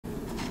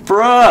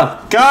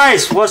Bruh,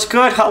 guys, what's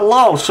good?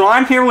 Hello. So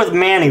I'm here with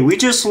Manny. We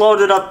just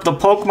loaded up the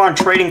Pokemon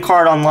trading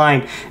card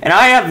online, and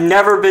I have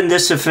never been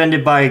this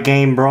offended by a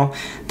game, bro.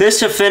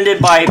 This offended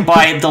by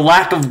the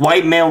lack of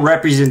white male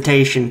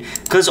representation.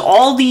 Because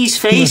all these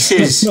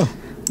faces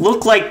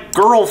look like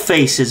girl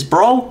faces,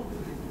 bro.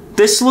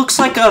 This looks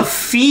like a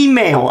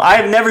female.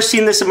 I've never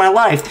seen this in my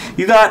life.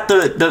 You got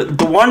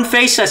the one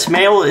face that's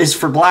male is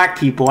for black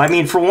people. I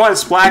mean, for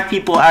once, black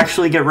people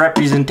actually get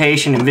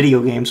representation in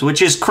video games,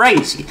 which is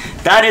crazy.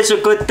 That is a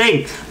good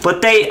thing.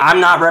 But I'm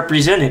not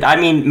represented. I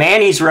mean,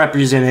 Manny's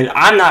represented.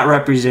 I'm not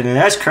represented.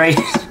 That's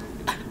crazy.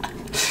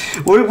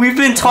 We've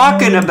been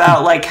talking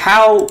about, like,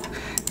 how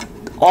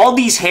all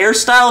these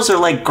hairstyles are,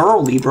 like,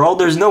 girly, bro.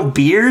 There's no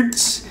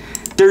beards.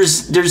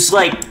 There's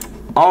like,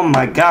 oh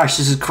my gosh,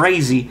 this is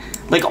crazy.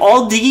 Like,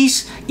 all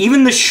these,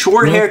 even the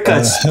short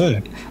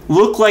haircuts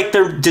look like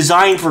they're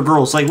designed for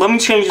girls. Like, let me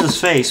change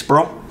this face,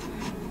 bro.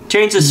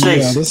 Change this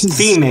face. This is...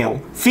 Female.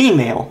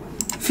 Female.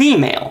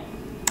 Female.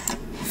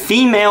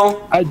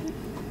 Female.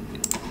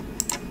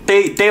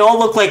 They all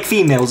look like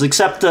females,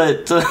 except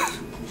the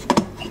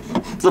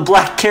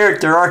black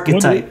character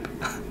archetype.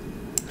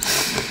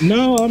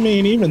 No, I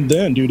mean, even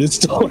then, dude, it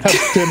still has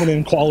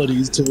feminine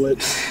qualities to it.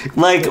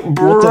 Like,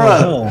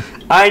 bruh.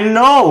 I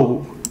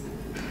know.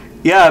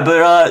 Yeah,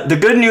 but the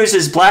good news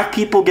is black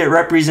people get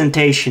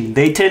representation.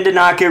 They tend to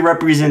not get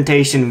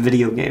representation in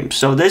video games.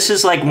 So this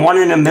is like 1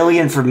 in a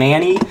million for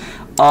Manny.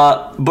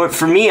 But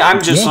for me,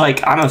 I'm just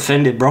like, I'm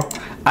offended, bro.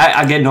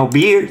 I get no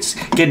beards,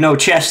 get no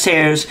chest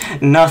hairs,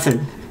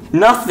 nothing.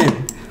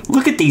 Nothing.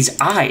 Look at these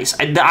eyes.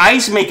 The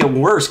eyes make it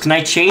worse. Can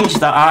I change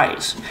the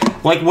eyes?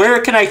 Like, where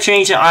can I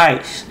change the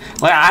eyes?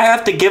 Like, I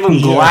have to give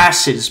them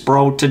glasses,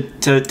 bro,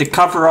 to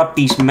cover up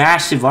these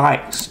massive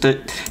eyes. To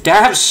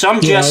have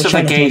some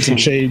justification.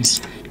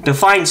 To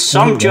find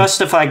some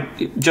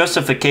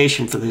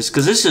justification for this.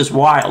 Because this is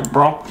wild,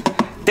 bro.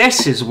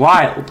 This is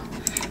wild.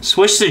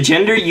 Switch the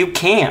gender? You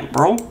can't,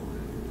 bro.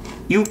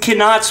 You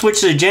cannot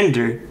switch the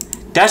gender.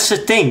 That's the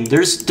thing.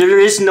 There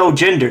is no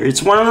gender.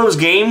 It's one of those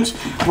games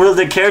where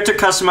the character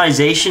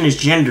customization is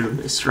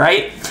genderless,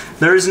 right?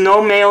 There is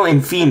no male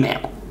and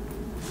female.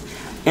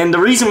 And the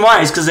reason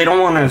why is because they don't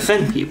want to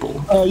offend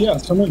people. Oh, yeah,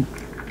 come in.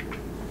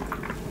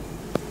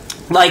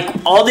 Like,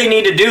 all they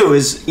need to do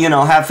is, you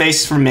know, have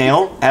faces for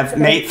male, have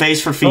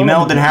face for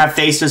female, then have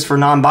faces for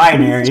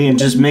non-binary, and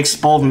just mix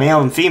both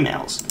male and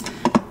females.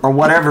 Or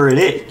whatever it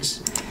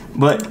is.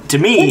 But, to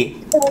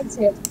me,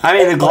 I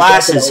mean, the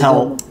glasses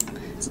help.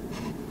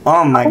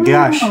 Oh my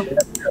gosh.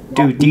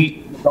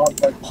 Dude,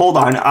 hold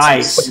on,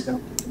 eyes.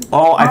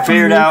 Oh, I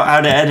figured out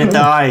how to edit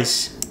the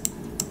eyes.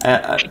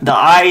 The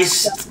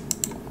eyes...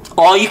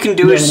 All you can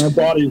do is... When I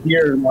bought it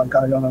here, like,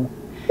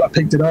 I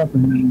picked it up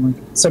and then,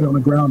 like, set it on the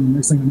ground, and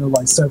next thing I know,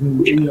 like,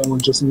 7 Leo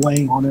was just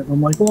laying on it.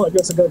 I'm like, well, I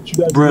guess I got you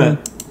guys. Bruh,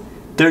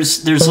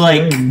 there's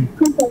like...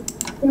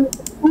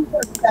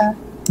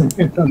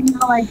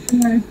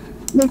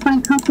 They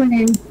find comfort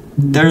in...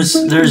 There's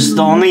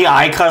the only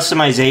eye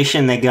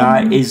customization they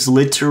got is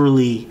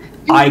literally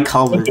eye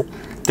color.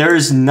 There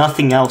is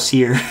nothing else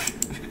here.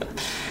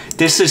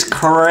 This is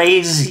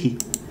crazy.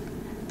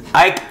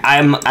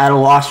 I'm at a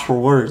loss for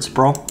words,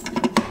 bro.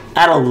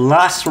 At a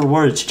loss for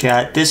words,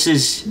 chat. This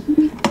is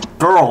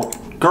girl.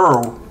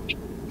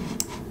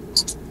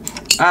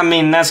 I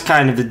mean, that's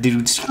kind of a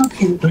dude's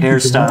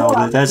hairstyle,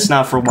 but that's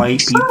not for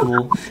white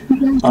people.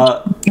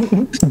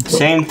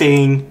 Same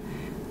thing.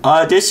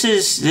 This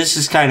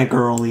is kind of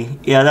girly.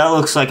 Yeah, that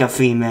looks like a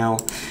female.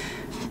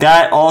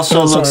 That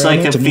also looks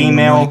like a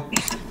female.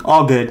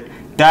 All good.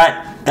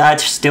 That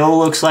still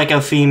looks like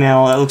a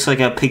female. That looks like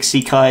a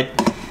pixie cut.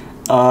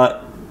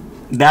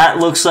 That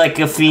looks like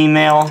a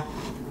female.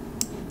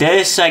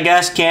 This, I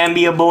guess, can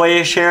be a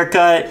boyish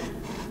haircut,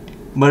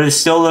 but it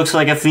still looks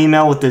like a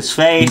female with this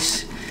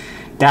face.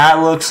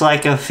 That looks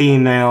like a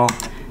female.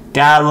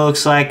 That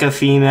looks like a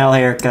female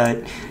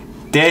haircut.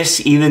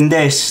 Even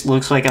this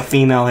looks like a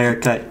female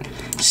haircut.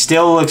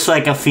 Still looks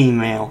like a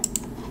female.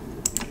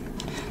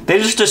 They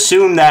just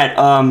assume that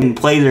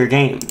play their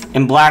game.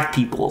 And black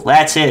people.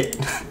 That's it.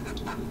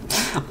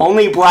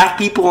 Only black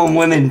people and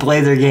women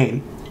play their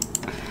game.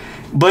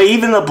 But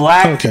even the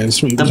black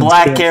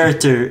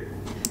character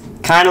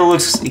kind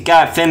of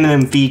got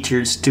feminine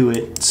features to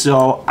it.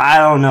 So I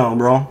don't know,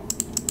 bro.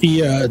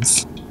 Yeah,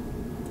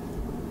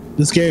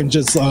 this game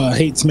just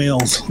hates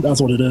males. That's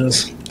what it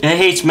is. It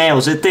hates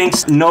males. It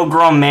thinks no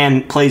grown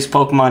man plays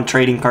Pokemon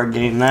trading card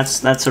game.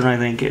 That's what I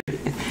think.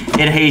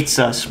 It hates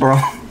us, bro.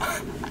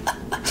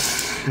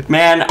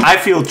 Man, I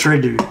feel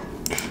triggered.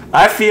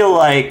 I feel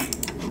like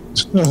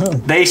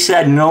they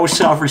said no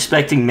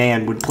self-respecting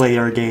man would play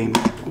our game.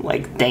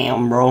 Like,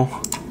 damn, bro.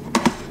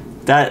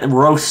 That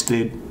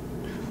roasted.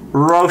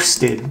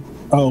 Roasted.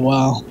 Oh,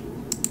 wow.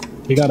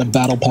 You got a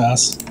battle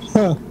pass.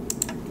 Huh.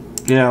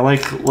 Yeah,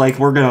 like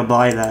we're gonna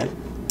buy that.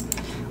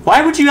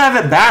 Why would you have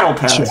a battle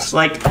pass? Sure.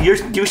 Like,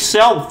 you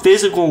sell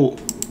physical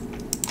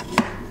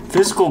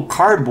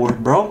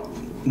cardboard, bro.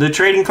 The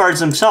trading cards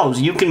themselves,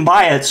 you can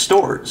buy at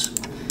stores.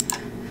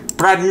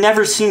 But I've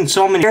never seen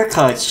so many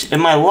haircuts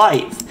in my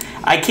life.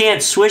 I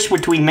can't switch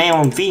between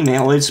male and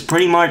female. It's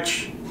pretty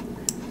much,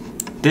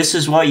 this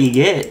is what you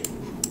get.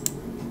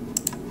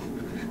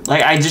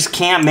 Like, I just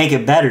can't make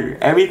it better.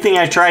 Everything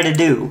I try to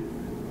do.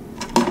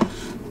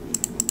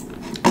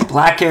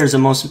 Black hair is the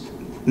most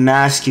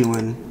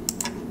masculine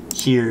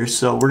here,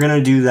 so we're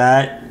gonna do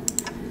that.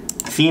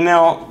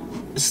 Female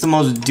is the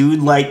most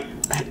dude-like.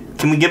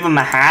 Can we give him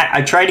a hat?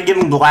 I tried to give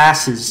him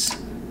glasses.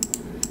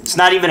 It's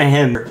not even a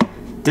him.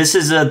 This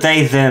is a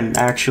they-them,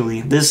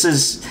 actually. This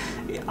is,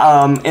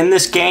 in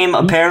this game,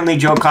 apparently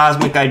Joe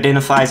Cosmic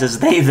identifies as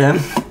they-them.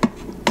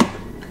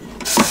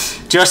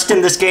 Just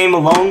in this game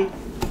alone.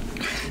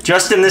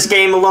 Just in this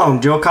game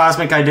alone, Joe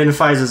Cosmic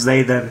identifies as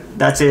they-them.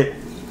 That's it.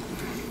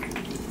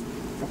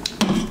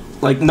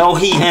 Like, no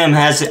he, him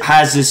has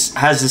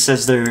this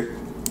as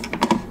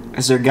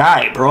their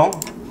guy, bro.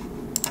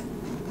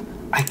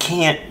 I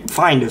can't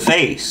find a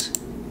face.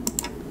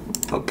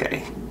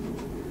 Okay.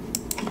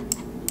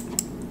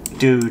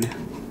 Dude.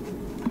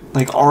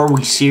 Like, are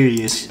we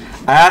serious?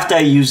 I have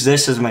to use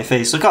this as my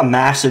face. Look how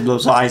massive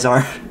those eyes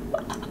are.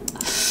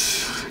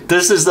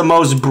 This is the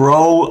most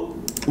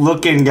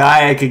bro-looking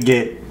guy I could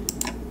get.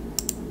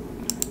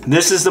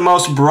 This is the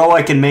most bro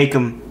I can make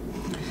him.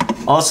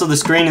 Also, the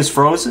screen is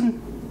frozen.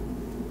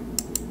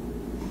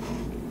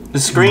 The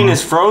screen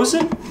is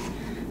frozen?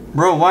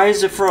 Bro, why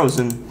is it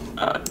frozen?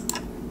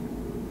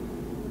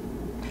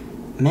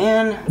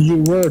 Man.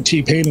 You were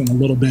T-painting a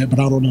little bit, but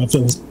I don't know if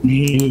it was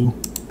me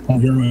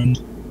on your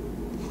end.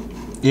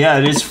 Yeah,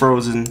 it is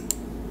frozen.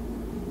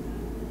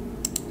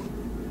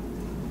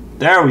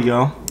 There we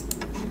go.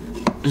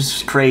 This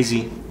is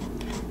crazy.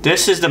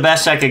 This is the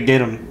best I could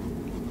get him.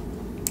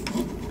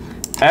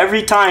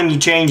 Every time you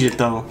change it,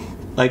 though.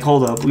 Like,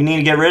 hold up. We need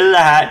to get rid of the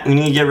hat. We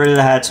need to get rid of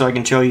the hat so I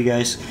can show you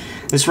guys.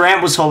 This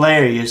rant was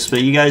hilarious,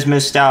 but you guys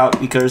missed out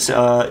because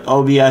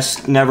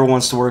OBS never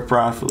wants to work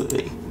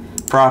properly.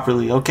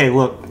 Okay,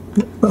 look.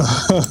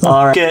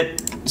 Alright,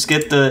 let's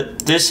get the...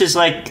 This is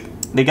like...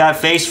 They got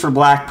face for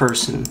black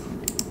person.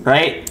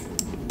 Right?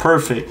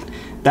 Perfect.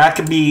 That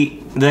could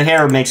be... The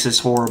hair makes this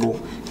horrible.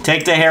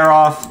 Take the hair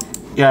off.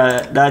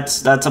 Yeah,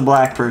 that's a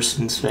black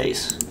person's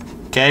face.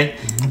 Okay?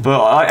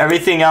 But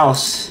everything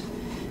else...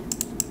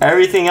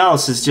 Everything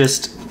else is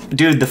just...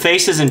 Dude, the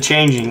face isn't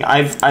changing.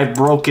 I've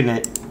broken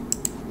it.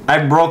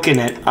 I've broken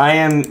it. I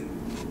am...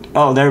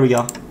 Oh, there we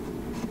go.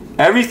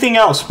 Everything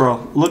else,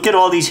 bro. Look at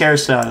all these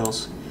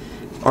hairstyles.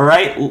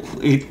 Alright?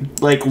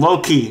 Like,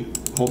 low-key.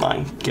 Hold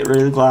on. Get rid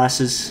of the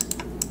glasses.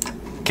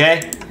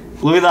 Okay?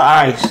 Look at the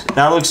eyes.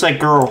 That looks like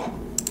girl.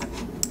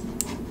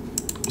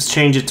 Let's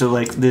change it to,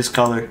 like, this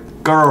color.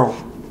 Girl.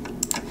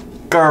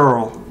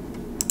 Girl.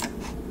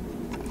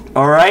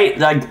 Alright?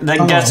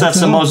 That guess that's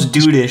the most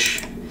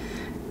dude-ish.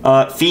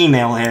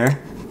 Female hair.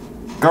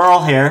 Girl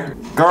hair.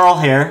 Girl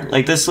hair.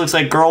 Like, this looks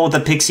like girl with a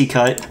pixie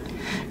cut.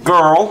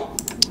 Girl.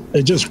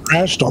 It just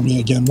crashed on me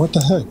again. What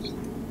the heck?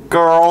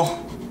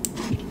 Girl.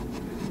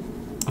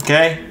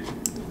 Okay?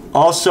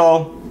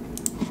 Also,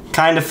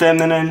 kind of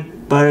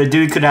feminine, but a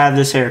dude could have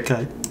this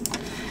haircut.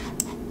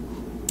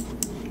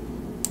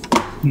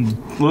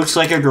 Looks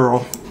like a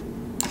girl.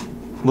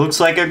 Looks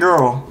like a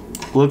girl.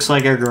 Looks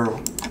like a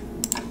girl.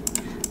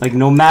 Like,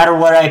 no matter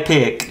what I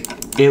pick,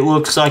 it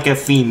looks like a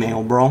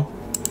female, bro.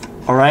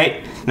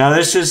 Alright? Now,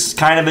 this is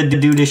kind of a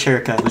dude-ish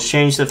haircut. Let's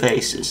change the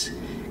faces.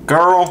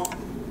 Girl.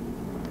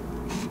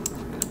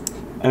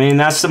 I mean,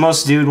 that's the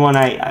most dude one.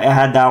 I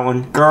had that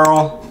one.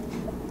 Girl.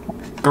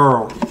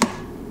 Girl.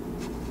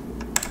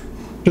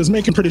 Just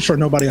making pretty sure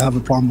nobody will have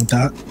a problem with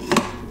that.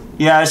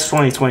 Yeah, it's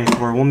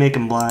 2024. We'll make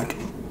him black.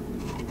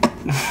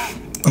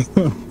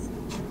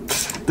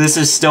 This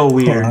is still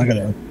weird.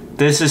 Oh,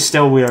 This is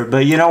still weird.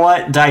 But you know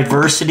what?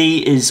 Diversity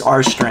is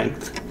our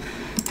strength.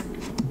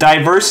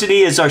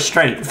 Diversity is our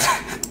strength.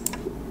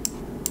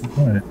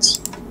 Right.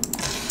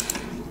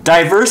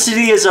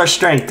 Diversity is our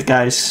strength,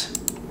 guys.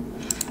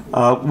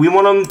 We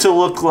want him to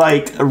look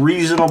like a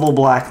reasonable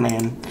black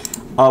man,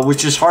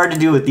 which is hard to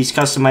do with these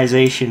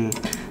customization,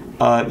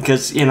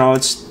 because, you know,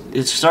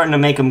 it's starting to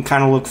make him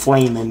kind of look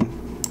flaming,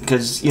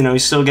 because, you know,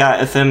 he's still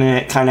got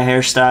effeminate kind of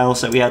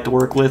hairstyles that we have to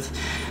work with,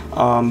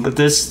 but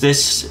this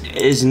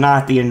is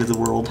not the end of the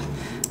world.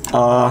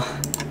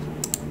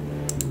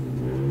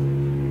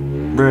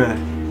 Bruh,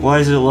 why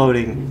is it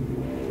loading?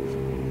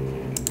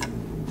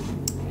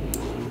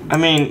 I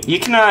mean, you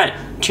cannot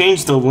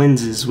change the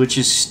lenses, which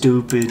is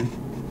stupid.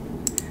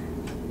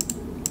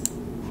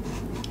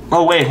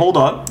 Oh, wait, hold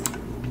up.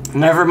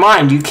 Never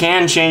mind, you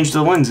can change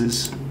the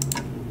lenses.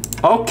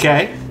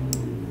 Okay.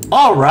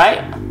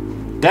 Alright.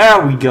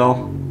 There we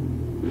go.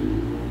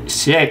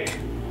 Sick.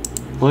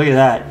 Look at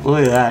that.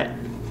 Look at that.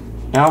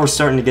 Now we're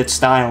starting to get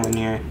style in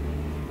here.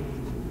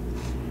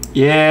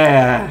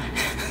 Yeah.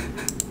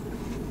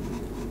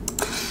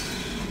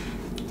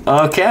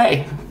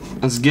 Okay.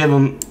 Let's give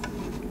him...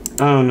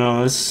 Oh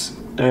no, it's...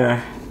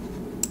 There.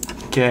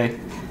 Okay.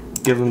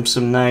 Give him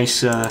some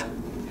nice,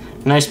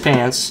 nice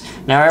pants.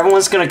 Now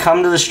everyone's gonna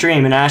come to the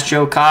stream and ask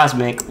Joe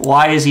Cosmic,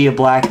 why is he a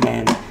black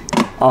man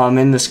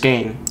in this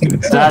game?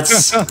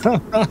 That's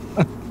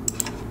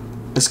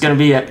It's gonna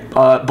be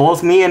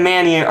both me and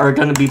Manny are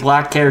gonna be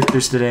black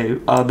characters today,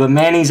 but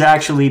Manny's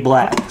actually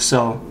black.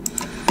 So,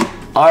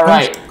 all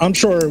right. I'm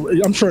sure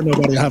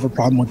nobody will have a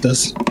problem with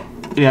this.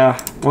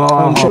 Yeah. Well,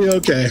 I'm sure you're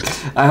okay.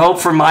 I hope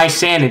for my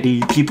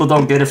sanity, people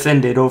don't get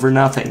offended over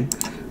nothing.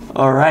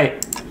 All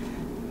right.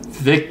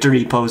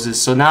 Victory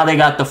poses. So now they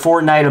got the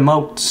Fortnite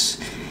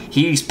emotes.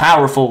 He's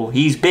powerful.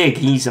 He's big.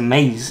 He's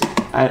amazing.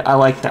 I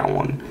like that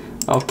one.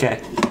 Okay.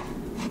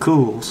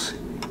 Cools.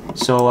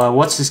 So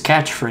what's his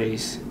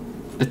catchphrase?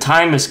 The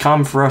time has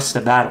come for us to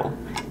battle.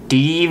 Do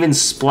you even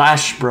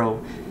splash,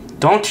 bro?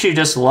 Don't you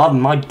just love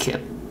Mudkip?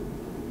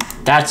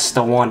 That's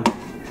the one.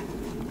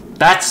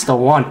 That's the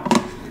one.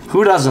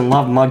 Who doesn't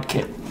love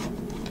Mudkip?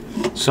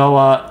 So,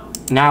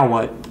 now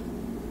what?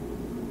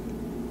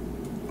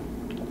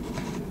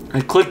 I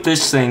clicked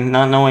this thing,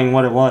 not knowing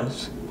what it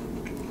was.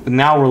 And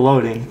now we're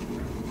loading.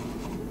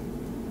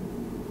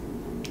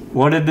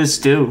 What did this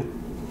do?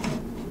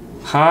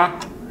 Huh?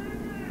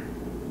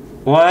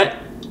 What?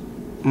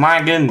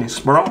 My goodness,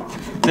 bro.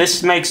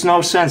 This makes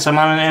no sense. I'm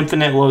on an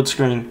infinite load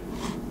screen.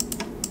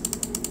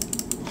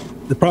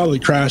 It probably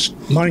crashed.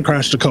 Mine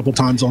crashed a couple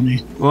times on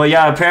me. Well,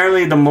 yeah,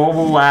 apparently the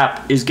mobile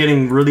app is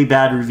getting really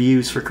bad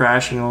reviews for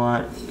crashing a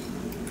lot.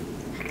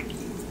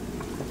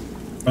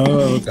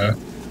 Oh, okay.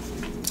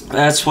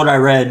 That's what I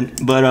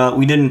read, but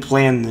we didn't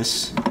plan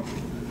this.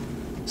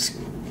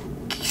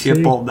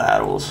 Skip all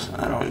battles.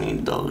 I don't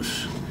need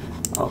those.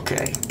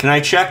 Okay. Can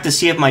I check to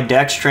see if my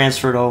deck's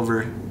transferred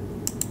over?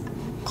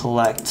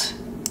 Collect.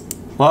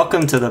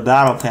 Welcome to the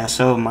Battle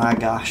Pass. Oh my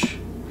gosh.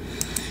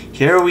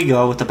 Here we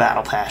go with the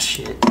Battle Pass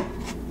shit.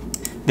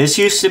 This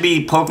used to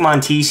be Pokemon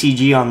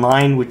TCG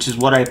Online, which is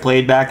what I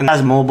played back, and it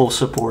has mobile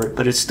support,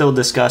 but it's still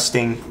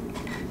disgusting.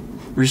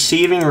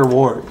 Receiving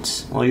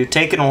rewards. Well, you're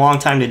taking a long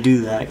time to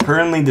do that.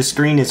 Currently, the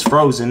screen is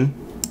frozen,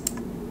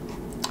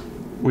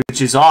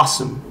 which is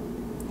awesome.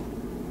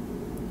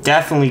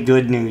 Definitely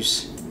good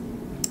news.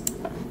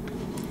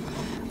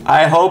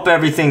 I hope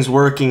everything's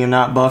working and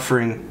not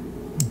buffering,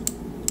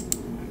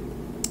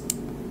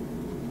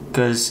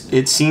 because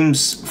it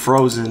seems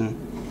frozen.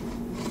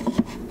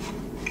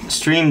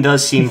 Stream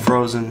does seem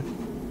frozen.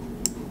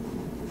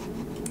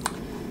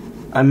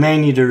 I may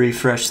need to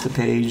refresh the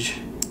page.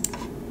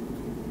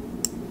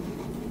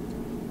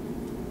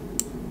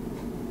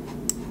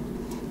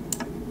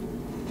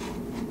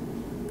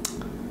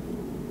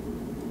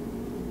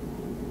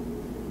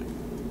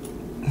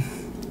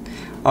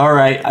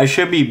 Alright, I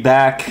should be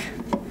back.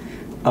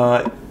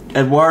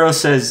 Eduardo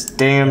says,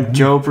 damn,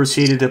 Joe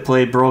proceeded to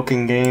play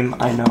broken game.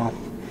 I know.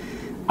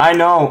 I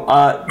know.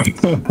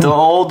 The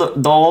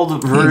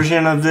old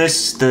version of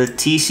this, the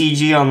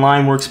TCG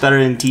Online, works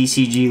better than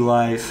TCG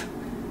Live.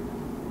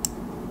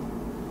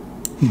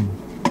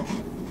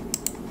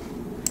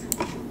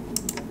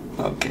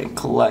 Okay,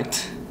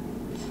 collect.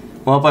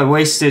 Well, I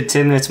wasted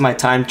 10 minutes of my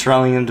time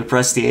telling him to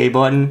press the A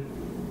button.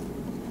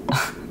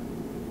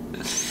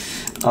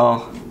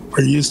 Oh.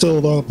 Are you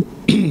still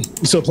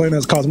playing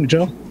as Cosmic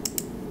Joe?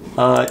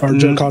 Or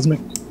Joe Cosmic?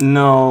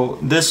 No,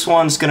 this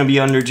one's gonna be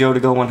under Joe to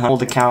go 100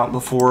 old account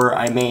before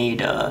I made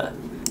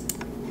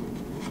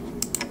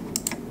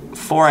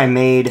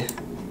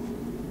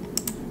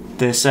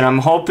this, and I'm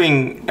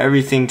hoping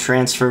everything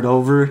transferred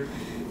over,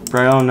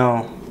 but I don't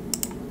know.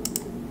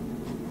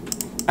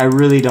 I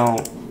really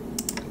don't,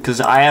 because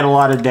I had a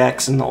lot of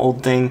decks in the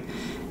old thing,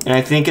 and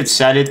I think it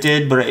said it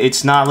did, but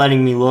it's not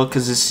letting me look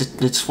because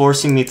it's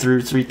forcing me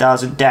through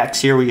 3,000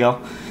 decks. Here we go.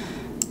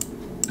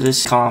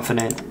 This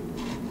confident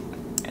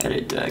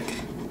edit deck.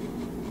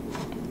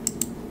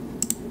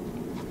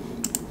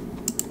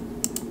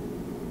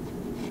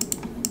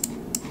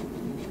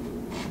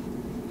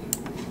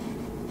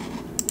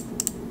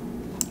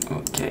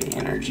 Okay,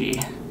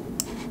 energy.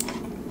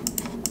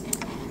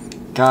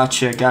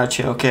 Gotcha.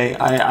 Okay,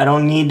 I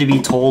don't need to be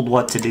told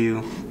what to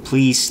do.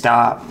 Please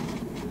stop.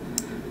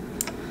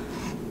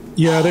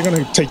 Yeah, they're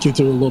going to take you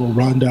through a little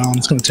rundown.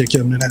 It's going to take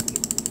you a minute.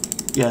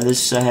 Yeah,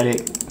 this is a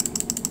headache.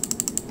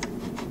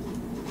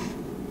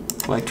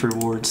 Collect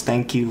rewards,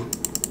 thank you.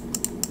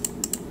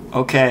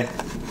 Okay.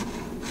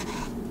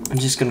 I'm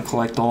just going to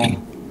collect all.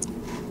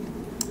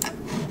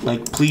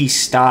 Like, please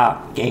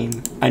stop,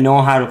 game. I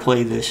know how to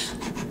play this.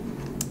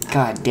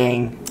 God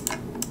dang.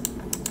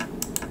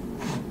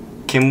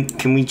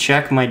 Can we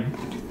check my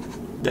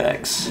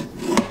decks?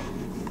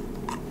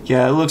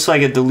 Yeah, it looks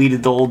like it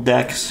deleted the old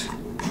decks.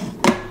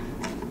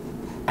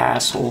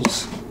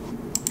 Assholes.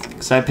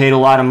 Because I paid a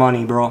lot of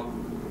money, bro.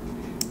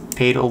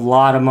 Paid a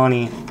lot of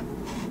money.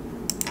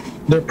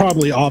 They're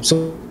probably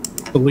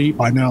obsolete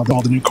by now with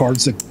all the new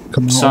cards that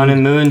come out. Sun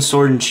and Moon,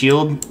 Sword and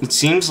Shield. It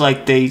seems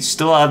like they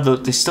still have the.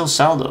 They still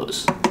sell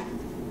those.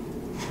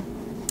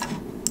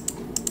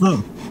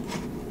 Oh.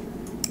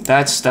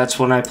 That's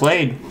when I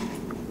played.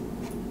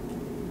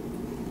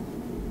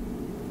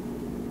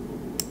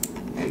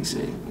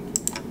 Exit.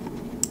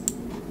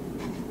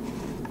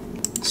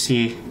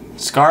 See,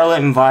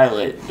 Scarlet and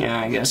Violet. Yeah,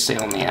 I guess they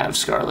only have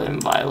Scarlet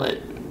and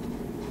Violet.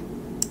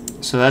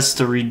 So that's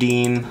the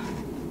redeem.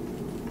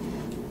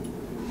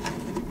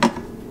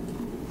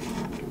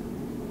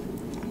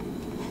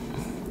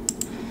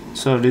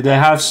 So, do they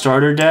have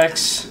starter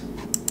decks?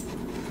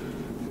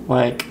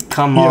 Like,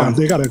 come on. Yeah,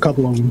 they got a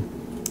couple of them.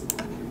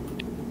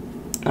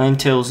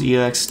 Ninetales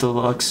EX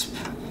Deluxe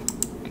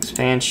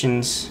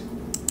expansions.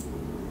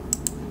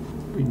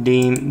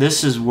 Redeem.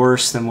 This is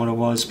worse than what it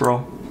was,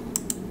 bro.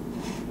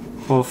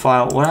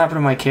 Profile. What happened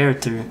to my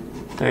character?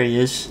 There he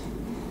is.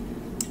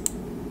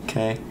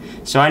 Okay.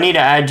 So I need to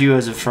add you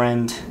as a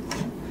friend.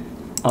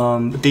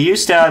 But they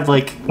used to have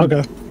like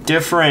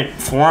different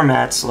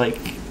formats, like,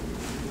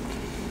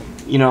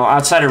 you know,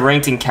 outside of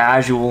ranked and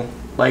casual.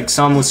 Like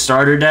some with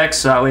starter decks,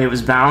 so that way it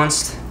was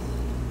balanced.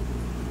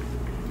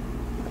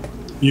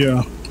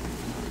 Yeah.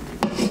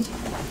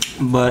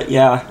 But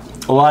yeah,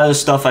 a lot of the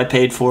stuff I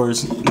paid for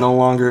is no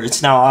longer,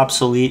 it's now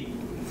obsolete.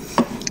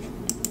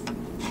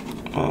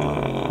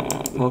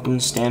 Welcome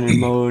to standard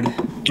mode.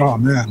 Oh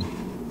man.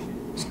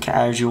 It's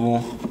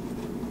casual.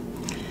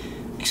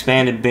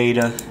 Expanded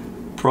beta.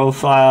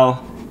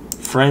 Profile.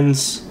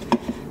 Friends.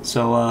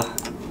 So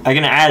I'm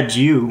gonna add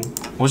you.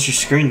 What's your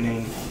screen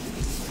name?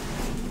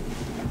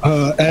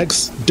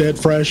 X Dead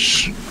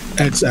Fresh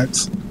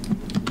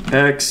XX.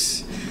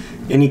 X.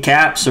 Any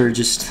caps or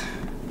just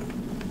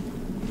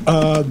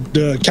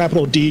The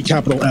capital D,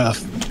 capital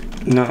F.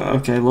 no?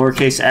 Okay,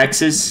 lowercase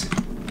x's.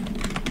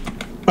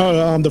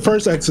 The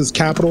first X is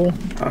capital.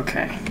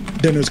 Okay.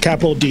 Then there's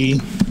capital D,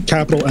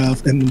 capital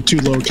F, and 2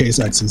 lowercase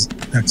X's.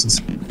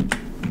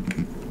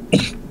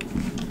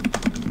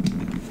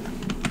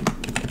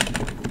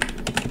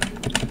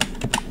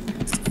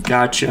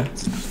 Gotcha.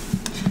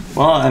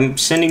 Well, I'm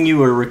sending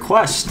you a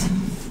request.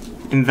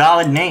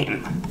 Invalid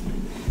name.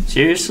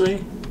 Seriously?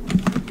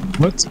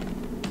 What?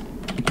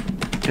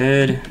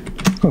 Dead.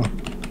 Huh.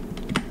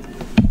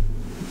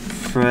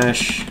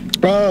 Fresh.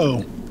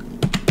 Oh.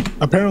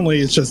 Apparently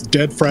it's just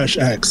Dead Fresh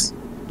X.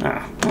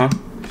 Ah, huh?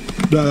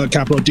 The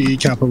capital D,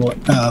 capital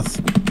F,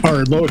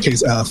 or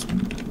lowercase f,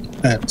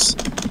 X.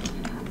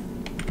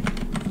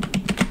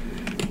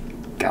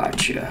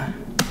 Gotcha.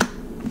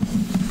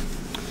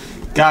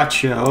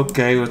 Gotcha.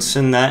 Okay, let's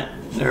send that.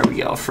 There we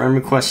go. Friend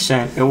request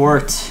sent. It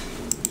worked.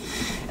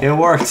 It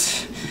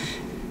worked.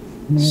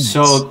 Nice.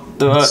 So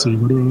Let's see,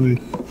 what do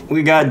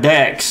we got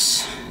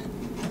decks.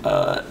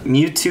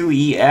 Mewtwo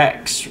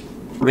EX,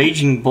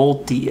 Raging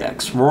Bolt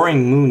EX,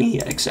 Roaring Moon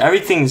EX.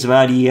 Everything's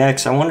about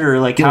EX. I wonder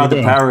like how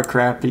the power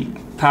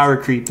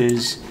creep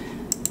is.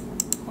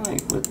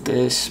 Like with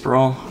this,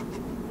 bro.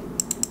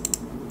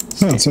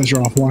 No, it says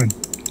you're offline.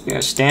 Yeah,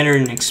 standard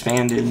and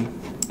expanded.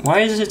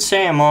 Why does it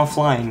say I'm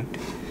offline?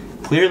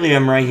 Clearly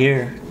I'm right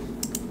here.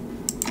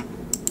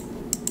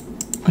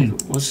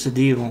 Like, what's the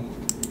deal?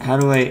 How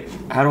do I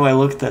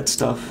look at that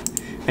stuff?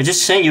 I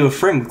just sent you a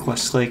friend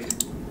request, like,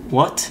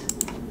 what?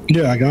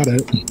 Yeah, I got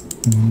it.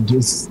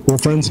 We're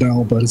friends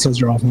now, but it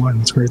says you're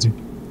offline. It's crazy.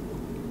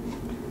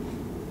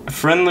 A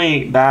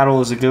friendly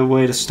battle is a good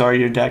way to start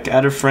your deck.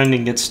 Add a friend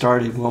and get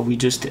started. Well, we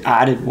just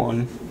added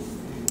one,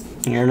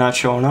 and you're not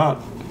showing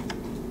up.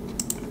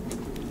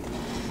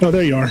 Oh,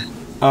 there you are.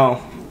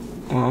 Oh,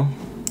 well.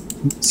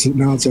 So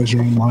now it says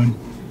you're online.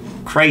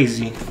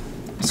 Crazy.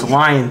 It's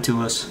lying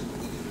to us.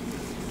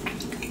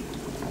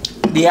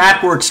 The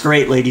app works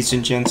great, ladies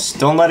and gents.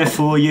 Don't let it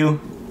fool you.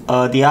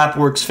 The app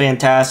works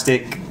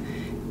fantastic.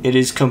 It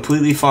is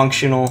completely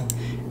functional.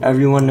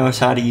 Everyone knows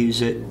how to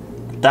use it.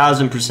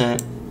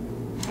 1000%.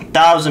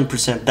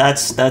 1000%.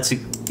 That's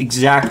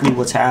exactly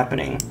what's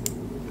happening.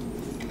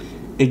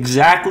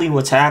 Exactly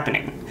what's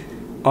happening.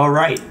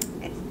 Alright.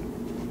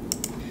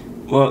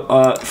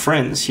 Well,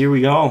 friends, here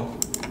we go.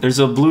 There's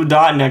a blue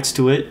dot next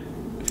to it.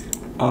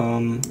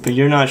 But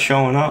you're not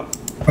showing up.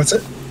 That's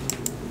it.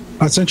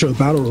 I sent you a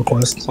battle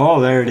request.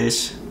 Oh, there it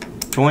is.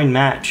 Join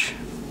match.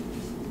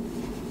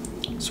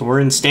 So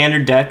we're in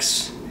standard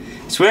decks.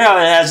 It's weird how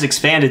it has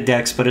expanded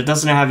decks, but it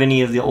doesn't have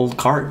any of the old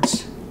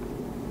cards.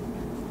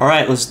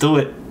 Alright, let's do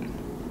it.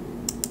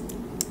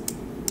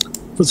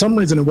 For some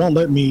reason, it won't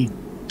let me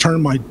turn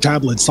my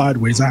tablet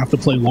sideways. I have to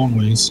play long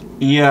ways.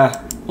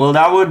 Yeah, well,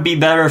 that would be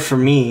better for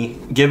me,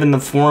 given the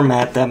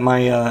format that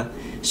my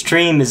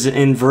stream is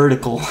in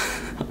vertical.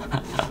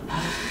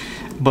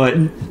 But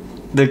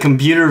the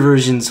computer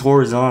version's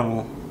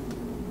horizontal.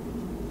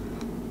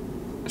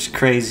 It's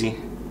crazy.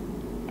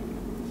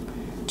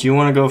 Do you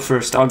want to go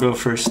first? I'll go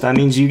first. That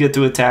means you get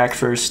to attack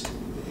first.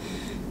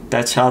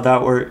 That's how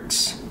that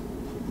works.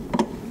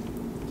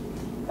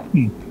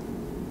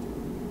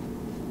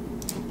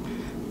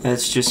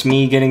 That's just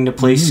me getting to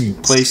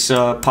place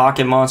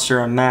Pocket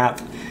Monster on map.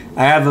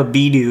 I have a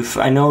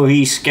Bidoof. I know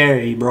he's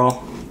scary,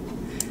 bro.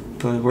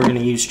 But we're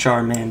gonna use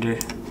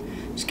Charmander.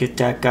 Let's get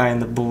that guy on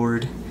the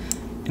board.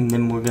 And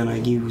then we're gonna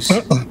use...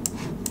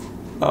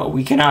 Oh,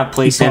 we cannot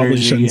place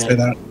energy yet. Say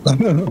that.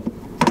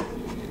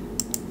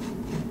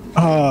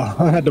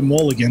 I had to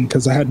mulligan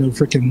because I had no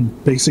freaking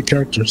basic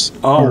characters.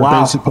 Oh,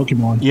 wow. Basic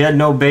Pokemon. You had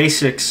no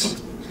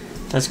basics.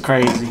 That's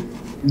crazy.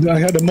 I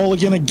had to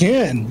mulligan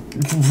again.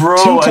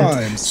 Bro, 2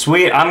 times.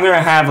 Sweet. I'm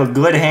gonna have a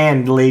good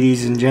hand,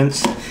 ladies and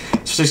gents.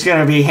 It's just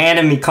gonna be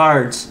handing me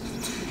cards.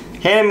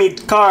 Hand me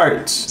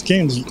cards. This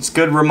game's... It's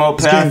good remote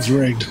This path. game's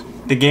rigged.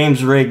 The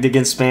game's rigged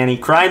against Manny.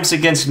 Crimes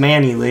against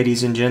Manny,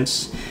 ladies and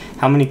gents.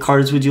 How many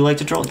cards would you like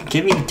to draw?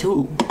 Give me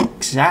 2.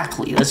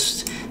 Exactly.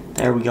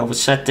 There we go. We'll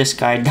set this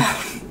guy down.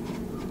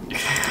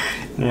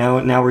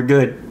 Now we're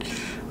good.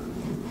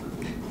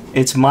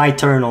 It's my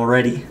turn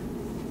already.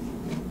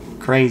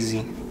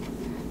 Crazy.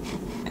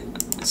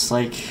 It's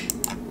like,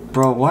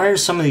 bro, why are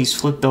some of these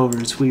flipped over?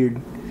 It's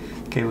weird.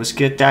 Okay, let's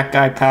get that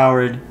guy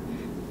powered.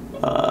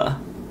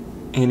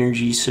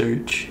 Energy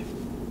search.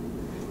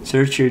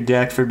 Search your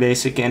deck for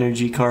basic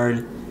energy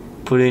card.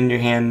 Put it in your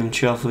hand and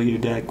shuffle your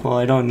deck. Well,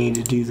 I don't need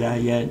to do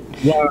that yet.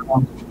 Yeah.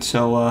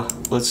 So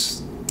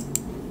let's.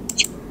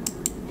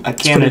 I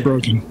can't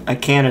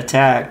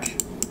attack.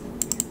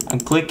 I'm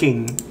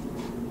clicking.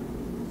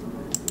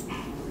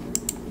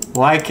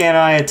 Why can't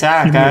I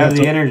attack? I have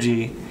the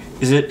energy.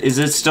 Is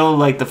it still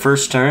like the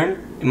first turn?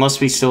 It must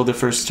be still the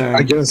first turn.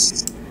 I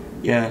guess.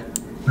 Yeah.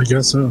 I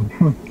guess so.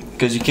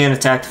 Because you can't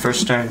attack the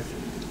first turn.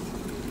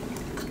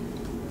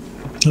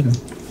 Okay.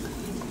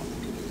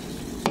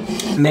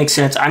 Makes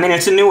sense. I mean,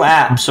 it's a new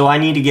app, so I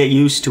need to get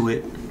used to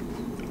it.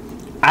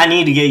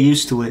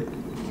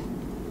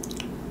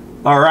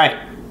 All right.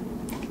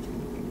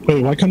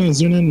 Wait, why can't I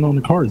zoom in on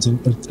the cards?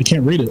 I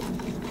can't read it.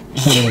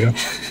 Oh, there we go.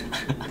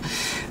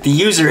 The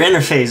user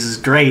interface is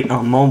great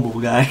on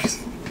mobile,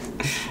 guys.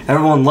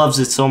 Everyone loves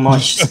it so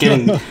much. It's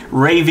getting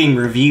raving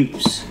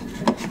reviews.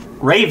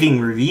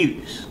 Raving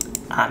reviews.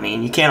 I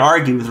mean, you can't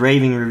argue with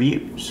raving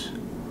reviews.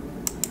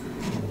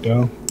 There we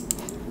go.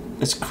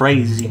 It's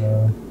crazy.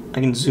 I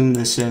can zoom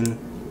this in.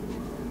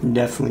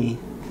 Definitely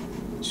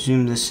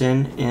zoom this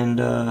in and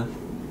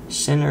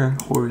center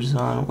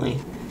horizontally.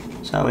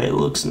 So that way it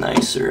looks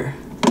nicer.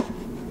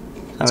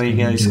 That way you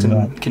guys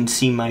can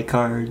see my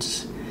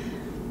cards.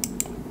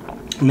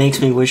 Makes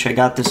me wish I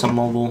got this on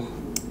mobile.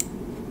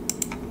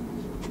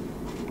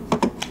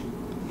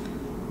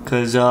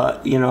 Cause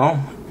you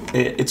know,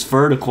 it's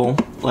vertical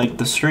like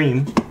the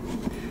stream.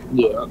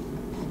 Yeah.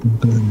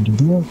 Go ahead and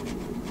do that.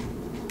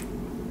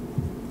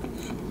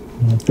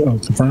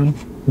 Confirm.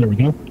 There we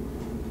go.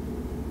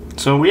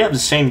 So we have the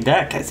same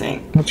deck, I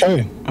think.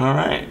 Okay. All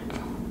right.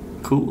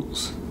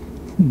 Cools.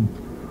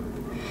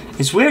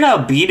 It's weird how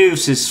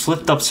Bidoof is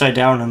flipped upside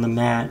down on the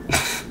mat.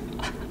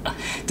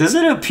 Does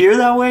it appear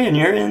that way on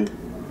your end?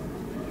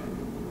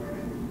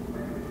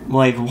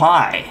 Like,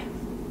 why?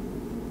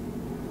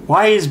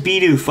 Why is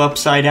Bidoof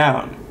upside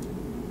down?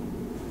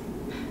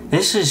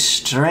 This is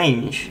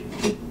strange.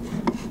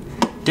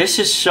 This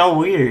is so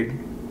weird.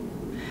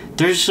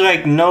 There's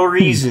like no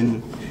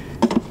reason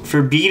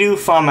for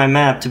Bidoof on my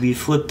map to be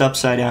flipped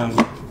upside down.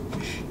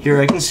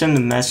 Here, I can send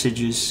the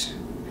messages.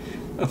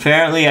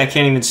 Apparently, I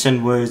can't even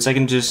send words. I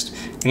can just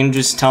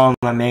tell him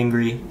I'm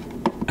angry.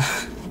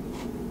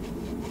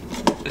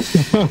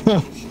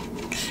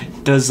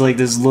 Does like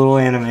this little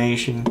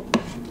animation.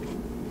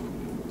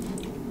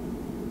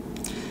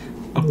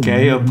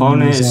 Okay,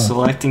 opponent is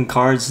selecting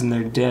cards in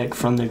their deck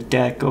from their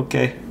deck.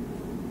 Okay.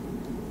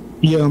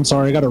 Yeah, I'm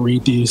sorry. I gotta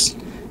read these.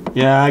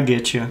 Yeah, I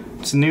get you.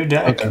 It's a new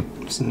deck. Okay.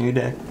 It's a new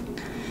deck.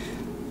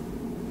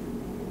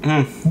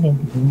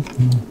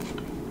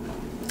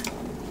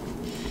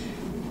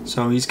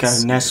 So he's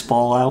got a nest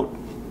ball out.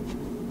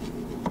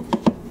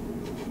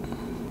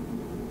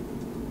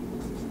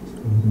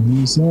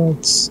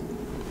 Results.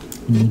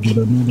 Let me get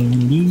another one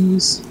of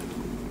these.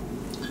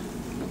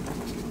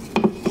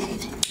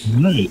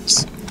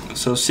 Right.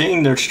 So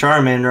seeing there's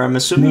Charmander, I'm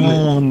assuming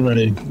I'm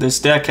ready. This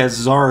deck has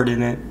Zard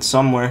in it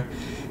somewhere.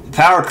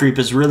 Power creep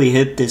has really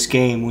hit this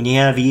game. When you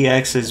have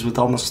EXs with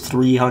almost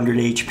 300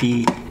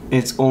 HP, and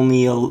it's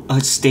only a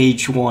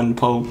stage 1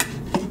 poke.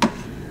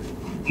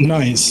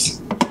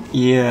 Nice.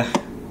 Yeah,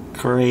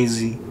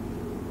 crazy.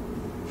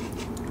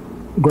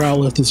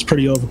 Growlithe is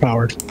pretty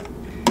overpowered.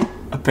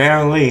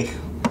 Apparently.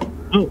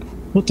 Oh,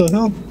 what the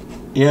hell?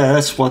 Yeah,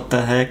 that's what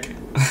the heck.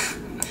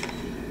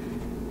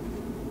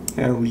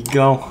 There we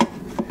go.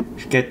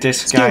 Get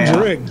this guy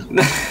out. Rigged.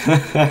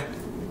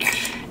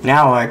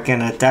 Now I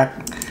can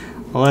attack.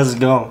 Let's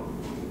go.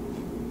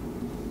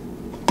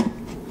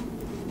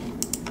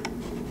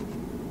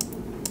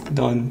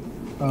 Done.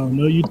 Oh,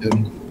 no you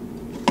didn't.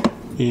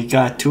 You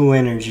got 2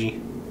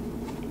 energy.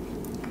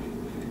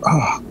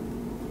 Ah.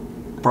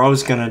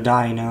 Bro's gonna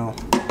die now.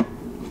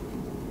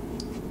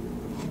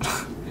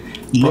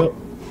 Yep.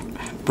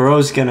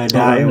 Bro's gonna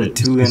die with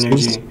 2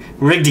 energy.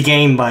 Rigged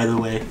game, by the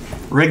way.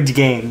 Rigged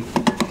game.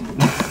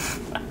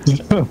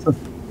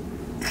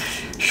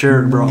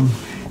 Sure, bro.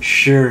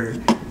 Sure.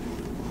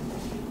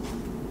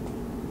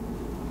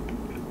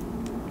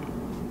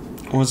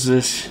 What's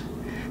this?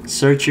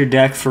 Search your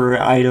deck for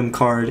an item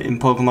card in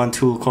Pokemon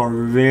Tool card.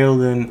 Reveal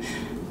them,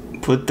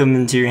 put them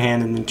into your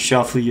hand, and then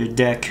shuffle your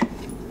deck.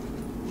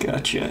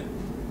 Gotcha.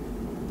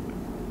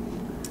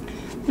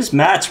 This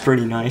mat's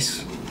pretty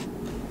nice.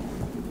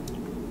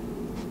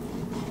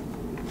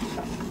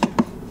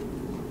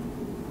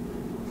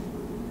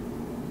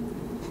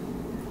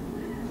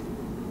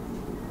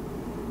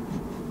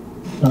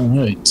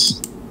 Alright.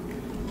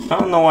 I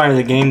don't know why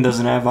the game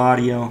doesn't have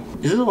audio.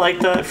 Is it like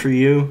that for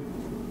you?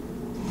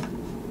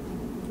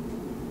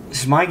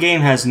 Because my game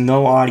has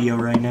no audio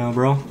right now,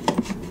 bro.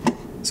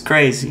 It's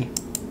crazy.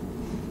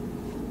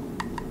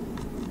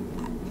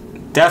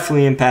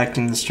 Definitely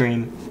impacting the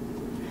stream.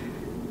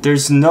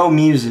 There's no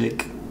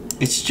music.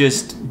 It's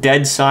just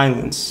dead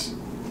silence.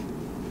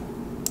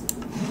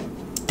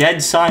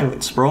 Dead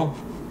silence, bro.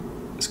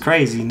 It's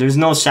crazy. There's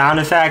no sound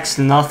effects,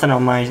 nothing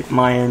on my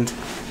end.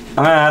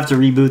 I'm gonna have to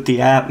reboot the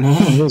app, man.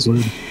 It is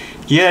weird.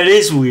 Yeah, it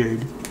is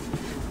weird.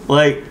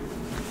 Like,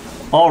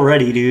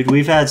 already, dude,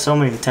 we've had so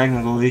many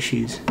technical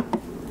issues.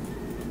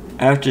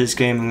 After this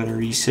game, I'm gonna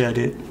reset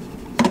it.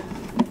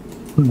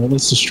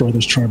 Let's destroy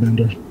this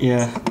Charmander.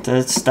 Yeah,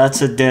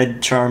 that's a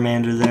dead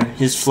Charmander there.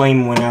 His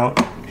flame went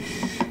out.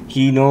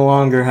 He no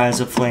longer has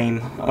a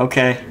flame.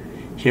 Okay,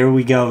 here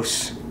we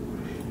goes.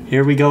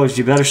 Here we goes.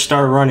 You better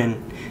start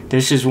running.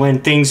 This is when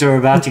things are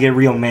about to get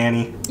real,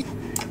 Manny.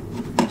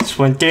 It's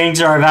when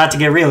things are about to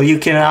get real. You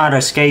cannot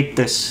escape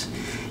this.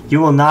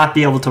 You will not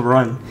be able to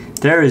run.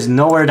 There is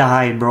nowhere to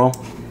hide, bro.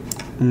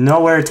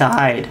 Nowhere to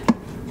hide.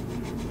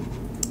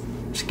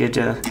 Just get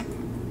you.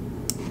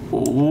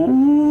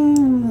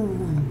 Ooh.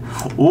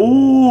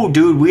 Ooh,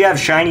 dude, we have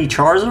shiny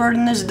Charizard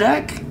in this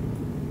deck?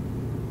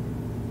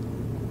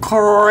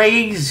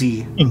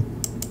 Crazy.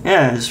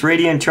 Yeah, it's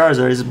Radiant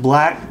Charizard. It's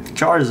black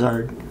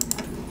Charizard.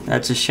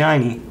 That's a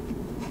shiny.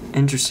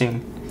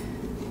 Interesting.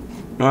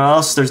 Or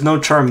else there's no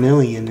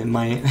Charmeleon in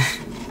my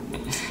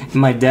in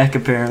my deck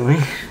apparently.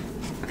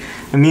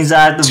 It means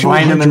I have to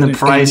find him in the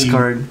prize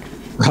card.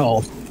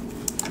 Oh.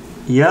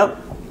 Yep.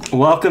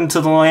 Welcome to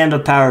the land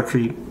of power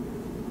creep.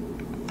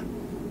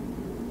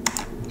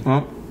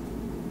 Well.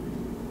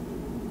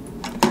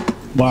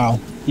 Wow.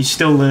 You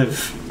still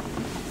live.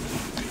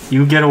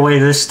 You get away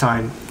this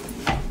time.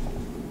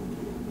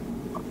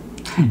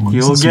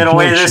 You'll get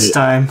away this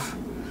time.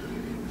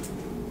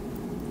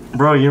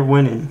 Bro, you're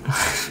winning.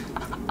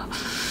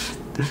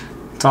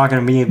 Talking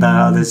to me about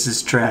how this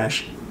is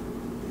trash.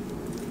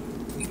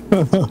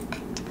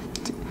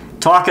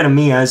 Talking to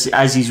me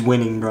as he's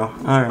winning, bro.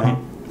 Alright.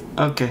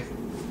 Okay.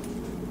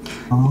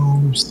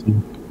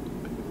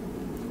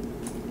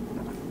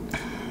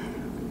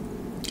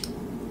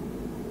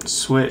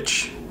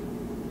 Switch.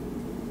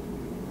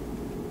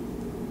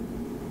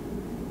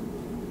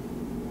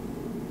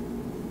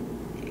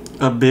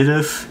 A bit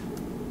of.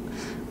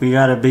 We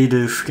got a bit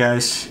of,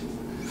 guys.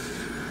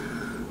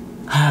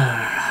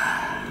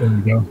 There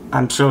we go.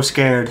 I'm so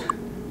scared.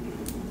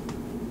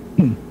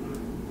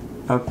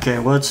 Okay,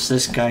 what's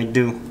this guy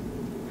do?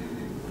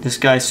 This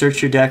guy,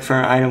 search your deck for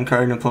an item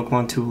card in a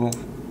Pokemon tool.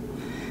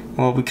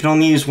 Well, we can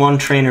only use one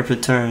trainer per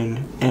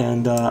turn,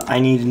 and I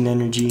need an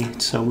energy,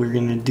 so we're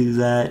gonna do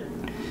that.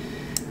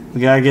 We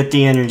gotta get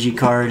the energy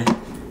card.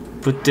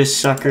 Put this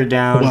sucker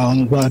down. Wow,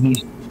 I'm glad.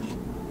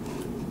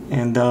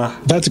 And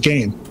that's a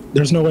game.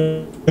 There's no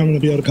way I'm gonna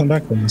be able to come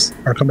back from this.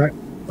 Or come back.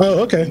 Oh,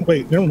 okay.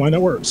 Wait, never mind.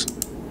 That works.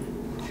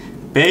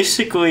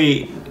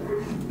 basically,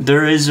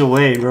 there is a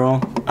way,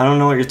 bro. I don't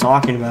know what you're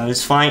talking about.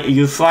 It's fine.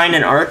 You find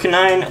an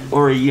Arcanine,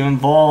 or you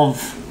evolve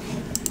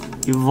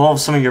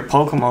some of your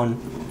Pokemon.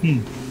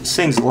 This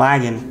thing's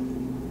lagging.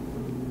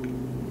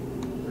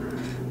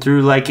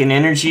 Through like an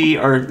energy,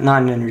 or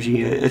not an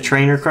energy, a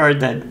trainer card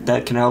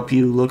that can help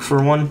you look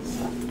for one.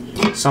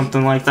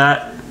 Something like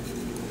that.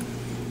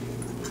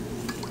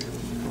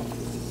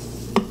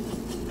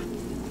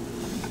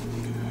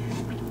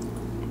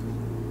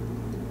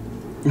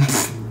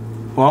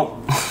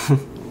 Well,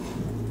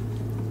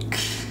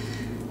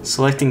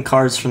 selecting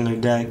cards from their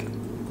deck.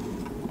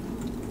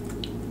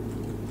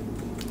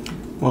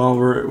 Well,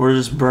 we're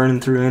just burning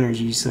through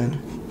energies then.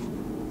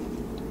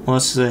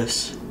 What's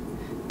this?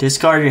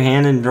 Discard your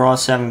hand and draw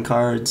 7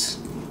 cards.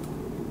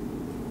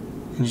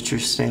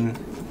 Interesting.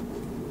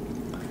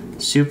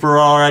 Super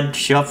Odd,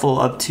 shuffle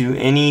up to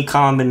any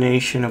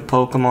combination of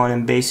Pokemon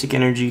and basic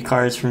energy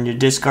cards from your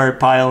discard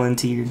pile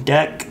into your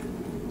deck.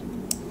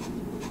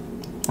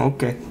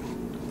 Okay.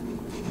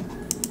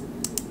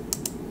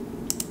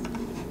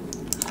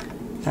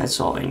 That's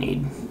all I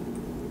need.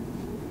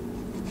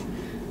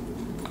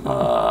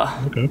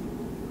 Okay.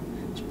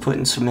 Just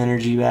putting some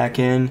energy back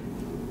in.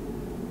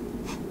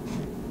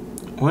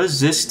 What does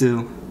this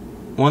do?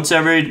 Once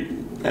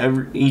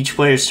each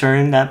player's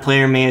turn, that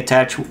player may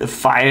attach a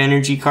 5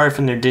 energy card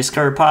from their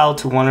discard pile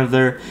to one of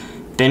their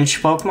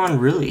bench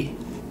Pokemon? Really?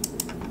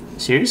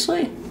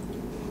 Seriously?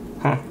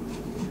 Huh.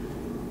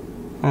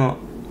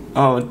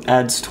 Oh, it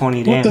adds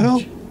 20 damage. What the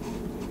hell?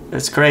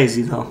 That's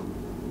crazy, though.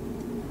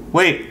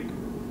 Wait,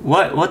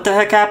 what the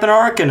heck happened to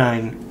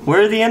Arcanine?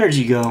 Where did the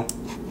energy go?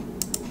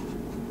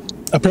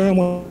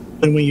 Apparently,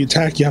 when you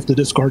attack, you have to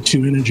discard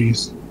 2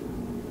 energies.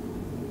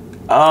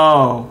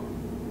 Oh.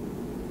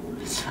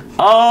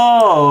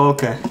 Oh,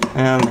 okay.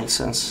 Yeah, that makes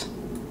sense.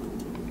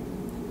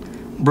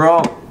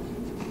 Bro,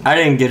 I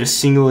didn't get a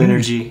single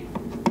energy.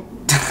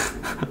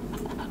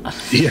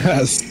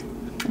 Yes.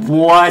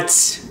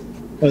 What?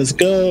 Let's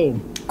go.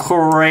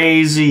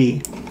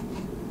 Crazy.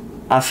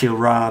 I feel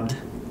robbed.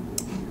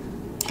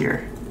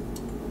 Here.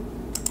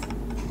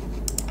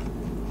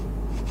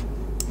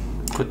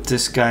 Put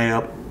this guy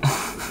up.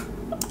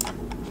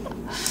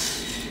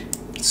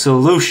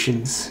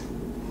 Solutions.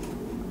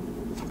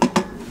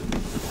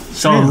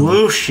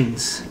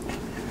 Solutions.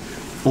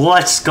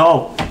 Let's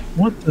go.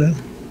 What the?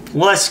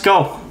 Let's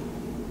go.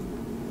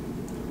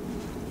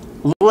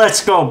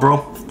 Let's go,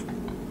 bro.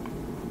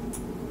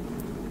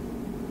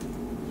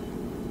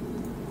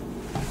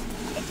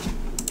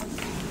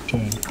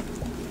 Okay.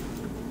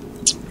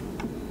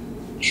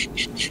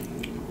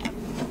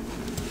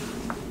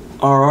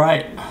 All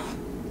right.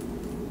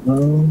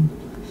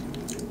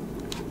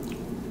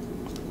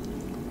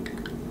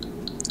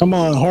 Come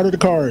on, heart of the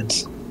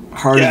cards.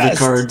 Heart of the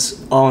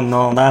cards. Oh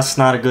no, that's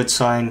not a good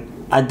sign.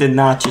 I did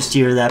not just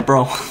hear that,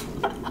 bro.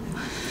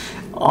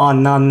 Oh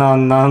no no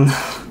no.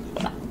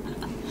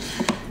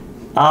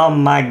 Oh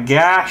my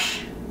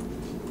gosh.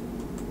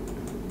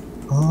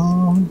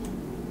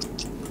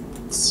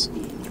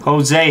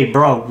 Jose,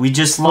 bro, we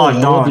just logged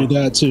on. I'll do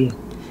that too.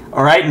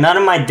 Alright, none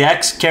of my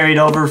decks carried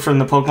over from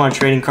the Pokemon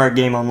trading card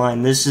game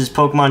online. This is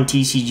Pokemon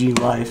TCG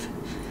Live.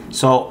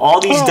 So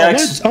all these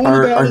decks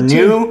are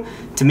new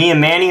to me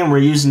and Manny, and we're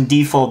using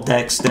default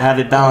decks to have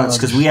it balanced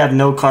because we have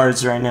no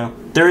cards right now.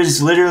 There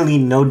is literally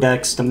no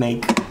decks to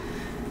make.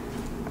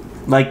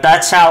 Like,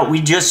 that's how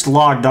we just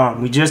logged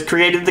on. We just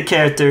created the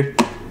character.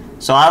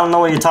 So I don't know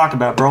what you're talking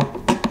about, bro.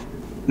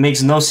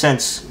 Makes no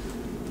sense.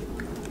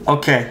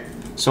 Okay,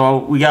 so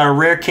we got a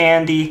rare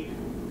candy.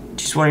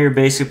 Just one of your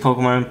basic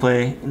Pokemon in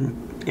play.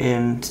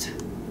 And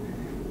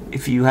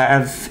if you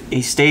have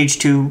a stage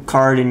 2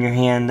 card in your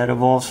hand that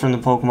evolves from the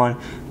Pokemon,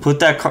 put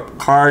that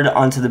card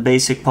onto the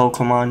basic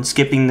Pokemon,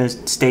 skipping the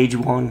stage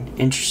 1.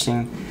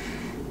 Interesting.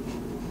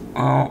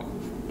 Well,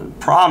 the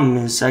problem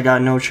is I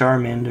got no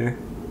Charmander.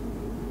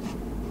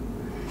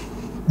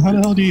 How the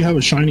hell do you have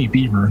a shiny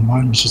beaver?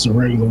 Mine was just a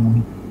regular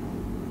one.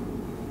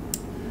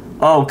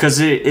 Oh,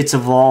 because it's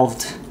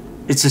evolved.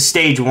 It's a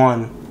stage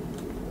 1.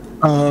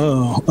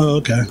 Oh,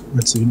 okay.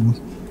 Let's see.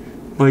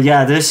 But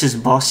yeah, this is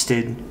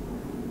busted.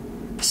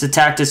 This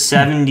attack does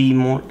 70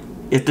 more.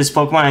 If this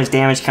Pokemon has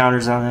damage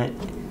counters on it,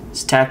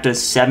 this attack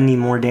does 70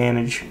 more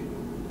damage.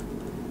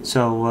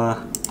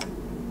 So,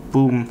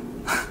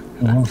 boom.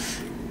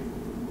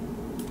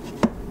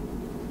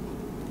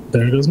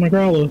 There goes my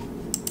Growler.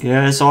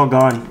 Yeah, it's all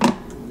gone.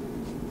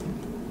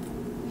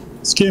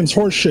 This game's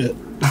horseshit.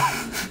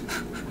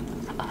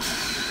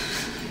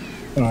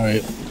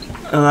 Alright.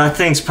 That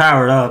thing's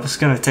powered up. It's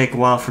gonna take a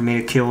while for me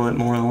to kill it,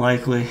 more than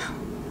likely.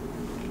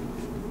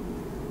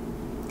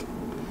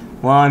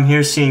 Well, I'm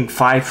here seeing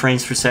 5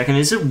 frames per second.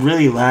 Is it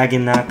really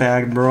lagging that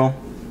bad, bro?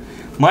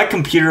 My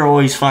computer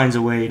always finds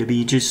a way to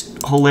be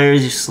just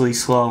hilariously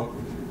slow.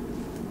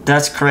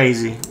 That's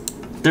crazy.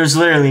 There's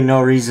literally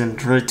no reason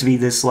for it to be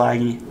this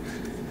laggy.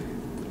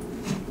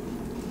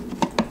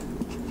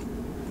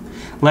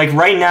 Like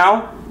right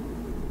now,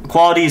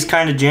 quality is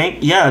kind of jank.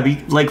 Yeah,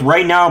 like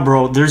right now,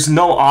 bro, there's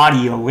no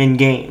audio in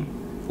game.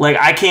 Like,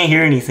 I can't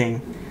hear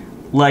anything.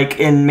 Like,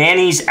 and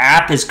Manny's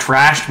app has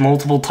crashed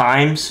multiple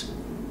times.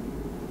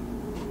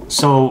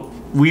 So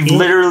we've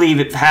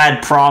literally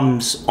had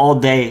problems all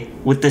day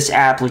with this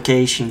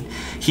application.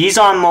 He's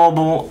on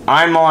mobile.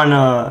 I'm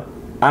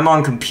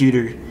on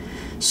computer.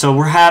 So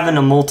we're having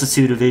a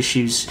multitude of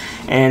issues,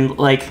 and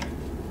like,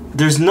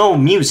 there's no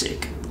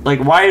music.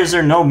 Like, why is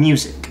there no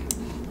music?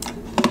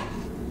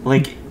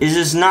 Like, is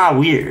this not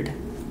weird?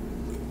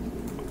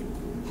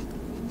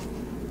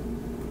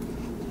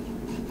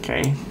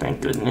 Okay,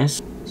 thank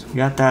goodness. So we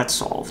got that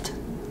solved.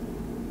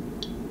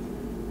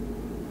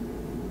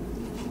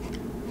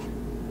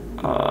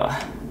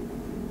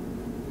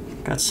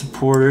 Got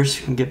supporters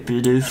who can get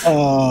Bidoof.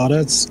 Oh,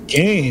 that's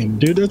game.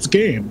 Dude, that's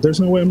game. There's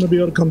no way I'm gonna be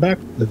able to come back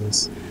to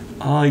this.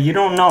 You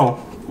don't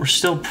know. We're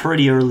still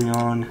pretty early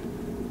on.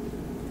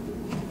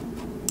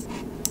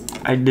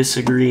 I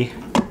disagree.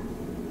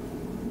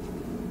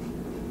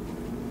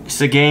 Is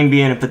the game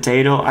being a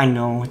potato? I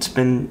know, it's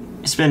been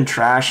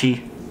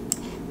trashy.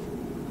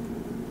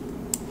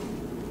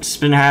 It's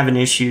been having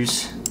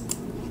issues.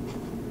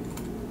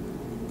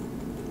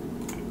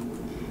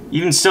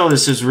 Even still,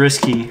 this is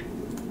risky.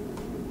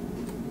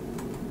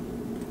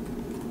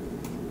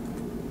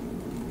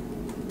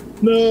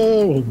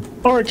 No!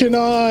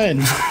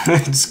 Arcanine!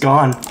 It's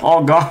gone.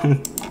 All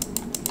gone.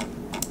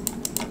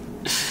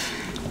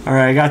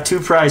 Alright, I got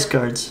 2 prize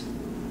cards.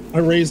 I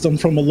raised them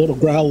from a little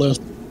Growlithe.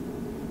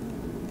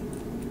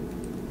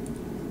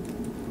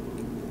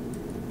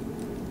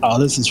 Oh,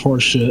 this is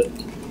horseshit.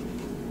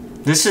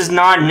 This is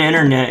not an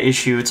internet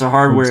issue, it's a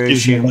hardware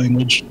issue.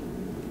 Language.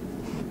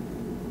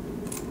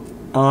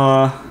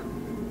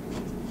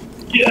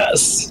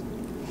 Yes!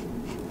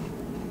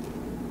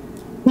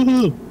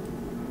 Woohoo!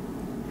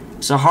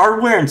 It's a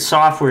hardware and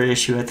software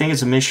issue. I think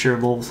it's a mixture of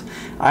both.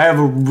 I have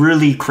a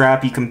really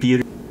crappy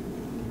computer.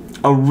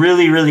 A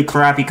really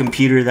crappy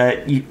computer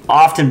that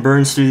often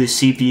burns through the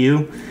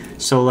CPU.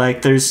 So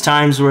like, there's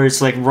times where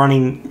it's like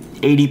running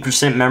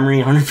 80%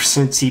 memory,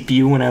 100%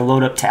 CPU when I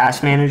load up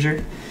Task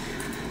Manager.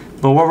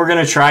 But what we're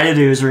going to try to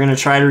do is we're going to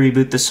try to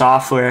reboot the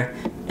software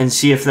and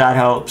see if that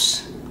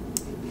helps.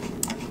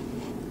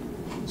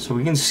 So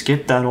we can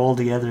skip that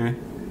altogether.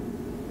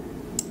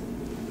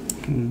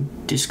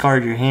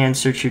 discard your hand,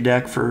 search your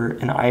deck for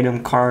an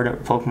item card or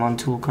Pokemon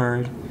tool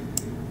card.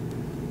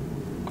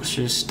 Let's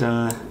just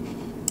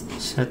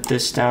set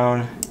this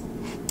down,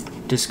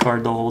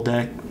 discard the whole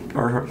deck,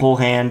 or whole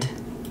hand.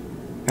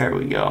 There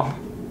we go.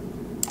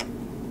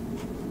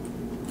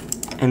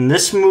 And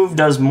this move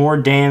does more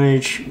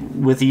damage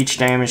with each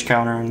damage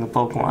counter in the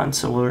Pokemon,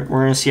 so we're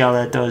gonna see how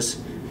that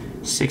does.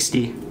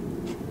 60.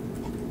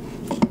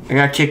 I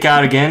got kicked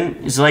out again.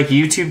 Is it like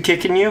YouTube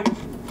kicking you?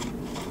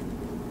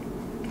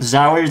 Is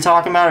that what you're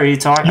talking about? Or are you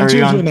talking?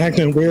 YouTube's been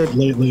acting weird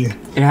lately.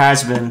 It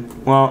has been.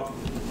 Well,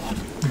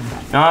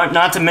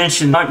 not to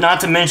mention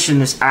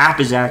this app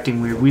is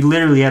acting weird. We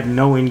literally have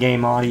no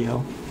in-game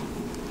audio.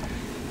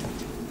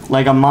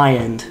 Like on my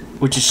end,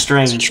 which is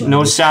strange.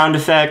 No sound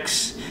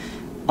effects.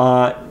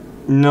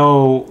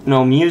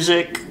 No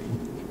music.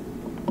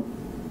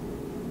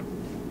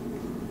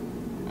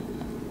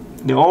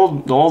 The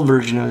old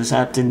version of this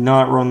app did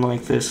not run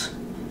like this.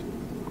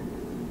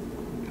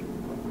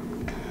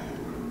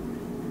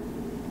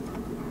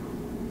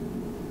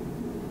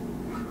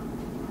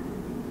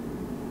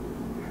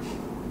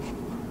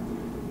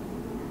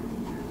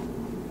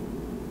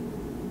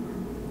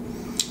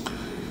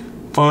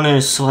 Phone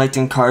is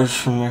selecting cards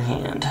from your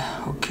hand.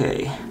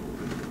 Okay.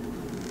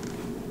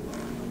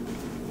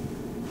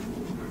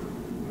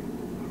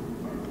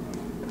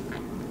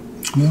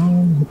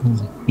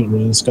 Get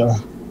rid of this guy.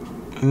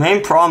 The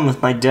main problem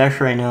with my deck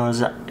right now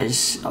is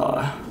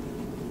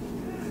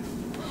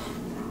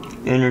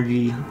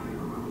energy.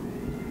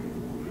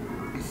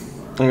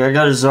 Like, I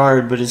got a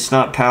Zard, but it's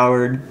not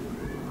powered.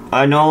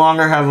 I no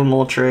longer have a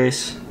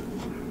Moltres.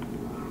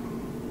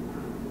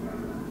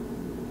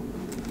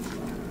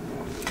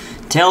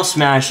 Tail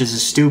Smash is a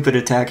stupid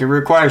attack. It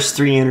requires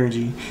 3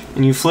 energy,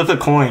 and you flip a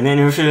coin, and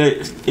if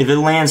it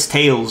lands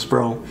tails,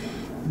 bro,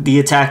 the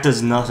attack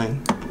does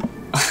nothing.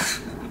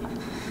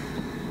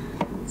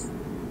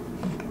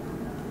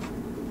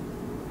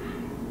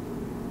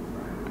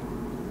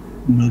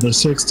 Another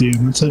 60,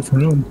 and that's it for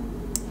him.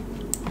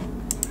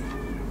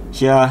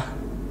 Yeah.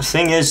 The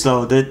thing is,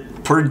 though,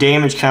 that per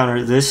damage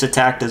counter, this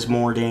attack does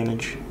more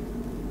damage.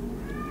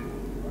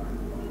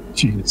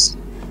 Jeez.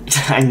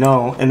 I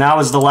know. And that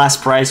was the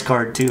last prize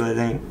card, too, I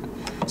think.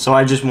 So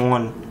I just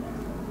won.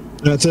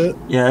 That's it?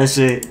 Yeah, that's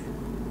it.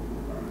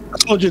 I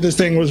told you this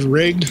thing was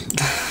rigged.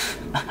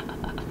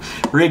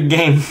 Rigged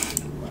game.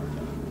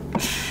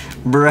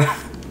 Bruh.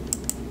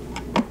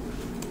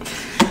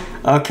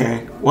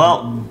 Okay.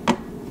 Well,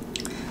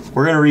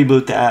 we're going to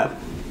reboot the app.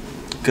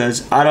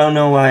 Because I don't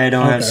know why I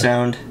don't have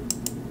sound.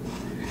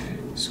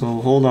 So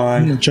hold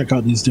on. I'm going to check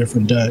out these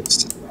different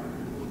decks.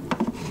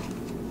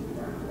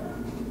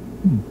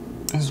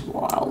 This is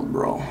wild,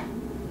 bro.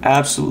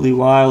 Absolutely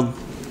wild.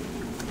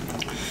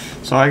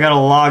 So I gotta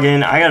log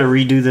in. I gotta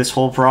redo this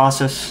whole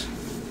process.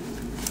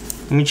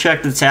 Let me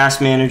check the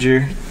task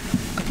manager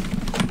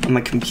on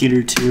my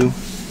computer too.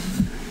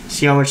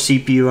 See how much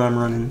CPU I'm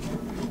running.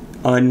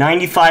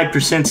 95%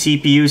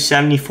 CPU,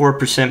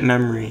 74%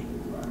 memory.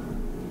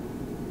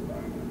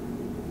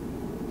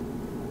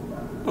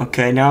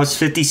 Okay, now it's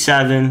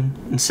 57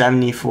 and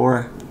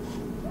 74.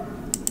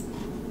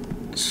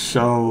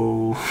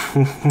 So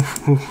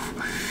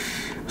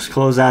let's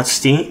close out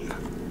Steam.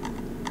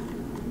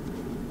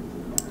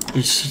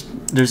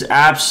 There's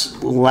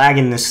apps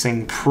lagging this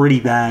thing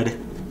pretty bad.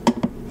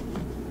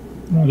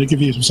 Well, they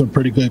give you some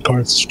pretty good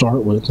cards to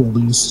start with, at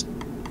least.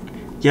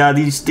 Yeah,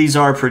 these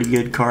are pretty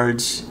good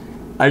cards.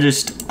 I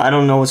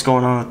don't know what's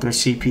going on with their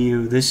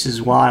CPU. This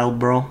is wild,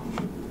 bro.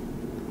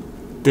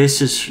 This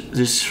is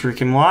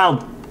freaking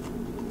wild.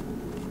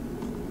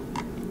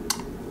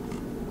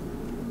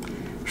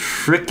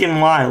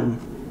 Freaking wild.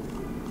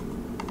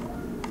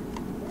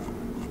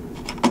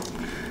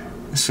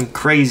 There's some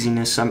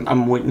craziness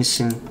I'm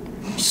witnessing.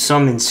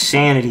 Some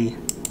insanity.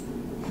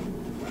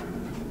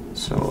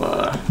 So,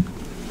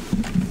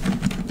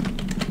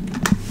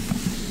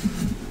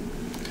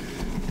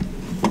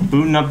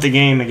 booting up the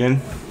game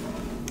again.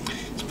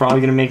 It's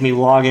probably gonna make me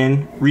log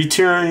in.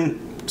 Return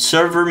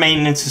server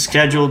maintenance is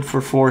scheduled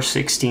for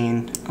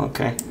 4/16.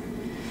 Okay.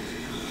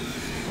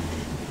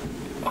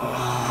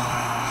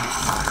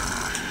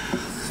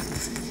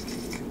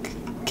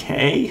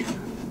 Okay. I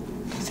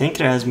think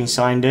it has me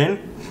signed in.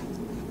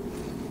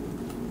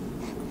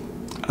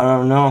 I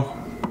don't know.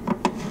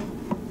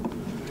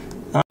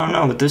 I don't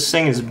know, but this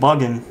thing is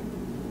bugging.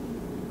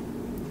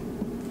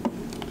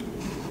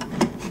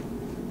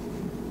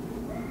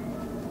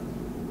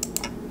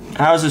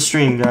 How's the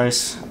stream,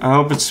 guys? I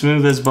hope it's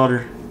smooth as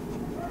butter.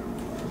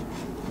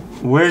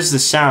 Where's the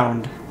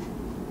sound?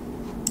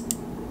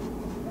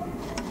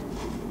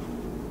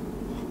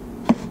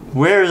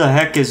 Where the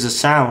heck is the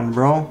sound,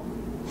 bro?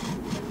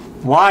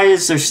 Why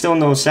is there still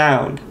no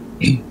sound?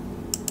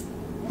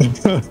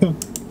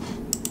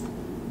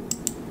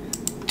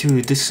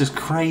 Dude, this is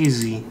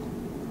crazy.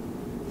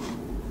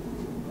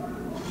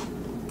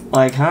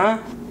 Like, huh?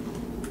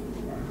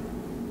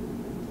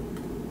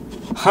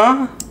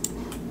 Huh?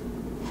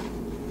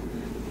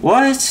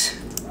 What?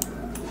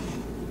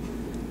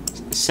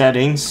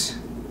 Settings.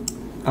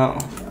 Oh.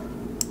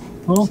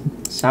 Well,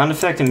 Sound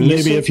effect and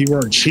music? maybe if you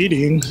weren't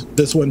cheating,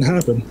 this wouldn't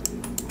happen.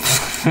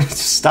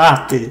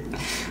 Stop it.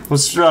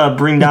 Let's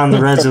bring down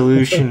the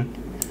resolution.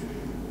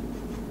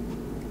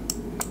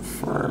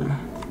 Confirm.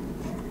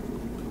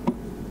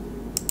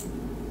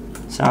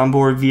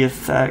 Soundboard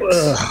VFX.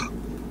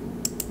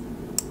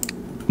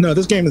 No,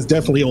 this game is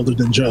definitely older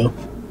than Joe.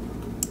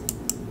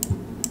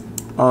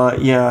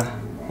 Yeah.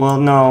 Well,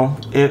 no.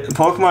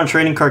 Pokemon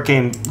Trading Card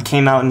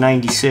came out in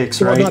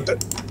 '96, Well, right?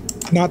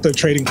 not the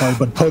trading card,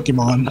 but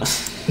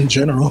Pokemon in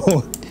general.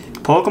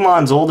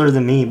 Pokemon's older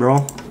than me,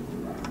 bro.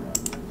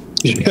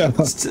 Yeah.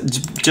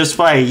 Just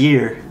by a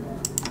year.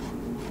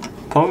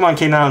 Pokemon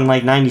came out in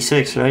like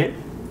 '96, right?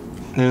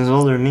 It was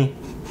older than me.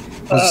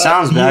 It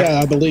sounds bad. Yeah,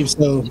 I believe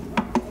so.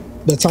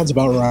 That sounds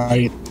about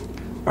right.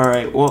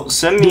 Alright, well,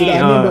 send me... Dude, I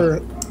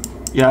remember...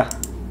 Yeah.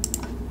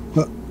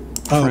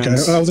 Okay,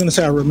 I was gonna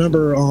say, I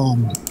remember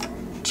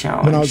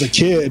Challenge. when I was a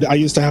kid, I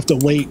used to have to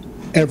wait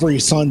every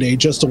Sunday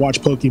just to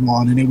watch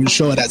Pokemon, and it would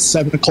show it at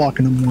 7 o'clock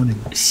in the morning.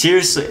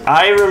 Seriously,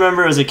 I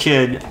remember as a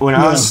kid, when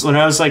I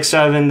was like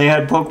 7, they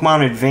had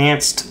Pokemon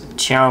Advanced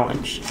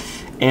Challenge.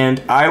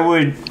 And I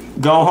would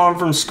go home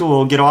from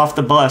school, get off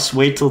the bus,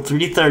 wait till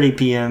 3:30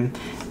 p.m.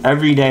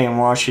 every day and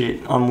watch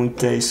it on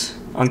weekdays.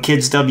 On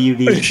Kids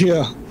WB.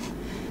 Yeah.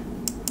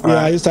 Yeah,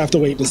 I used to have to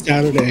wait to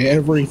Saturday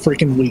every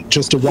freaking week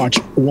just to watch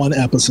one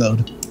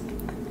episode.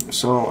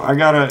 So I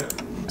gotta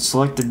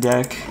select the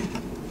deck,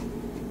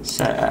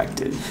 set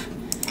active.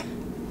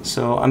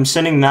 So I'm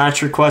sending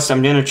match requests.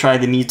 I'm gonna try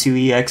the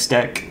Mewtwo EX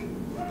deck.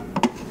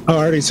 I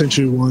already sent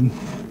you one.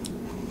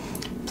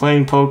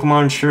 Playing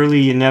Pokemon,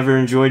 surely you never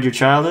enjoyed your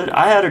childhood?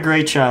 I had a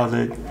great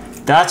childhood.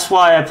 That's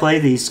why I play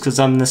these, because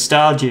I'm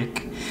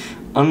nostalgic.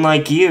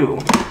 Unlike you,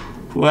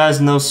 who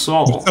has no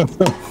soul.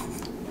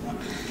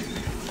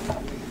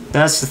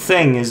 That's the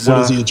thing is... What,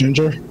 is he a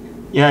ginger?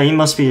 Yeah, he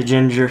must be a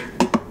ginger.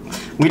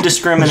 We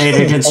discriminate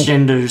against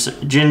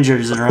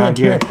gingers around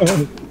here.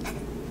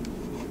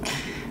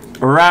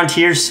 Around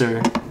here,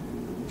 sir.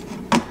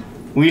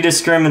 We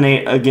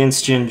discriminate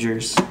against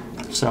gingers.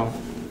 So,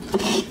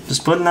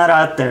 just putting that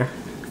out there.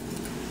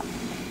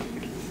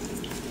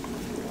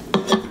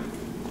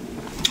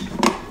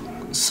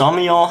 Some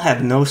of y'all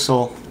have no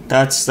soul.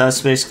 That's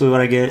basically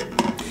what I get.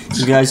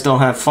 You guys don't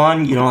have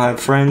fun. You don't have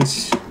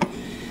friends.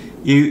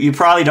 You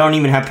probably don't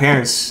even have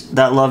parents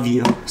that love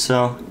you.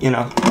 So, you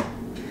know,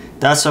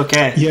 that's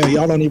okay. Yeah,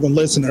 y'all don't even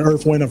listen to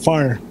Earth, Wind, and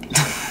Fire.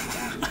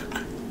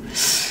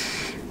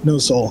 No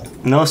soul.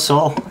 No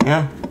soul,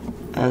 yeah.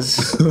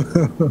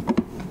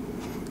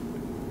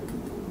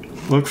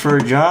 Look for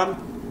a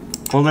job?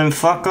 Well then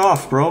fuck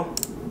off, bro.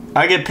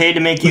 I get paid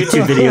to make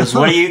YouTube videos.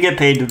 What do you get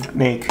paid to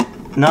make?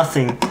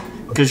 Nothing.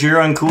 Because you're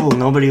uncool.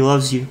 Nobody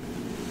loves you.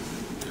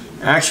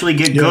 Actually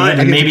get good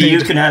and maybe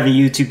you can have a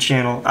YouTube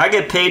channel. I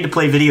get paid to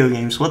play video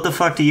games. What the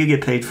fuck do you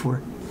get paid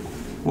for?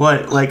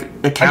 What, like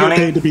accounting? I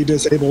get paid to be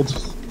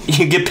disabled.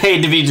 You get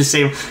paid to be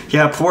disabled.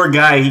 Yeah, poor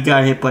guy, he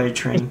got hit by a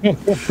train.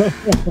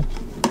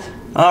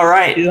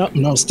 Alright. Yep,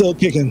 no, still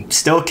kicking.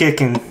 Still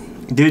kicking.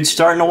 Dude's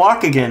starting to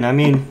walk again. I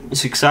mean,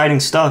 it's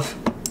exciting stuff.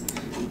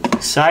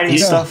 Exciting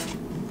stuff.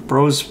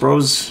 Bro's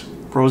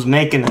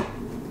making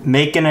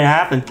it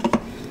happen.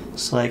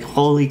 It's like,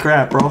 holy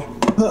crap, bro.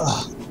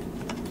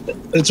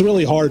 It's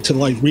really hard to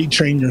like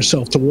retrain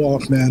yourself to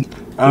walk, man.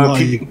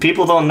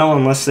 People don't know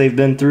unless they've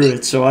been through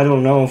it, so I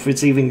don't know if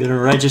it's even going to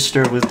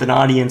register with an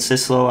audience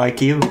this low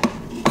IQ.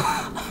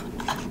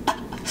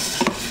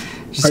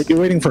 Are you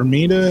waiting for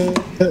me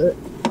to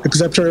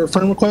accept your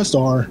friend request,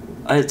 or?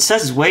 It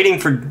says waiting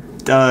for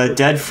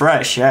Dead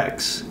Fresh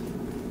X.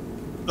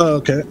 Oh,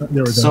 okay.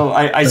 There we go. So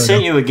I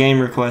sent you a game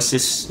request.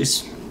 It's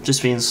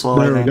just being slow.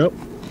 There we go.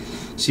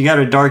 So you got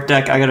a dark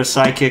deck, I got a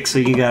sidekick, so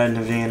you got an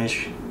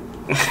advantage.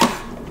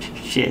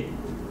 Shit.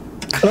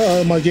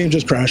 My game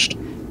just crashed.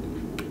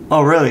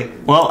 Oh, really?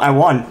 Well, I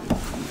won.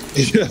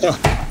 Yeah.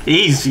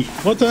 Easy.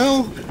 What the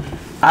hell?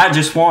 I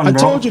just won, bro. I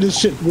told you this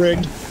shit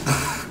rigged.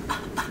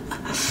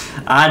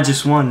 I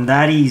just won.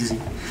 That easy.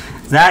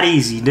 That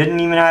easy. Didn't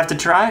even have to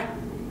try.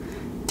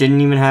 Didn't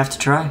even have to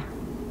try.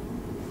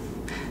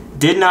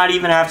 Did not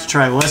even have to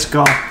try. Let's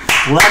go.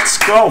 Let's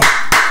go.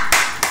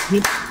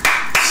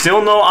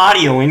 Still no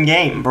audio in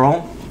game,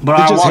 bro.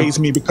 But He just hates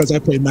me because I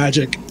play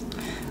Magic.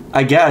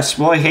 I guess.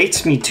 Well, he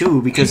hates me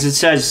too because it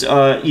says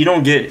you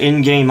don't get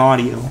in-game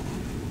audio.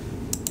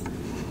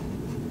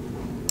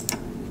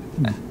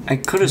 I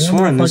could have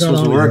sworn this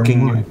was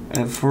working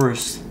at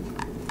first.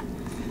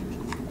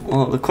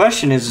 Well, the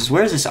question is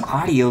where's this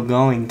audio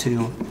going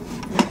to?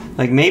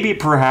 Like maybe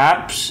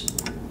perhaps...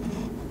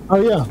 Oh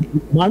yeah,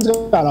 mine's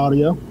got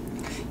audio.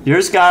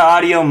 Yours got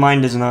audio,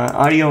 mine does not.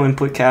 Audio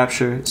input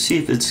capture. See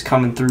if it's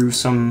coming through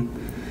some...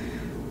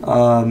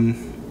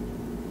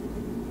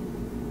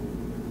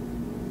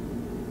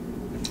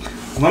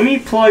 Let me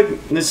plug...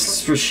 This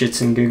is for shits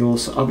and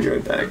giggles. I'll be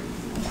right back.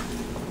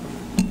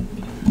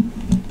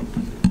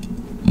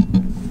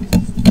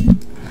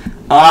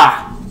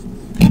 Ah!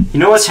 You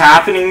know what's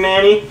happening,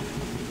 Manny?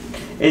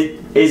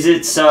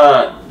 It's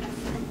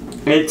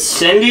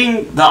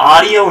sending the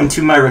audio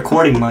into my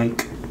recording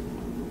mic.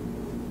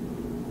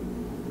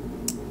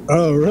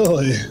 Oh,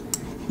 really?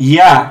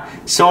 Yeah,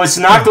 so it's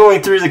not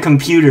going through the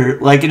computer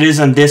like it is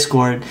on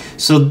Discord.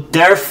 So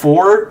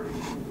therefore,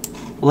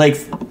 like,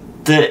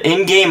 the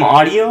in-game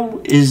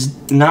audio is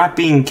not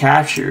being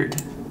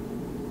captured.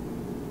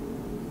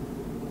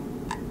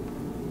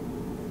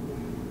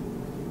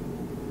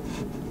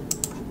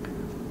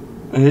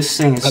 And this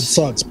thing is... That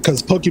sucks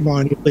because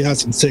Pokemon usually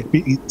has some sick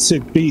beats.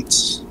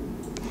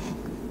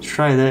 Let's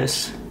try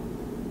this.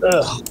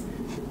 Ugh.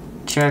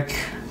 Check.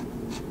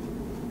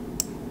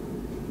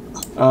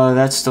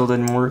 That still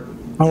didn't work.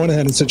 I went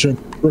ahead and sent your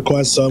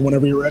request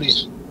whenever you're ready.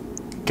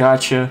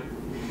 Gotcha.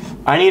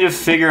 I need to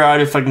figure out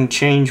if I can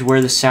change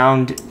where the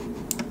sound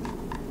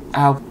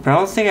out, but I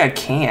don't think I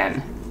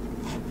can.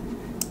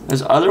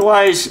 Because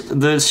otherwise,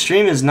 the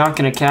stream is not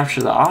going to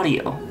capture the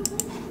audio.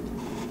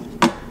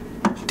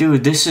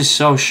 Dude, this is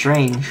so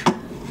strange.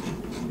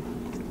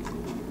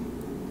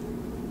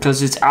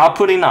 Because it's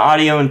outputting the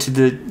audio into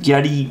the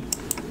Yeti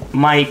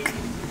mic,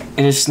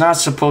 and it's not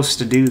supposed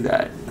to do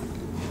that.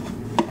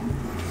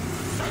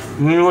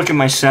 Let me look at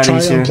my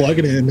settings here. Try unplugging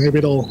it in. Maybe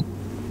it'll...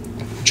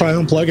 Try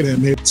unplugging it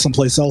maybe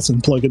someplace else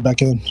and plug it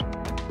back in.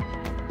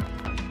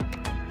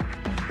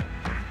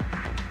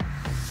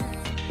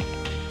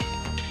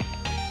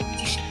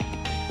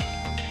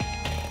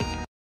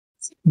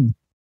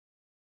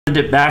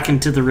 It back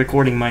into the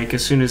recording mic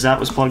as soon as that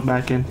was plugged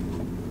back in.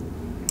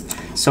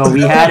 So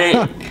we had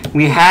it,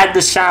 we had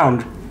the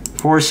sound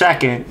for a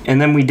second,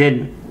 and then we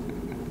didn't.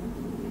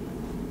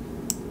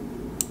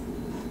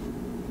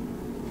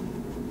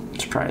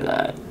 Let's try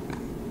that.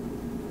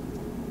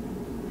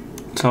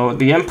 So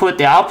the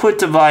output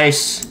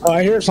device. Oh,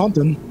 I hear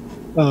something.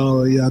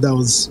 Oh yeah, that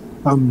was.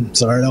 I'm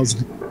sorry, that was.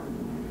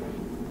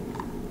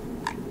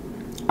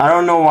 I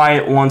don't know why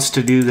it wants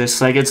to do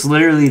this. Like, it's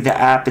literally the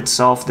app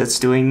itself that's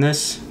doing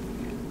this,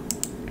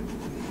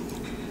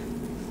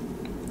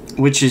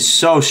 which is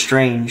so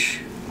strange.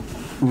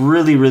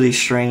 Really, really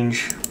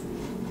strange.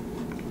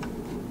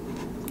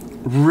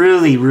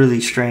 Really,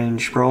 really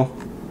strange, bro.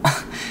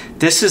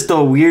 This is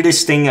the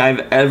weirdest thing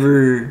I've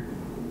ever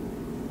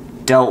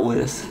dealt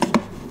with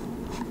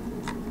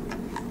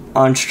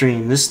on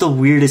stream. This is the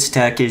weirdest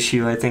tech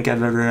issue I think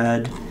I've ever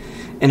had.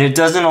 And it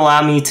doesn't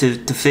allow me to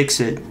fix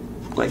it.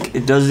 Like,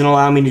 it doesn't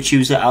allow me to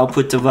choose the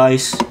output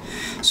device.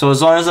 So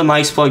as long as the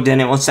mic's plugged in,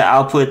 it wants to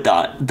output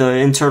the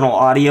internal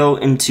audio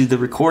into the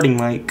recording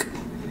mic.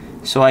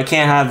 So I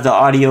can't have the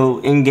audio,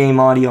 in-game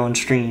audio on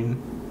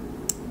stream.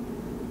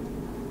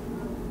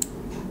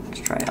 Let's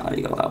try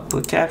audio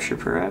output capture,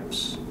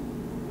 perhaps.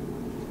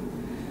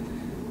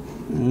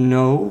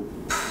 Nope,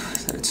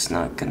 that's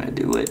not gonna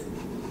do it.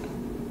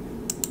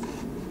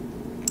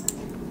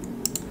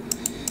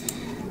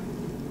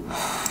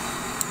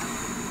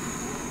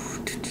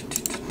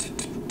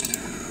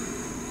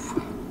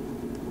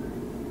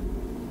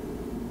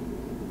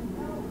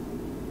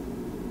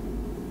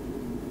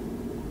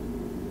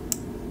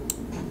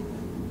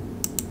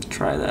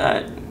 Try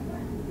that.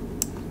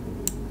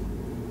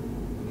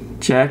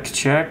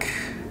 Check.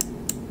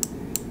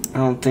 I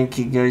don't think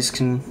you guys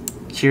can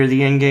hear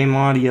the in-game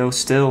audio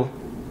still.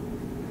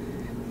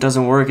 It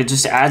doesn't work. It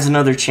just adds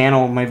another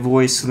channel of my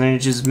voice, and then it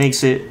just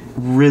makes it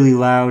really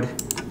loud.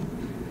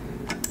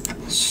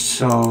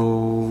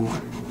 So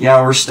yeah,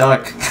 we're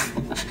stuck.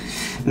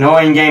 No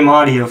in-game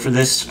audio for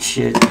this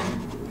shit.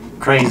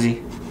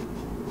 Crazy.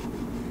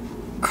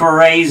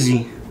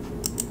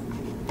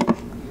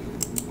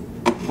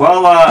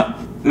 Well,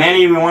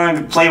 Manny, we want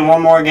to play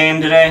one more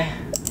game today,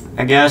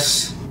 I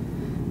guess.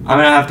 I'm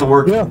gonna have to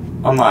work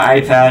on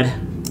my iPad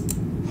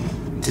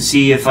to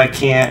see if I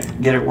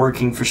can't get it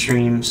working for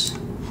streams,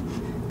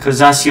 because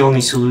that's the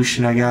only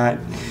solution I got.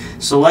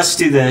 So let's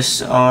do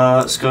this.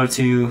 Let's go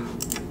to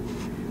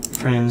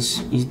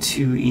friends.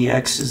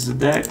 E2EX is the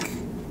deck.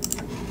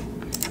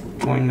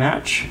 Join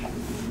match.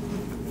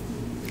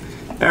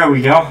 There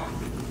we go.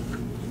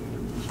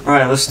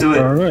 Alright, let's do it.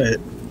 Alright.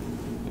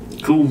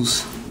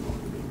 Cools.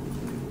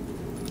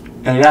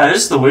 And yeah,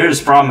 this is the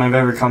weirdest problem I've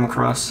ever come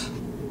across.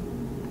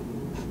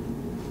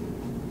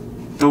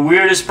 The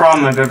weirdest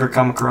problem I've ever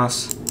come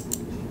across.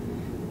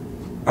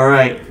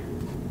 Alright.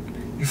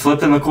 You're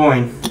flipping the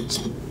coin.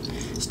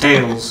 It's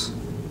tails.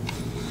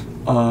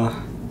 I'll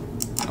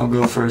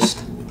go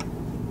first.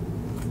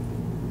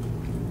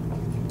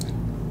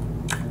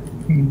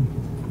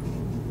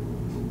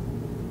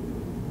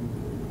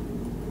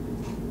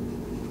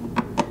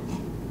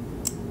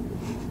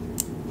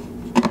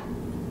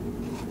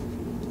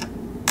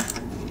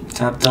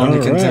 Tap down to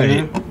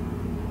continue.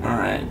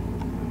 Alright.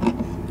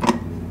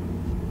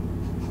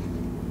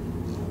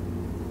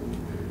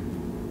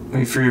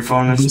 Wait for your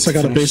phone. At least I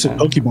got a basic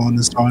Pokemon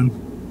this time.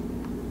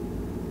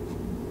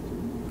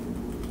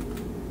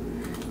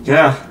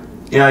 Yeah.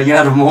 Yeah, you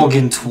had a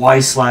mulligan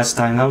twice last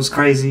time. That was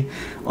crazy.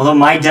 Although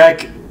my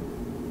deck...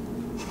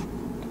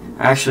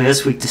 Actually,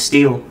 that's weak to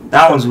steel.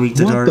 That one's weak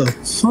to dark. What the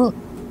fuck?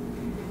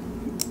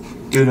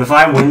 Dude, if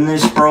I win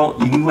this, bro,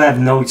 you have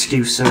no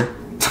excuse, sir.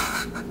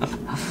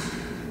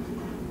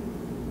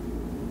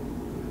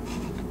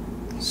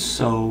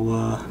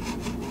 So,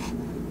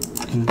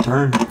 in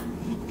turn.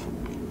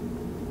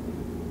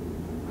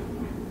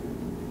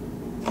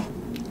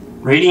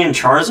 Radiant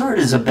Charizard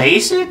is a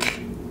basic?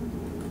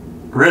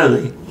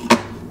 Really?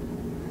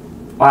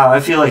 Wow,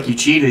 I feel like you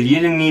cheated. You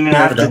didn't even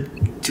have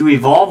to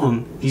evolve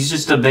him. He's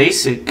just a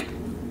basic.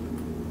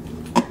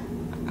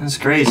 That's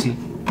crazy.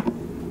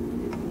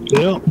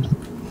 Yep.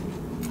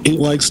 Eat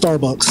like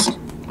Starbucks.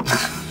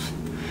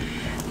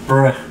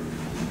 Bruh.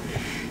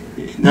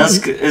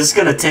 It's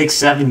gonna take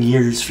 7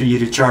 years for you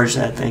to charge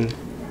that thing.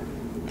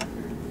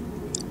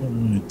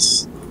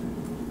 Alright.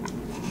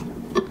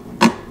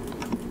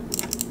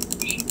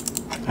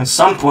 At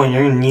some point,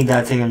 you're gonna need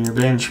that thing on your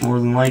bench, more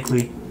than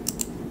likely.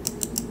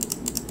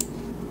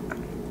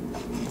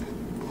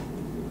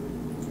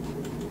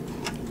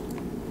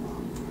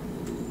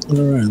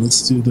 Alright,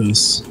 let's do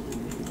this.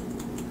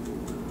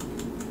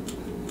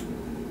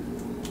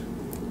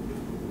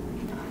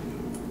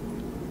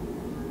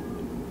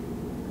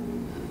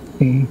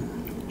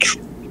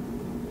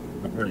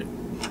 Alright.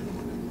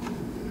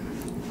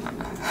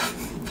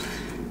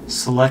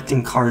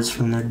 Selecting cards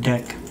from their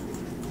deck.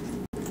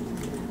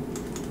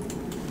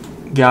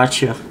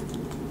 Gotcha.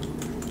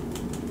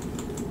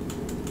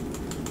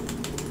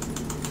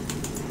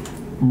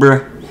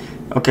 Bruh.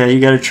 Okay,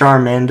 you got a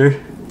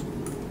Charmander.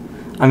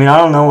 I mean, I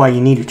don't know why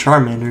you need a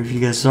Charmander if you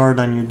got Zard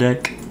on your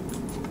deck.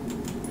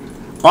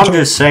 I'm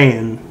just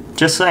saying.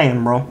 Just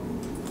saying, bro.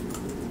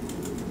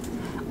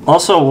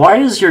 Also, why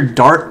does your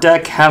dark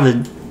deck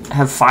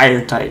have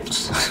fire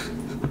types?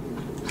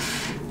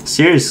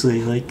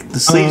 Seriously, like the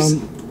sleeves.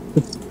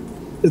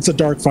 It's a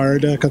dark fire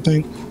deck, I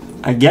think.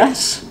 I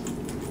guess.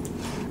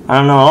 I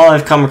don't know. All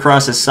I've come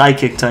across is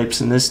psychic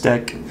types in this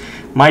deck.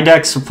 My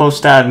deck's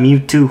supposed to have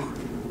Mewtwo.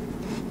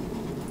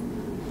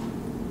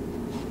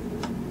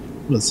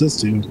 What's this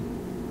do?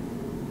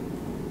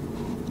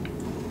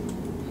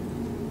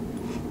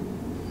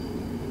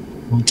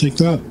 I'll take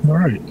that. All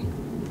right.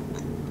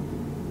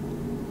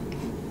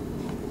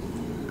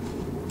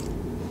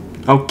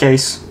 Okay.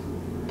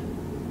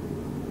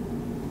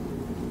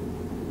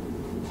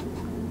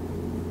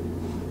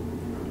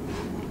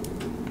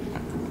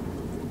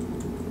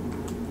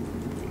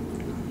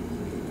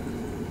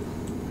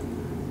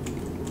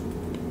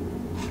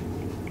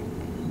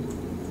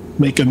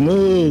 Making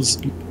moves,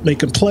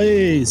 making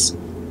plays.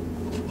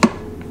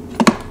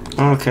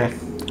 Okay.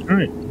 All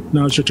right.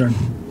 Now it's your turn.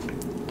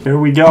 Here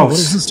we go. Oh, what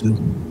does this do?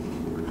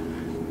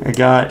 I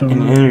got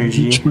an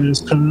energy. Each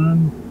player's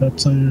turn, that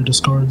player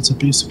discards a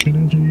basic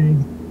energy.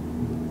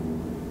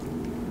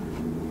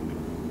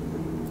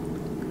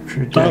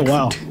 Your deck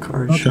wow. for 2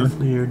 cards,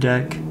 shuffle your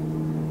deck.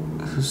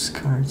 Those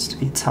cards to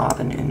be top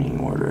in any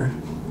order.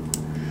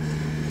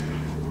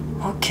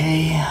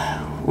 Okay.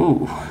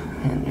 Ooh.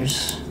 And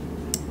there's...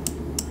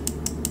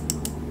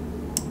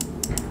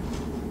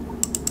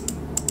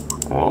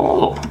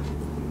 Oh.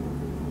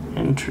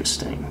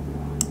 Interesting.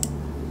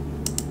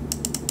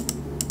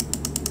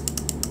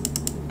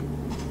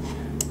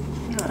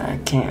 I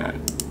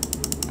can't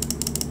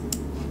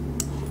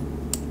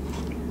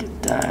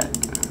get that.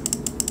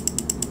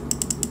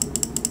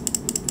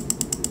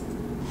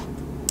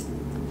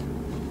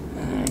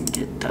 And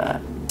get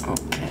that.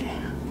 Okay.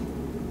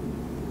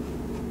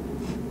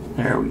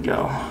 There we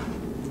go.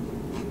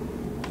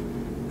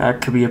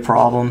 That could be a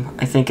problem.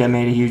 I think I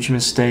made a huge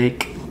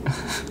mistake.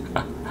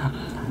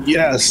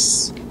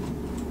 Yes.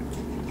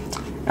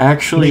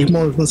 Actually, make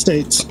more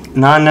mistakes.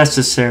 Not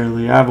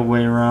necessarily. I have a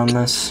way around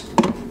this.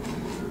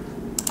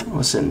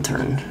 Let's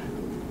intern.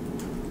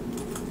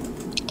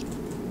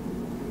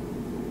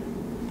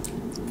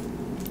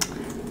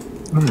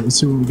 Alright, let's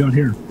see what we got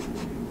here.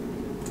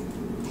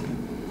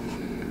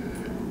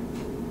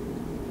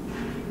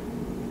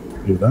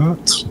 Do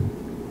that.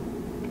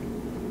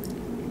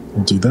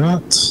 We'll do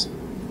that.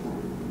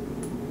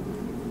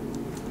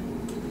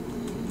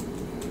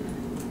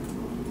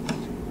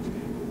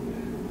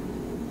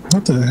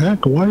 What the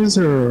heck? Why is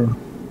there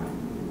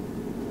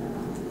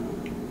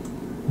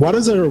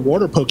a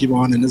water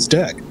Pokemon in his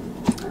deck?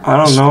 I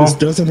don't know. This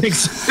doesn't make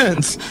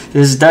sense.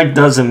 This deck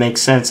doesn't make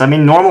sense. I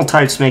mean, normal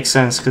types make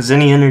sense because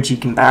any energy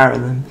can batter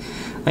them.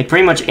 Like,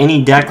 pretty much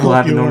any deck will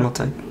have a normal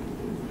type.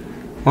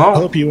 Well, I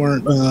hope you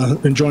weren't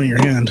enjoying your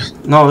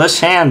hand. No, this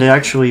hand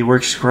actually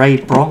works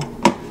great, bro.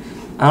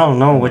 I don't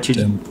know what you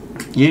did.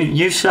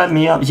 You set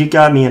me up. You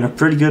got me in a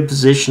pretty good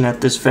position at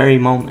this very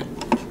moment.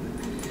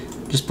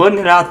 Just putting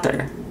it out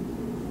there.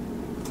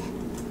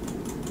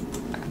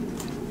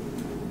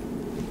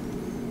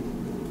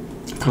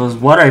 Because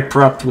what I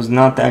prepped was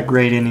not that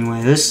great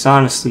anyway. This is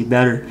honestly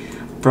better.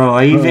 Bro,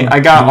 I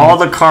got all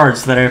the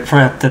cards that I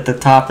prepped at the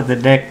top of the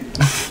deck.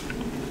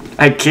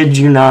 I kid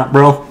you not,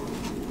 bro.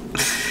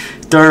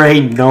 There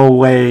ain't no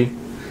way.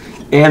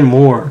 And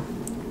more.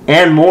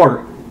 And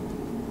more.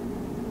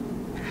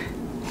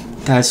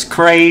 That's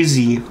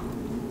crazy.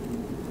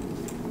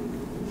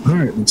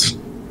 Alright.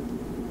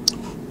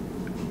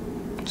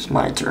 It's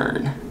my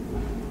turn.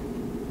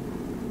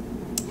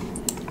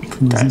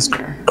 What does this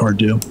card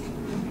do?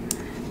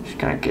 Just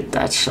gonna get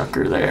that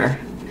sucker there.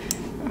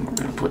 And we're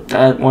gonna put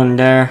that one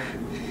there.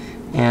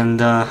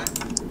 And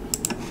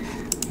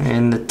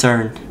end the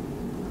turn.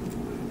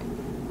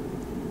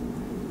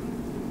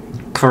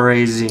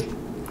 Crazy.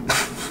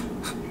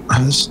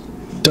 This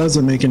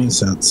doesn't make any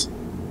sense.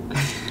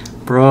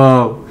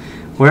 Bro,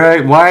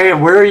 where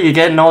are you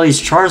getting all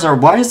these Charizard?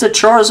 Why is the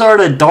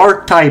Charizard a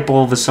dark type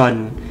all of a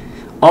sudden?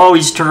 Oh,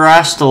 he's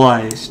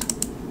terastallized.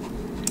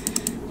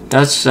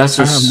 That's I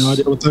have no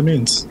idea what that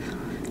means.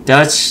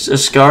 That's a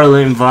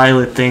Scarlet and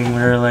Violet thing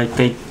where like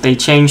they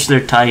change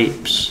their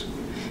types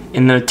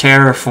in the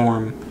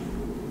Terraform.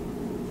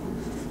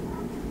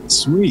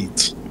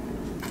 Sweet.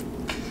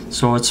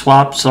 So it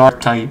swaps our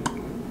type.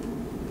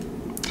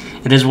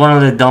 It is one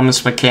of the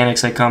dumbest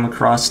mechanics I come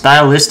across.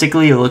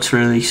 Stylistically, it looks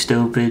really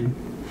stupid.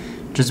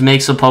 Just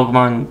makes the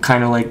Pokemon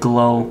kind of like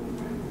glow.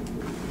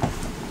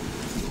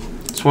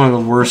 It's one of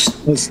the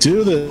worst. Let's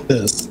do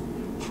this.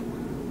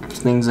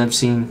 Things I've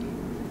seen.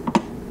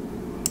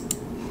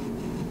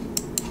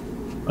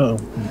 Oh.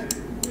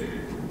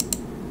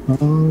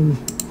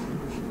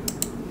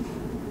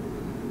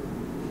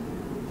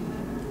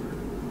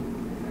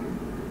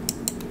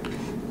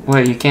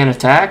 Wait, you can't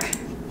attack?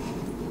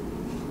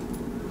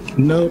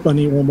 Nope, I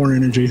need one more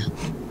energy.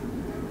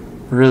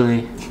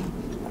 Really?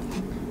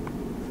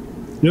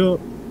 Yep.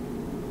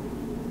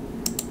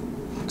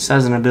 This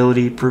has an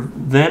ability.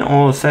 Prevent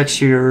all effects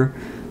to your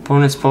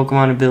opponent's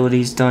Pokemon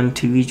abilities done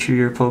to each of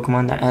your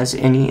Pokemon that has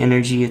any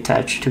energy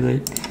attached to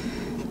it.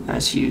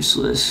 That's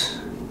useless.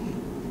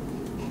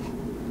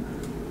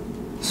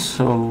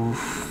 So,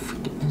 for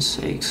goodness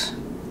sakes.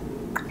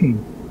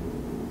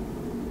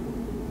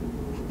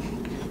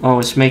 Oh,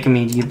 it's making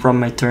me run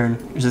my turn.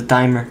 There's a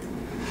timer.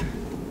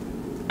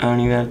 I don't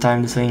even have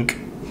time to think.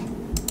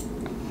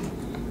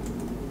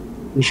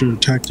 We should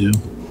attack you.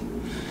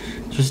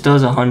 Just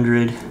does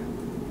 100.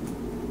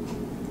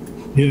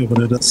 Yeah, but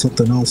it does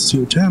something else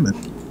too. Damn it.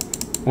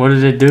 What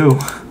did it do?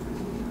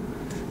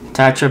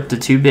 Attach up to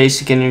 2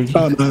 basic energy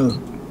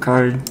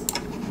card.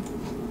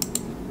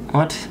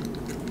 What?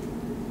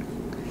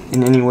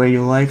 In any way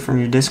you like from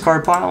your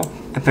discard pile?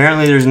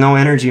 Apparently there's no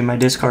energy in my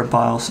discard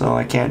pile, so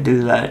I can't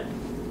do that.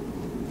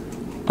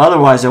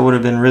 Otherwise I would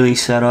have been really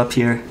set up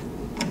here.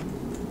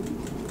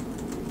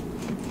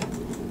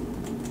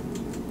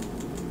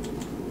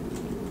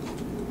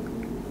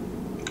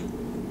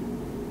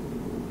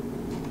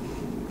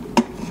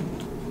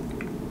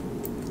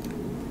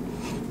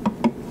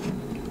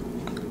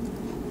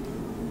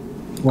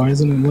 Why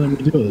isn't it letting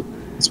me do it?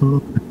 What's going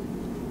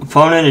on?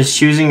 Opponent is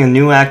choosing a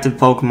new active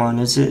Pokemon.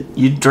 Is it?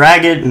 You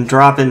drag it and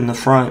drop it in the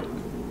front.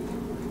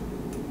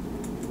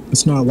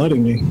 It's not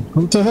letting me.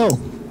 What the hell?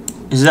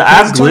 Is the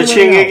app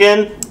glitching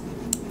again?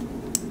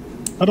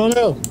 I don't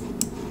know.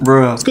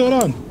 Bro. What's going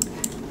on?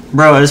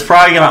 Bro, it's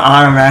probably gonna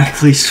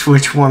automatically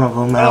switch one of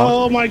them out.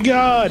 Oh my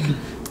god!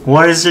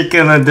 What is it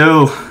gonna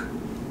do?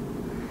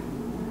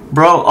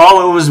 Bro,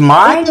 oh, it was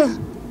mine?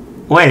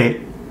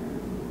 Wait.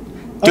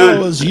 Dude, oh, it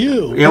was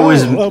you. It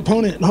was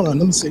opponent. Hold on,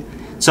 let me see.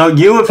 So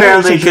you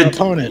apparently could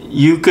opponent.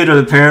 You could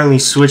apparently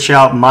switch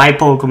out my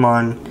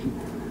Pokemon.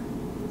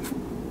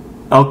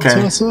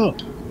 Okay. What's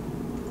up?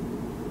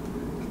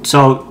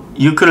 So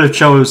you could have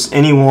chose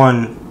any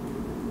one.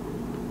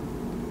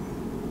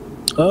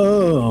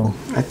 Oh.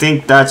 I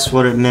think that's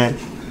what it meant.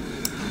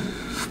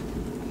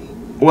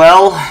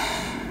 Well,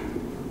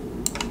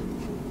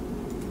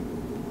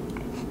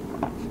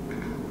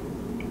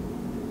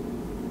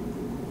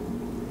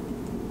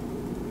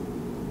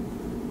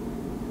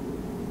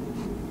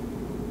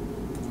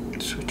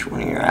 switch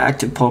one of your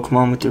active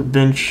Pokemon with your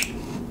bench.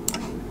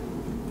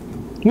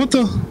 What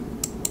the?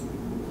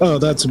 Oh,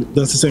 that's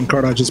the same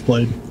card I just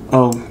played.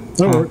 Oh,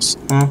 that works.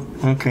 Oh,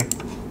 okay.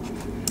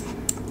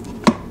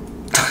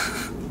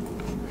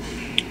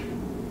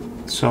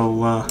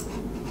 So,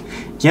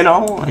 you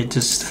know, I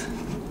just,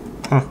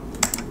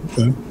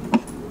 Okay.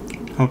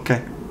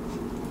 Okay.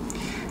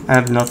 I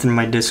have nothing in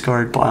my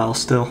discard pile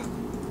still.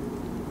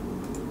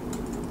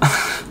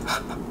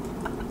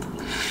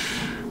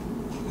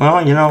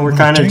 Well, you know, we're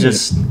kind of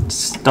just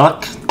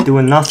stuck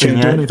doing nothing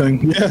yet. Can't do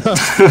anything. Yeah.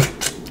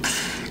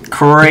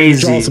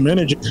 Crazy. Draw some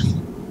energy.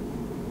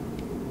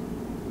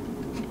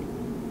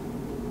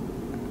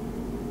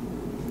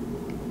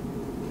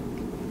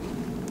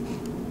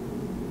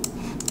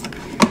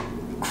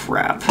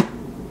 Crap.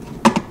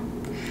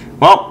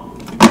 Well.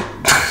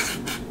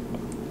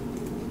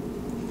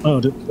 Oh,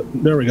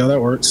 there we go.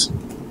 That works.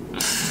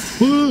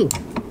 Woo!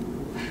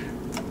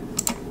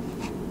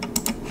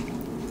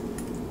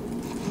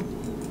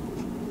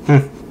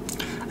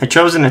 I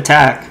chose an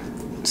attack.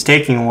 It's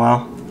taking a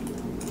while.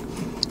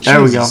 There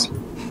Jesus. we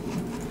go.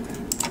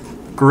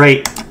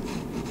 Great.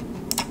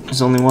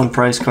 There's only one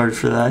prize card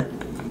for that.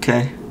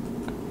 Okay.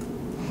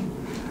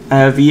 I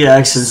have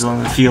EXs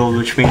on the field,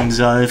 which means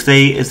if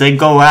they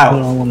go out, I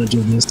don't want to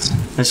do this.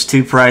 that's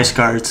 2 prize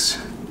cards.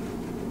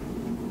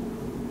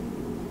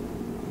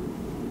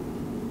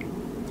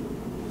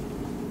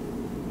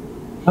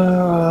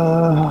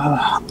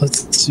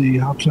 Let's see.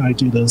 How can I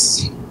do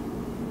this?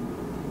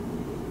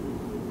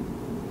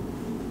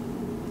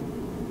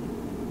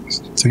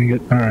 Dang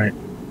it! All right,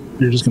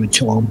 you're just gonna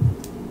kill him.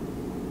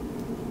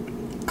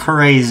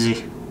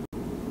 Crazy.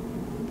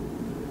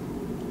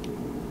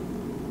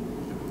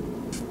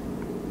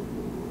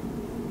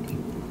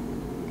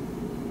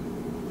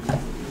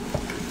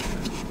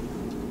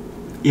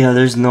 Yeah,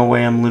 there's no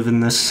way I'm living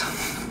this.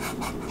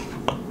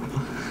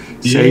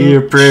 Say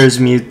your prayers,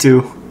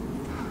 Mewtwo.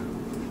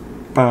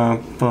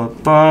 Ba ba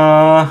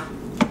ba.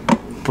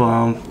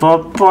 Ba ba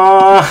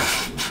ba.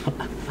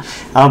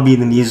 I'll be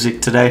the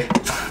music today.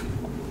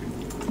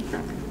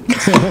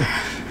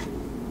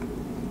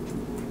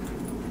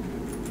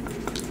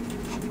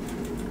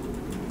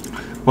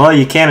 Well,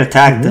 you can't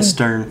attack this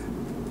turn.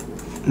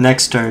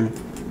 Next turn.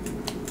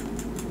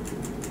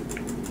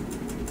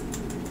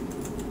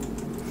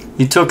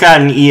 You took out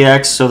an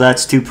EX, so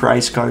that's 2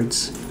 prize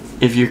cards.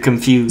 If you're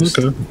confused.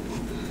 Okay.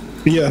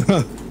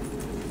 Yeah.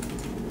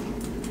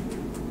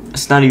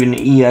 It's not even an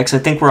EX. I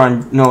think we're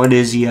on... No, it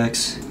is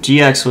EX.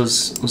 GX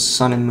was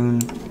Sun and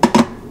Moon.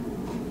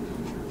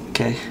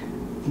 Okay.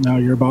 Now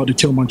you're about to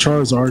kill my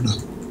Charizard.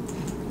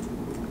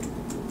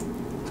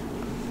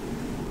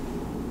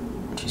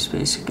 Just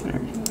basic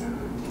energy.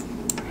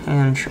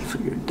 And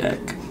shuffle your deck.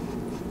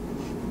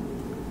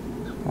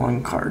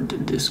 1 card to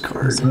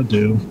discard. Yes, I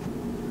do.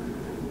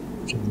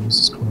 Okay, use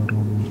this card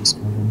on this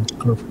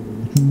card.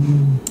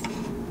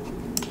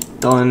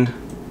 Done.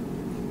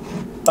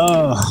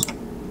 Ah.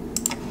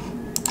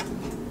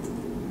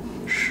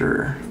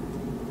 Sure.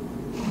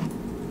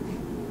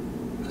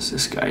 What's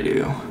this guy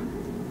do?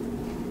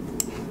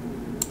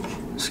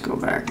 Let's go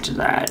back to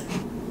that.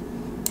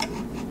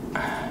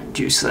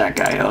 Juice that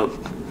guy up.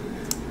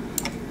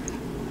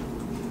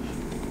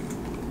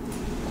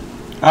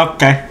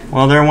 Okay,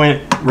 well there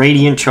went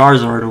Radiant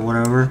Charizard or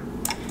whatever.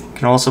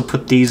 Can also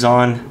put these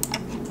on.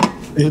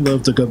 He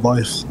lived a good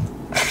life.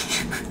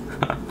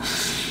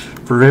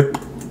 Rip.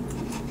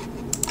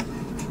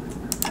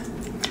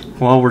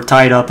 Well, we're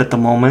tied up at the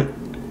moment.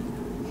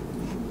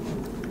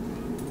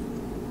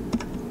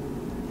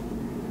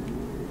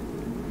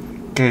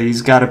 Okay,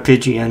 he's got a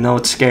Pidgey. I know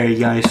it's scary,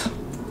 guys.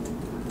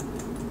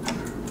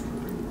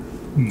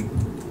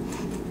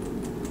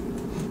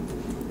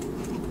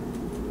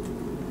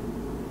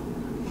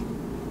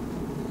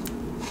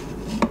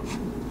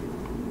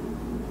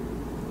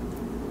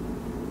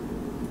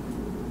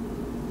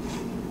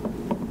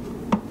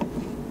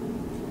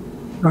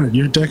 Alright,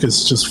 your deck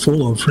is just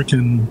full of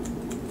freaking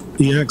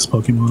EX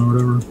Pokemon or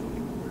whatever.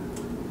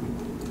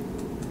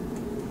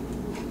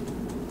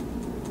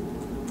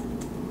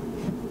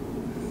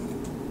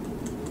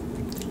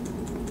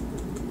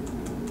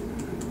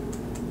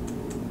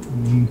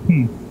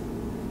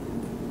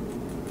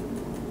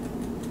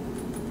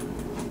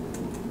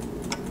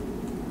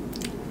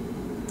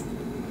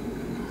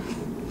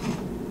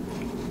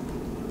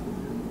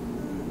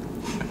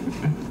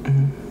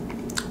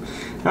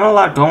 Not a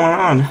lot going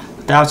on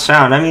without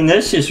sound. I mean,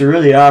 this is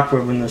really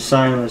awkward when the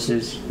silence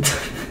is.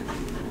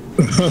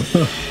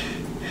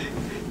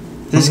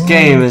 This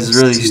game is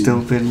really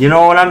stupid. You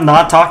know, when I'm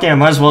not talking, I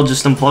might as well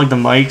just unplug the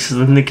mic so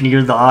then they can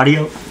hear the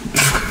audio.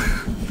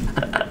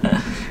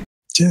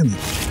 Damn it.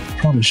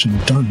 Probably shouldn't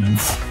have done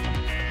that.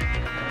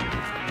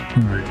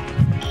 Alright.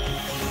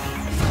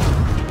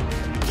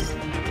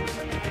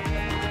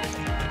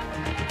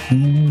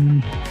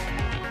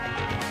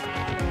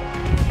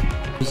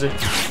 Is it?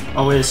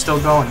 Oh wait, it's still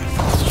going.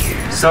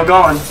 Still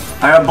going.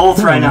 I have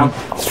both right now.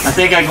 I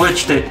think I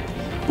glitched it.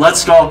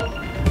 Let's go.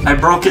 I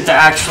broke it to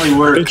actually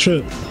work. Good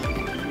shit.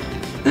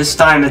 This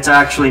time it's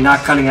actually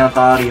not cutting out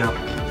the audio.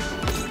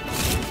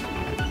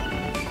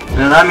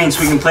 Now that means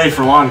we can play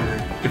for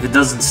longer if it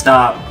doesn't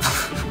stop.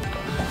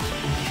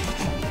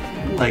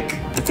 Like,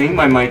 I think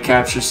my mic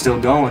capture's still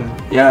going.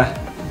 Yeah.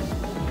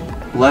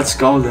 Let's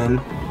go then.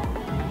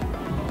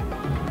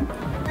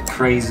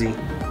 Crazy.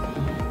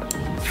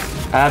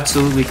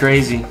 Absolutely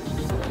crazy.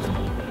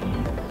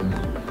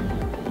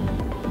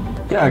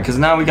 Yeah, because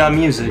now we got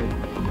music.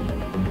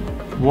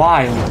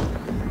 Wild.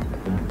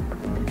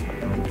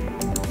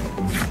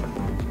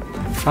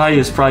 Audio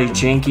is probably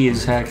janky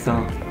as heck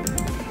though.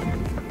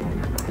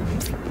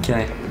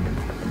 Okay.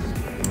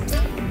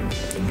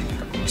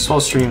 This whole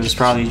stream is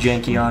probably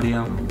janky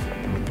audio.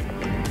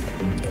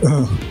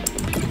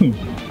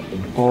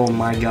 Oh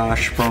my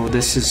gosh, bro,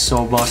 this is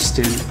so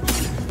busted.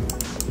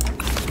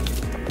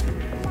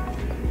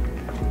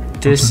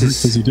 This is.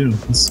 What does he do?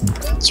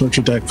 Search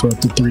your deck for up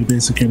to 3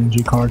 basic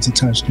energy cards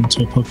attached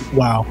into a Pokemon.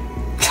 Wow.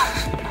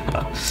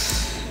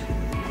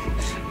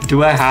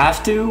 Do I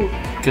have to?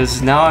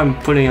 Because now I'm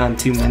putting on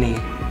too many.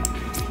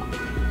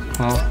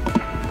 Well,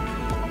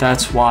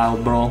 that's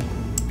wild, bro.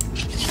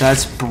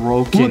 That's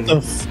broken.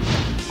 What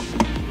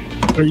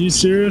the Are you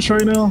serious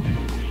right now?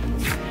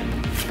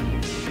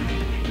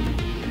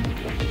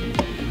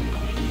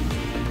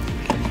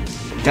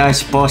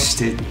 That's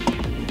busted.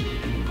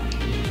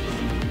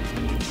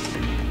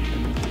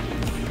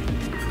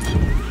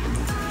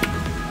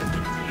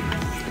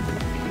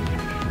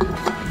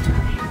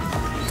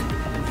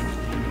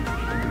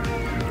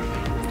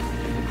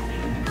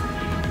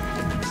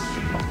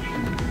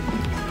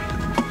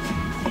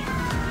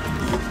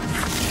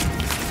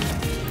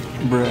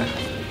 Bruh.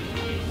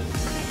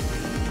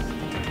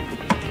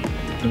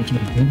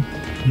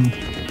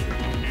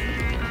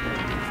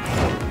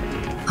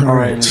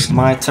 Alright, it's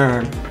my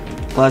turn.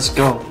 Let's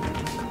go.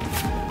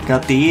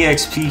 Got the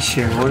EXP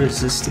share. What does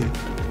this do?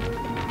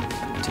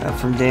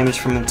 from damage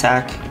from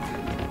attack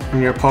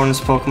from your opponent's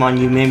Pokemon.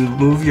 You may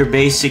move your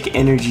basic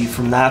energy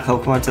from that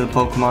Pokemon to the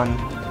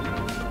Pokemon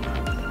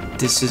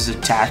this is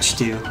attached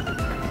to.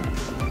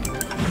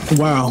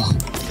 Wow.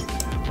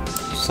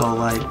 So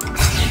like,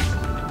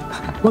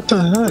 what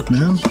the heck,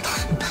 man?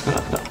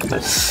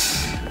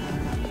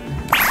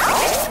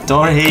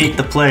 don't hate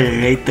the player,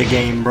 hate the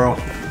game, bro.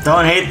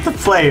 Don't hate the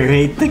player,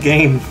 hate the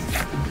game.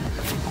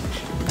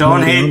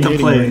 Don't hate the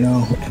player. Right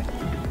now.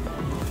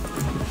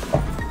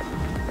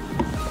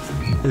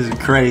 This is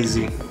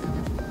crazy.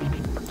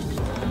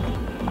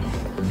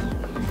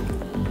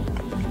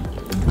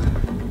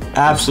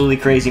 Absolutely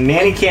crazy.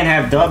 Manny can't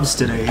have dubs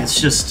today. It's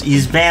just,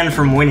 he's banned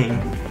from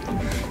winning.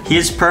 He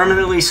is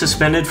permanently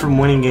suspended from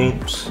winning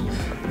games.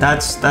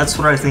 That's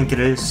what I think it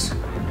is.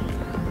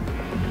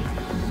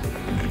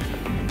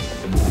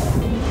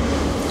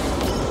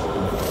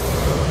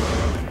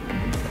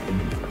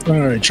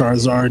 Alright,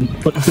 Charizard.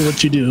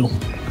 What you do?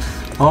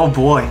 Oh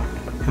boy.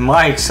 Am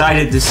I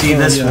excited to see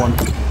this one.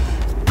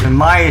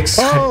 Am I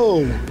excited?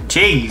 Oh!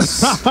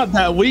 Jeez.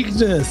 That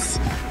weakness.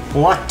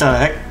 What the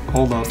heck?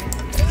 Hold up.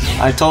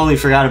 I totally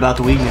forgot about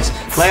the weakness.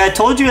 Like I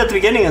told you at the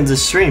beginning of the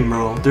stream,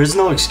 bro. There's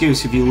no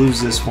excuse if you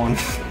lose this one.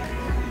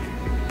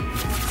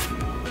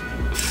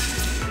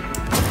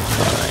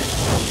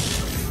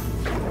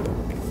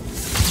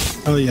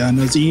 Oh yeah, and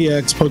those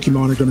EX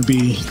Pokemon are gonna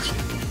be...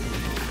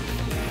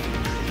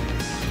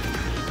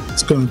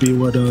 It's gonna be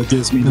what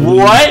gives me the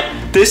What?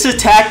 This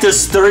attack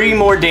does 30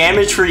 more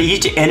damage for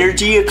each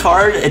energy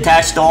card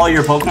attached to all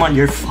your Pokemon?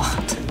 You're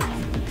fucked.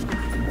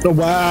 Oh,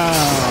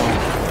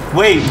 wow.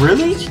 Wait,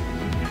 really?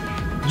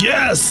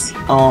 Yes!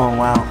 Oh,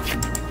 wow.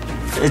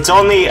 It's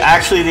only...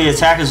 Actually, the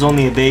attack is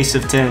only a base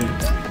of 10.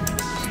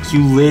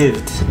 You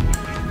lived.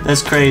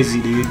 That's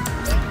crazy, dude.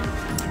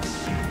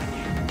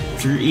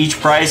 For each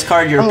prize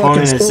card, your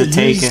opponent is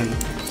taken.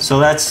 So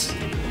that's...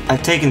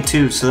 I've taken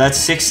 2, so that's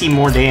 60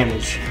 more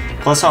damage.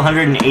 Plus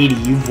 180,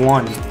 you've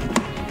won.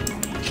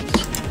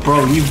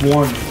 Bro, you've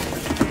won.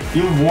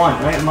 You've won.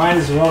 I might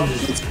as well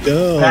just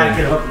back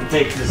it up and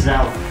take this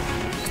out.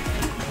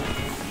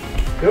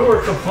 You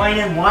were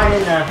complaining,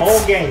 whining that whole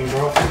game,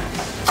 bro.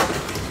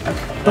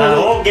 That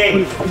whole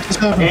game.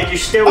 And you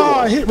still won. Oh,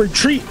 I hit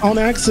retreat on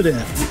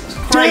accident.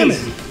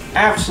 Crazy.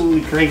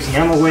 Absolutely crazy.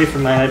 I'm away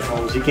from my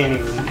headphones. You can't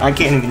even... I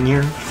can't even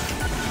hear him.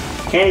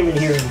 Can't even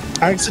hear him.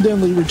 I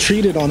accidentally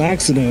retreated on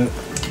accident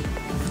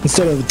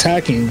instead of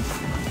attacking.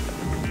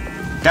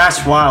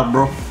 That's wild,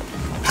 bro.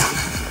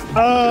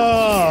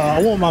 Oh,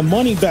 I want my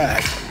money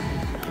back.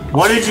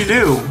 What did you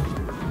do?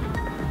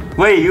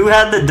 Wait, you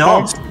had the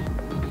dump.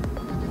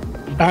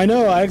 I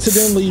know, I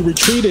accidentally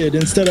retreated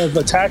instead of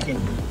attacking.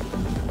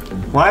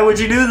 Why would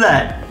you do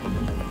that?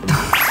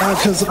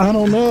 Because I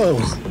don't know.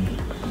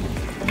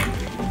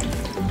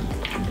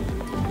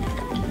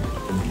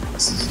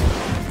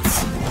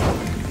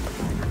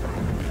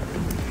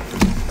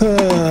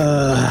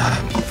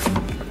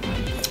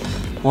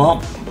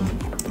 Well,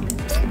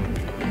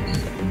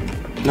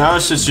 now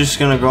this is just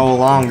gonna go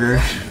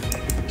longer.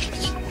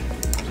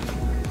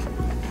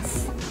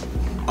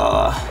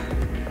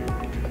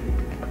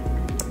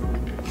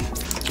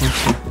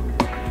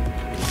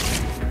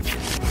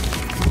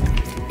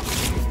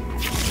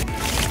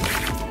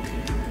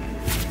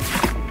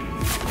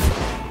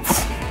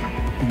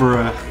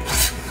 Bruh.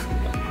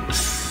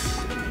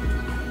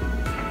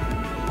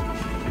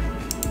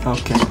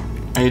 Okay.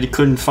 I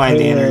couldn't find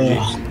the energy.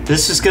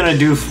 This is gonna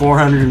do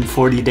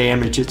 440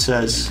 damage, it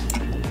says.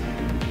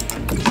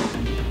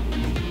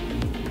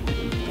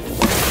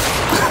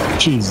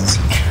 Jesus.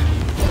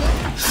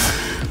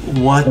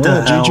 What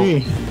the hell?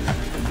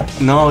 GG.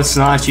 No, it's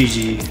not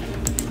GG.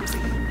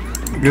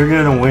 You're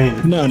gonna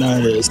win. No,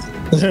 it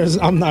is.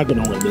 I'm not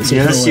gonna win this.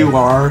 Yes, you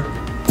are.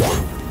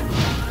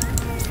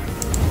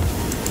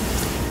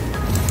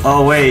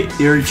 Oh wait,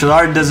 your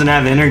Charizard doesn't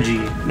have energy.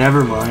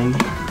 Never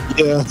mind.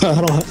 Yeah,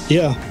 I don't.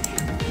 Yeah.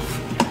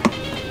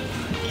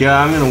 Yeah,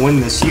 I'm gonna win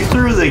this. You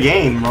threw the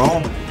game,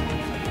 bro.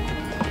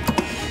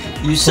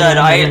 You said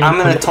I'm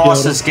gonna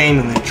toss this game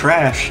in the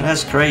trash.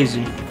 That's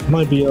crazy.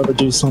 Might be able to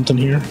do something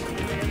here.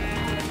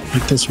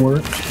 Make this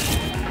work.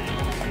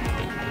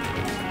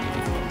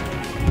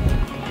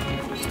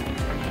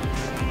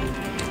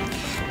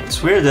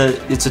 It's weird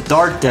that it's a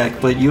dark deck,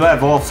 but you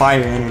have all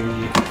fire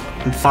energy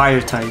and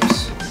fire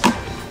types.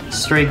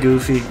 Straight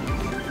goofy.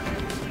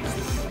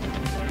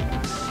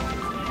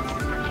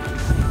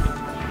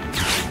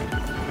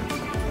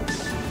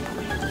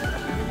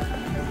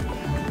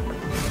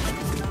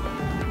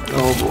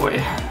 Oh boy.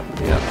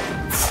 Yep.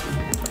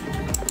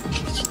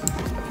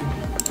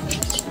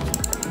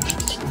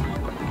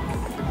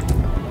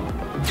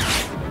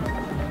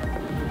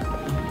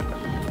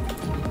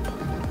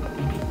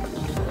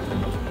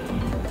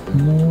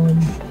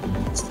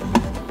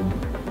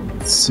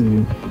 Let's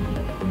see.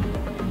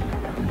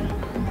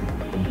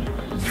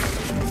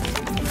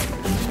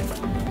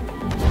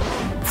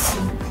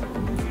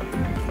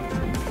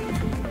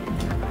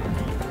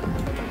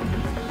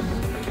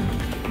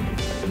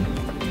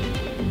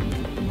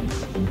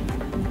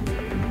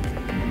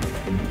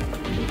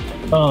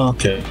 Oh,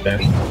 okay.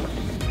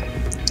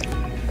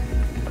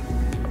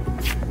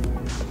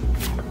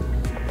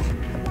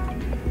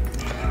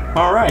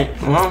 All right.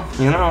 Well,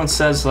 you know, it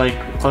says like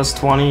plus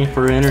 20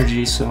 per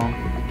energy, so I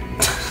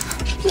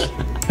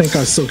think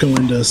I still can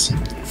win this.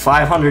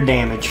 500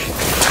 damage.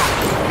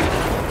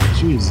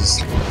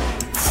 Jesus.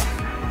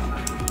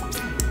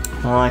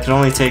 Well, I can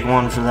only take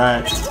one for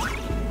that.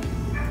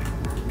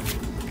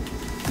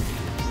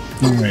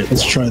 Alright,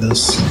 let's try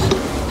this.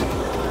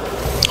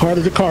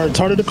 Harder the cards,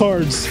 harder the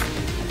cards.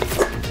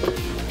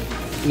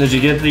 Did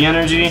you get the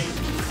energy?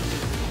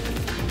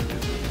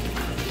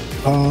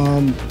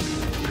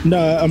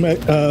 No, I'm at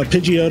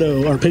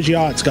Pidgeotto or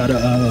Pidgeot's got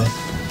a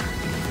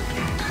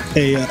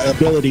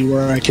ability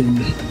where I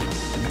can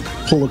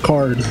pull a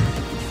card.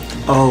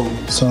 Oh.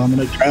 So I'm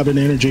gonna grab an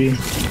energy.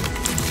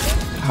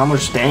 How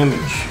much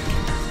damage?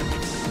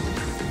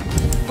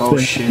 Oh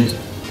shit.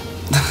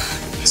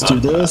 Let's do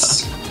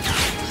this.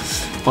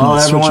 Well,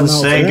 everyone switch 'em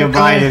out say for that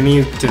goodbye guy. to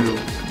Mewtwo.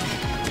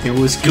 It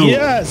was cool.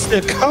 Yes,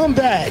 the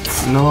comeback.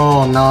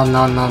 No, no,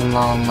 no, no,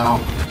 no, no.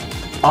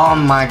 Oh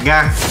my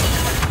god.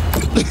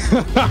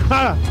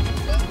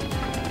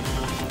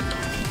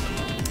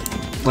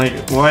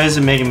 Like, why is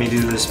it making me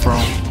do this, bro?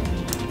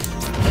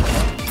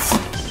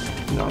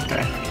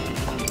 Okay.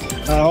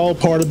 All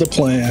part of the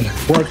plan.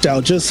 Worked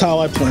out just how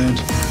I planned.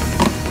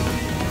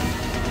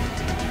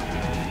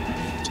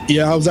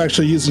 Yeah, I was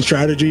actually using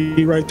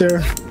strategy right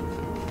there.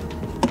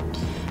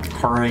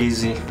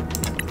 Crazy.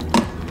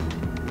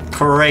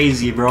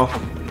 Crazy, bro.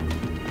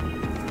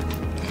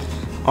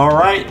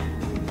 Alright.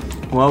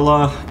 Well,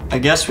 I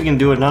guess we can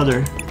do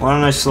another. Why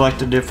don't I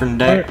select a different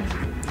deck?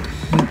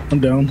 Right. I'm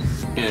down.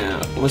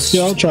 Yeah, let's...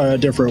 Yeah, I'll try a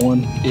different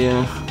one.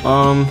 Yeah,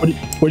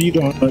 What are you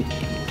going with?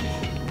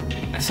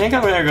 I think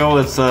I'm gonna go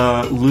with,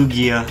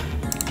 Lugia.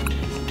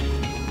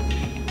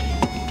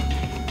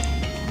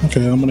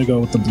 Okay, I'm gonna go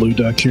with the blue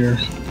deck here.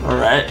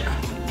 Alright.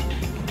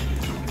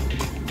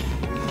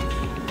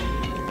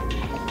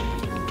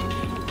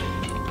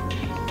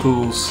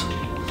 Pools.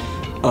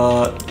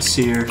 Let's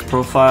see here.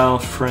 Profile,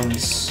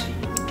 friends.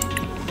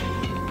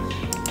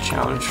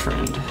 Challenge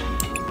friend.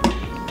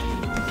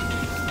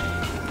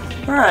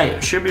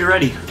 Alright, should be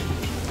ready.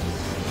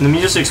 The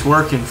music's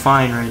working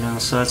fine right now,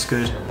 so that's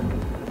good.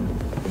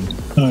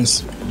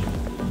 Nice.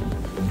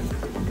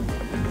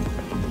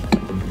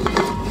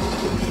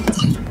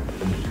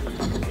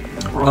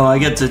 Well, I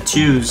get to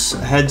choose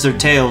heads or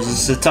tails.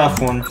 It's a tough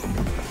one.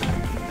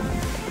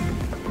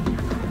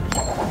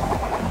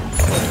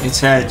 It's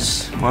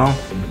heads. Well.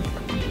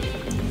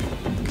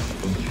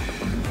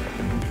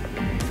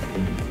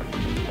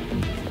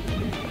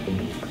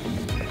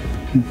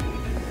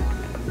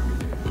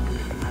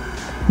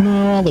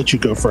 No, I'll let you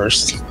go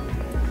first.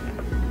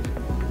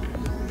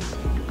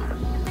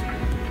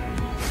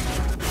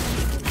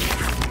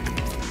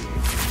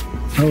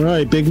 All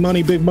right, big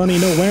money, no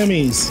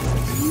whammies.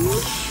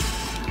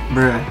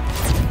 Bruh.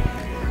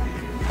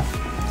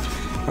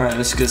 Alright,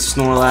 let's get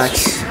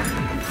Snorlax.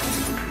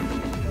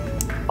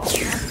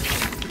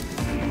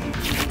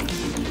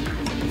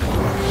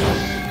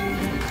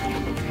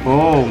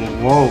 Oh,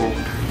 whoa.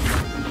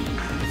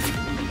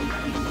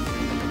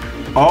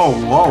 Oh,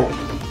 whoa.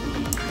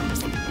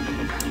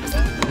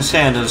 This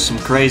hand does some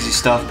crazy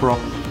stuff, bro.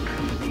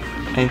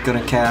 Ain't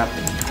gonna cap.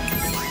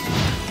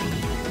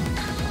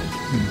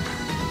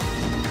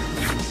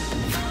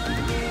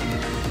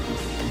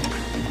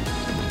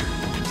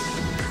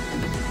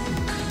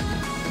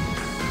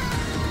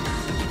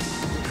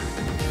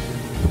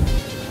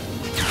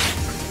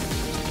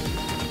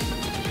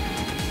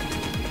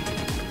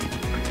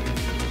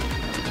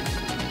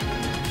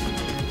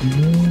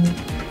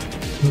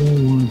 What do I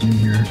want to do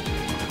here?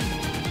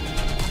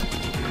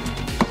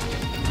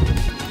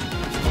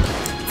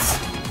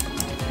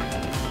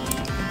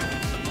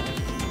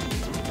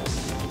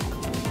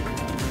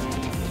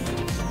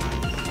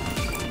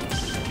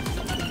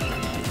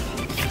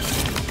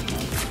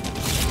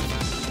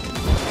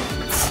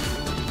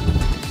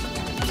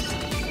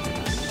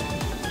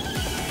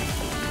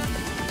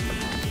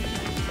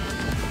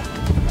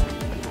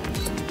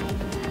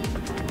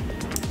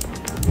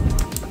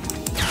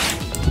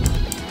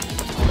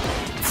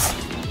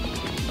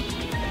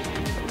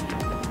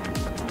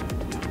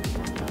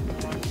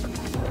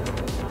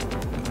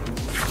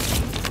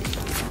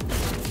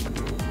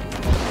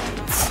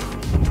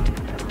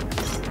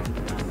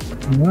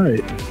 All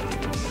right.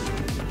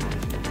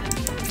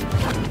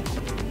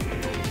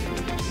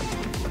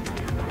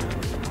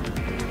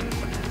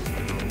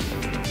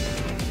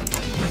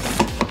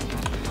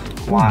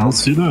 Wow.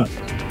 Let's do that.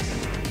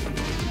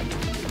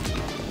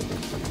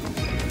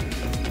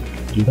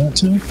 Do that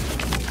too.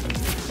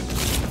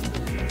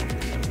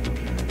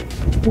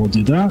 We'll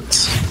do that.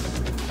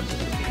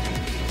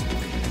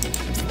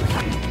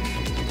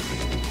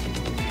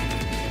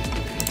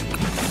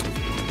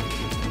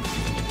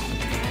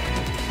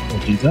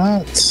 We'll do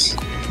that.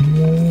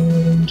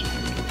 And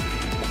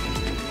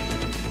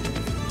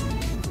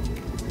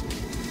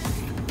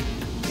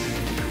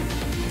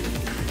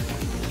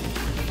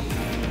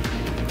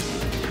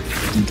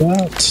do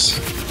that.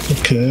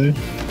 Okay.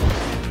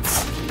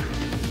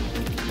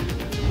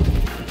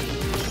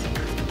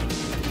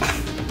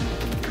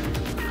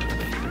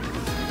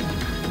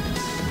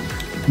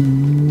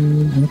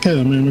 Okay,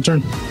 I'm in my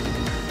turn.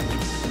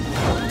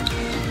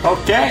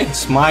 Okay,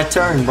 it's my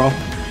turn, bro.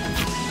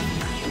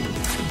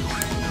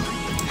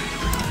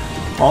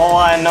 All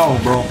I know,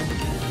 bro,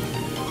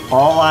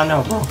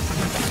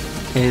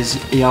 is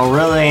y'all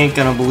really ain't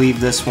gonna believe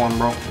this one,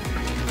 bro.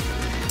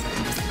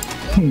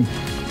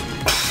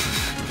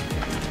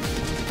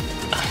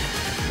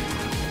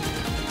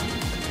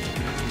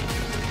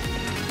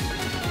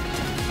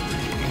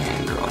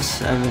 And draw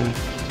 7.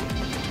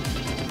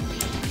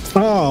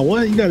 Oh,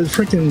 what? You got a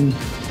freaking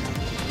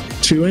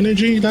 2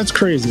 energy? That's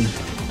crazy.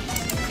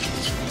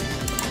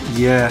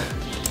 Yeah. And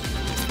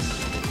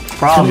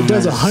Problem it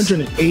does is,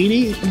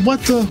 180? What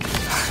the?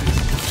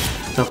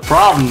 the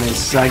problem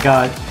is I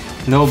got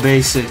no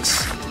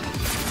basics,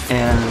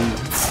 and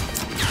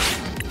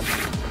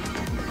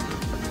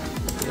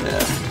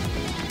yeah.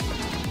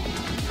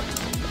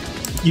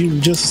 You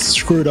just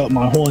screwed up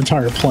my whole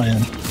entire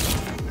plan.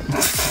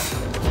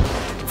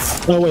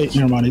 Oh wait,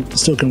 never mind. It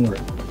still can work.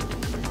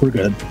 We're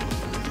good.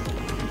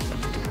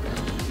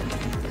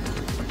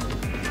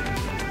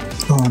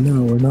 Oh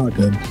no, we're not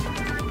good.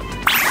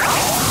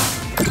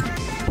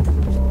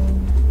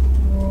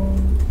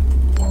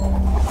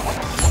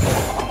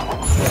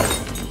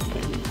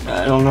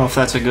 I don't know if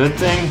that's a good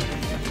thing.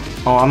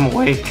 Oh, I'm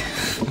awake.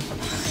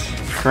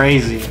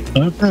 Crazy.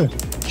 Okay.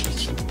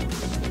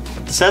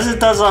 It says it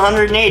does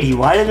 180.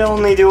 Why did it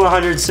only do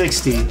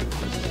 160?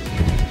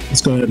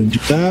 Let's go ahead and do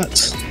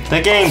that. The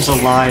game's a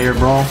liar,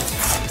 bro.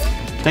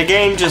 The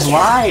game just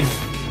lied.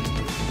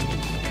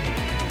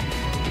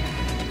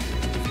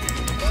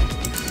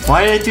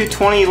 Why did it do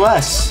 20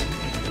 less?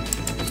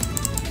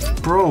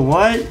 Bro,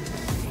 what?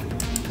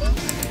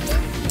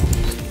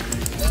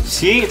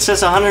 See, it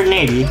says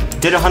 180.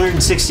 Did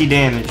 160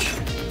 damage.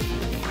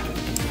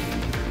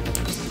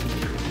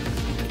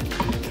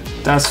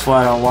 That's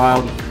flat out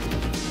wild.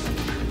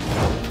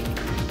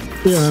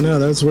 Yeah, I know,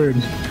 that's weird.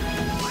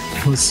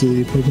 Let's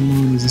see,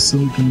 Pokemon is a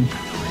silicon.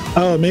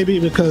 Oh, maybe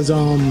because,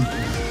 oh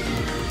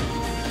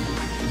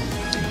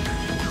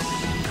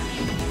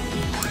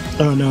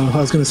no, I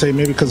was gonna say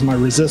maybe because of my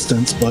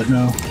resistance, but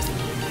no.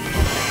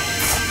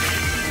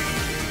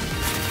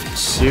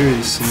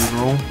 Seriously,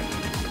 bro.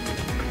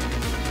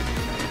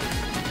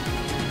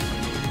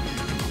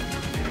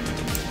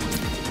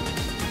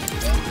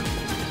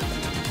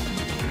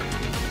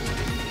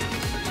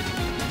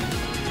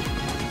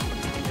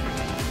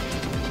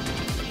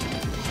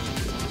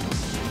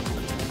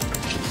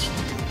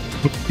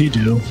 If you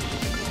do,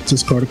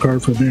 discard a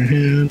card from your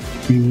hand.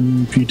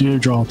 If you do,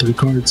 draw 3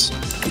 cards.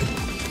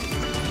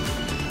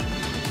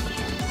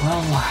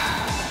 Well,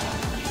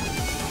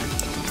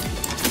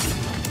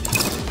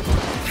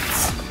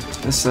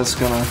 guess that's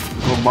gonna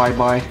go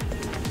bye-bye.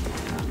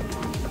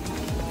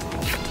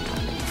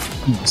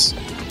 Yes.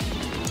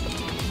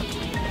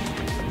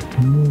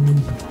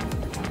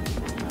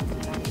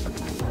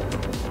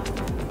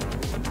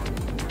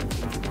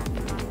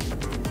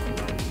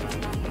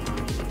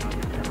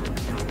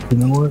 You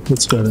know what?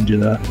 Let's go ahead and do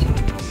that.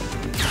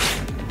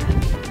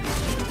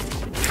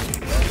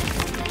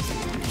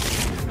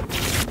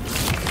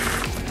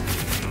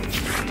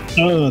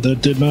 Oh,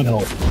 that did not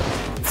help.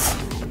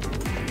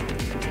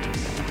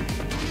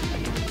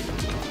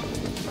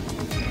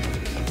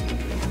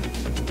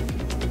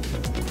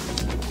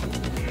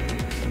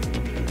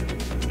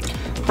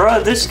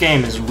 Bro, this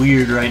game is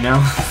weird right now.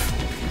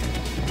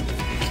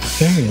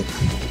 Dang it.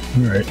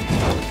 Alright.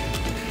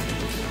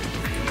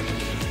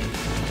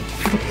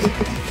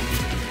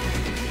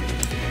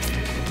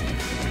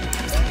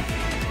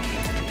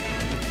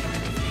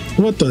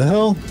 What the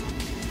hell?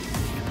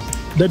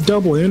 That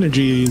double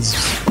energy is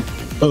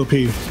OP.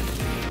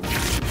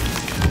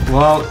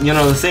 Well, you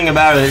know, the thing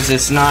about it is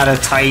it's not a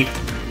type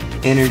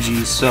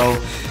energy, so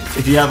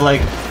if you have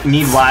like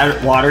need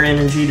water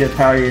energy to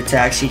power your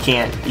attacks, you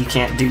can't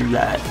do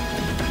that.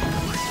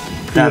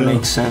 That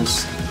makes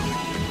sense.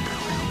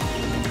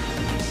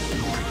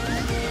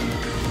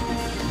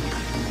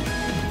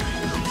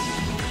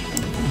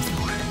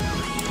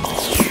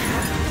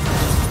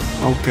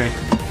 Okay.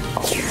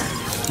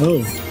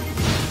 Oh.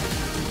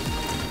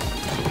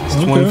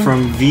 It went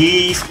from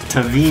V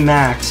to V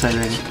max, I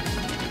think.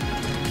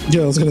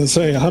 Yeah, I was gonna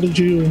say, how did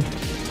you?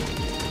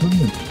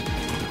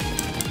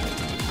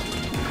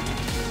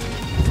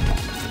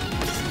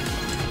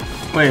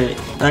 Wait,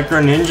 that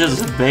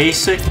Greninja's a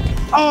basic?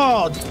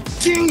 Oh,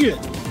 dang it!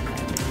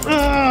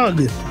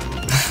 Ugh!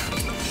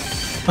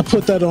 I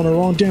put that on the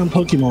wrong damn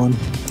Pokemon.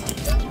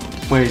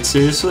 Wait,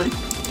 seriously?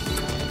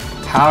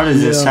 How did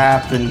this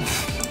happen?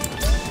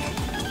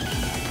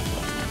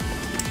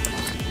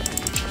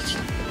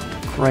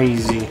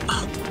 Crazy.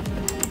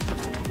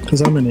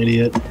 Because I'm an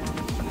idiot.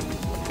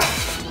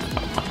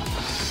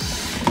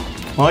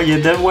 Well,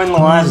 you did win the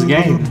last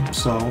game,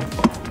 so.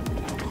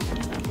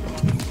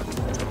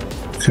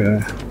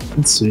 Okay.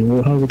 Let's see.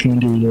 Well, how we can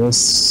do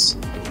this?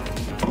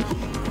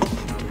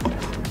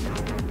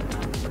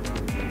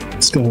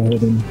 Let's go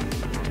ahead and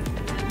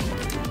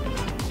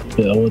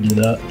yeah, we'll do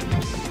that.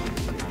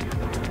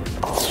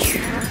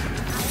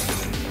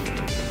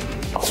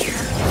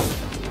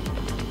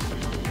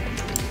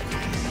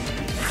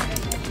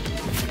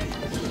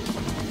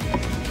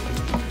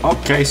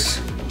 Okay.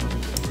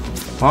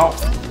 Well.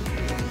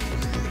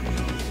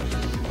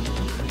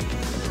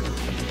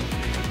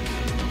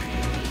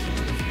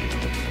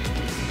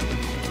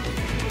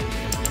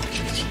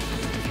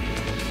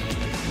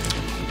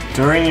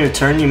 During your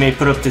turn, you may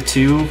put up to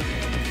 2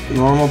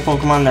 normal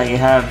Pokemon that you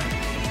have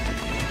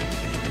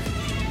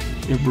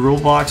your rule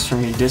box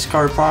from your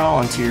discard pile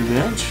onto your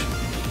bench.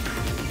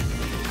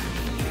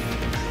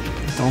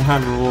 Don't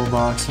have a rule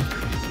box.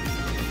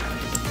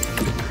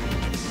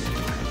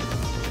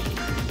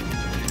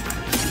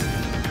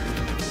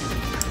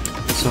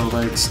 So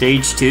like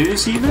stage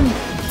 2s even?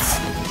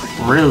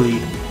 Really?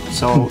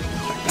 So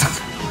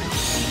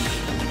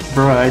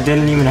bro, I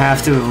didn't even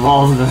have to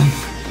evolve them.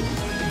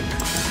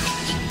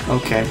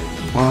 Okay,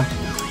 well.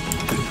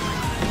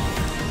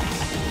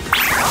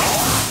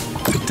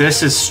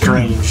 This is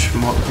strange.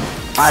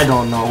 I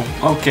don't know.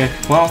 Okay,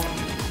 well.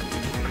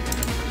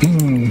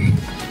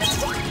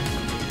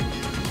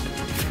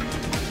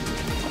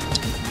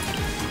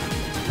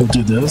 We'll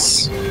do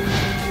this.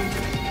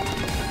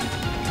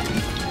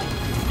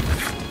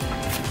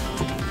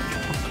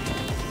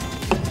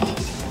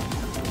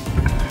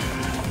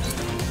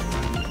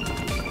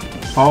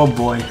 Oh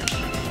boy.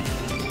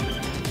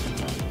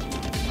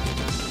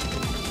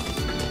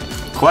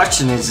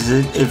 Question is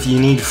it if you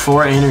need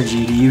 4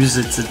 energy to use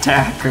its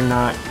attack or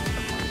not.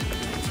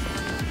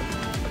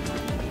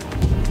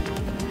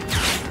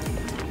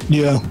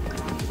 Yeah.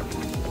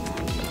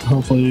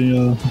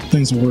 Hopefully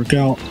things will work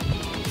out.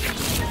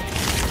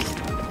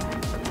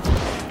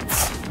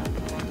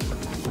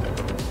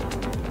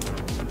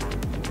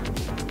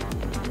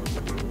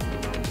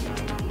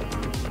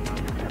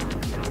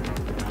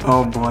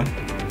 Oh boy.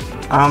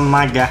 Oh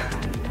my god.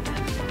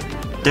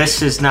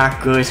 This is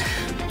not good.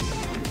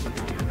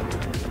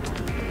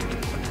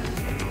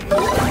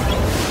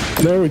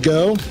 There we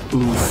go.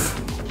 Oof.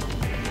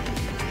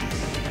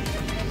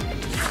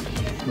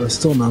 But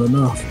still not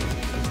enough.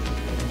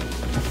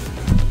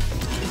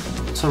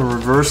 It's a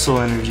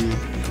reversal energy.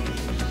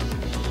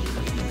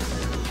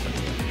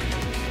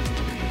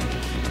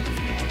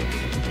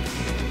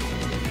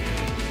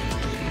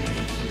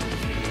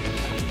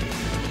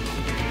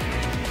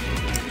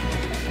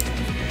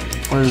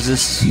 What is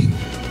this?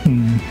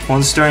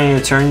 Once during your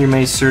turn, you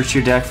may search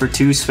your deck for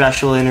 2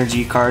 special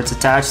energy cards.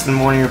 Attach them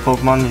to one of your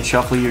Pokemon and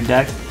shuffle your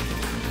deck.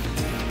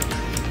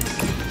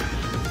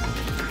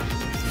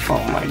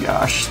 Oh my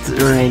gosh,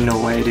 there ain't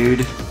no way,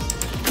 dude.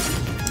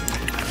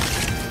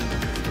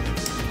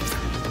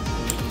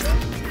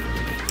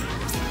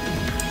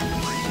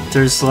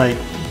 There's like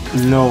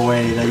no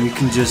way that you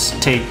can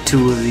just take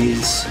 2 of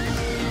these.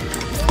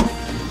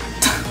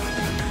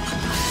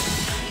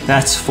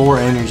 That's 4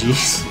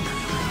 energies.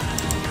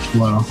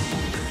 Wow.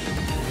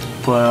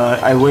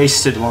 But I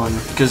wasted one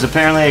because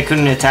apparently I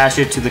couldn't attach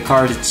it to the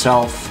card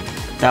itself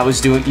that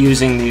was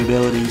using the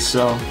ability,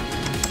 so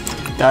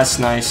that's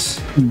nice.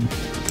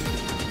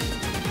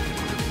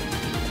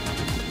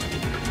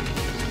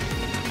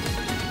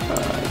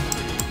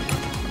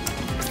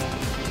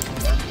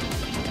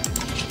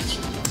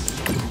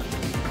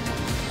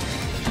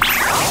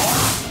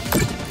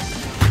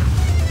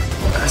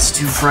 That's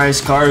 2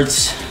 prize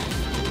cards.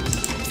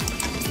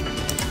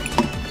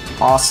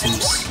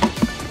 Awesomes.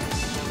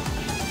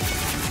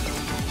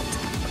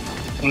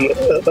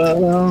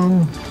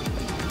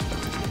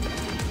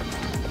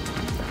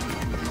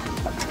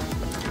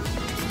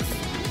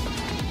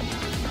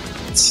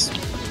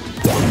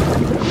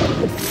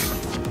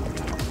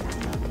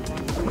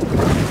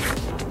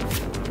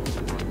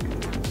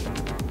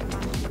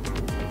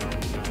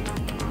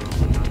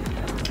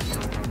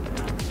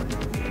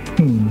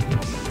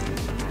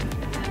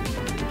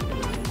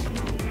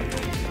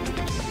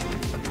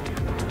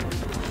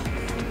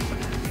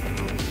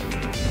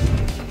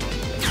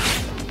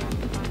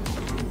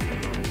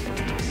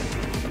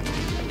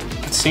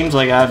 Seems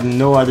like I have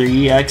no other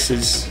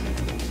EXs.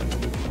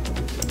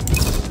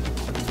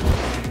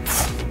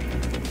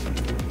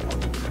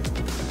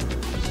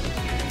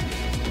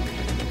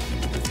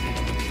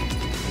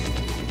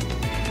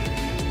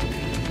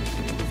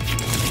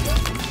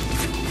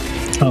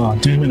 Oh,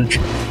 damn it.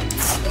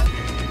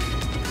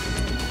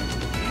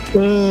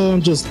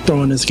 I'm just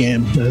throwing this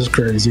game. That's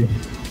crazy.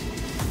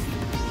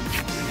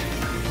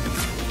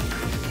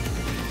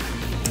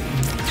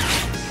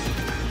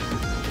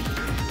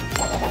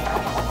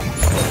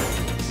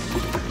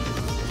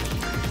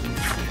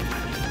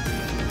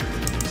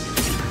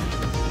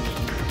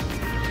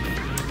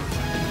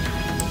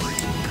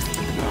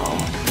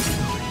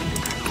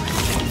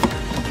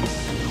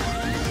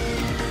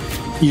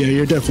 Yeah,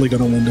 you're definitely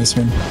gonna win this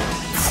one.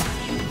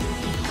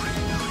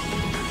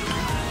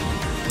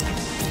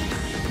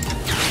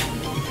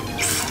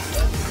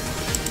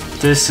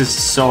 This is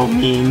so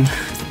mean.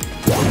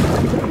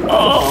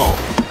 Oh!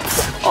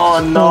 Oh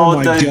no,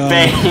 Oh the God.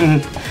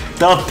 Bane!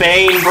 The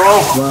pain, bro.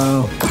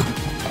 Wow.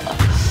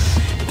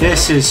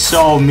 This is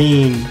so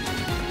mean.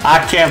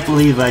 I can't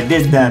believe I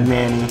did that,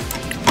 Manny.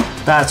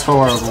 That's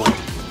horrible.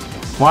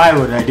 Why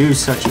would I do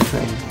such a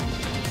thing?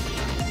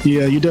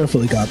 Yeah, you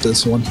definitely got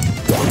this one.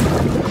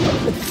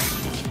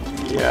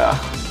 Yeah.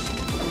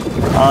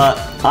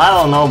 I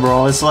don't know,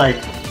 bro. It's like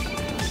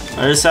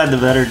I just had the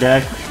better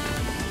deck.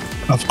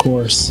 Of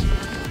course.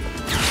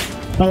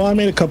 Oh, I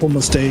made a couple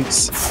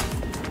mistakes.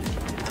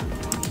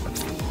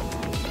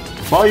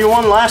 Well, you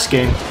won last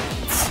game.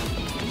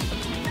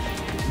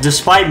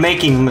 Despite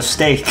making a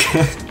mistake.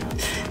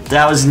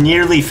 That was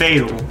nearly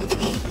fatal.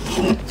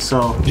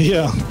 So.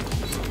 Yeah.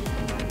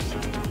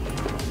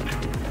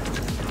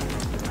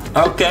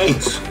 Okay.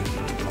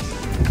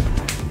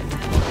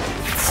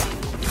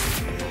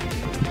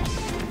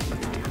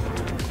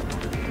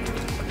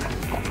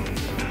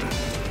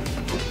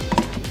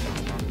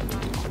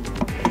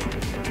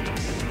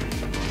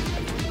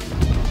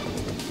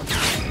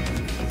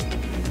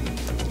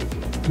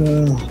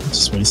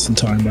 Just wasting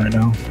time right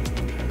now.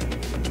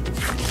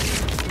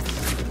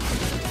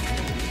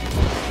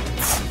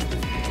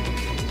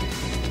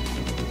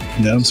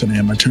 Yeah, I'm just gonna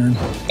end my turn.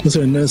 Let's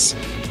end this.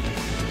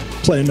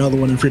 Play another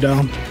one if you're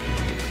down.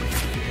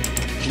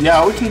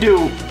 Yeah, we can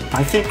do.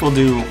 I think we'll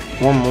do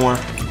one more.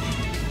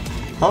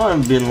 How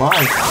long have I been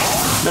live?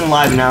 Been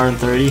live an hour and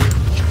 30.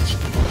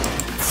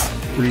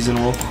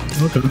 Reasonable.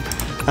 Okay.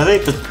 I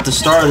think the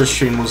start of the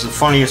stream was the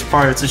funniest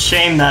part. It's a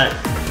shame that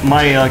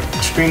my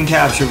screen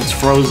capture was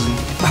frozen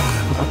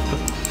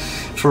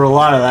for a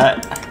lot of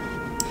that.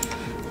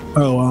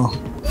 Oh wow.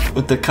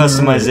 With the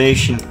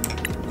customization.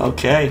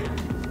 Okay.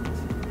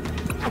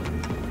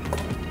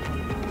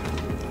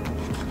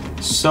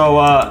 So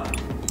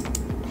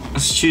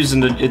let's choose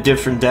a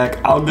different deck.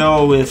 I'll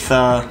go with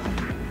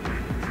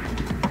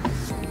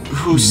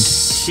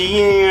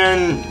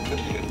Hussein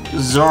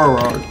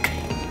Zorark.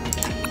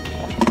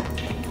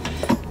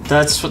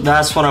 That's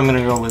what I'm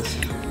gonna go with.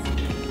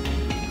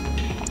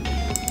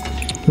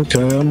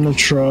 Okay, I'm gonna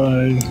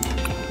try.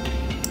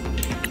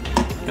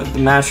 Got the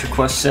match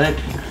request set.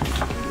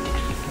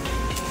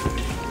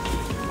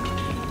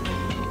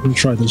 I'm gonna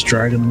try this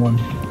dragon one.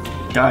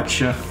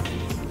 Gotcha.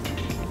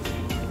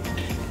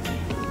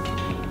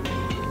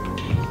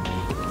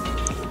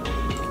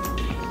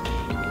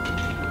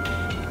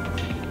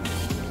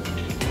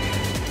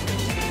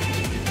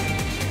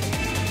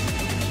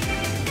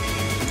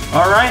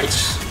 Alright,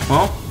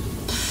 well,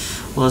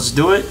 let's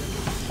do it.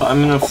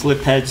 I'm gonna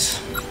flip heads.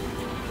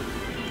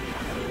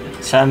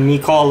 Let's have me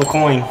call the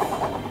coin.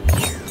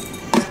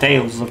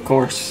 Tails, of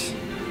course.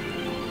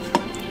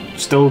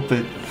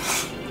 Stupid.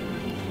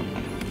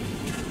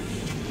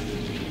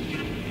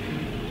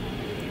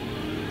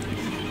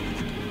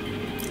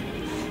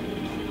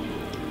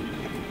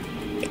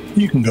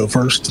 You can go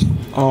first.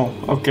 Oh,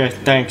 okay,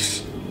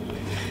 thanks.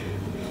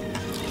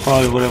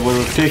 Probably would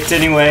have picked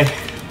anyway.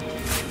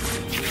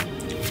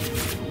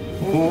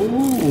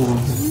 Ooh.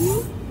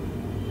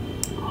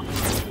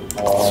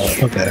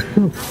 Okay.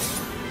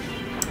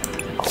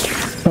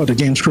 Oh, the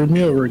game screwed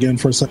me over again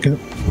for a second.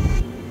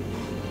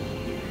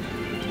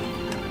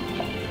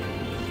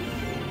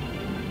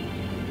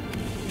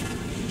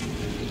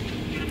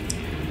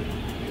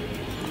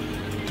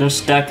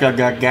 This deck I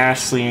got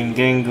Ghastly and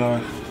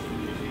Gengar.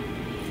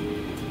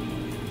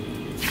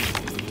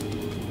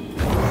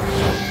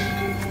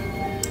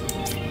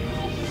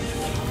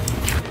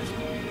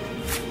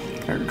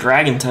 Or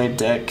Dragon type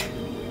deck.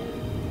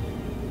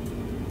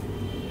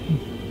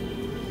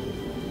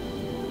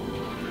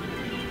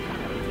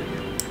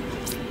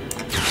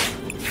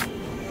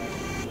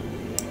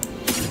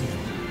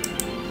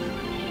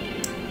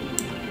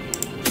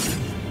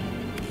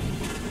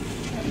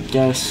 I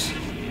guess.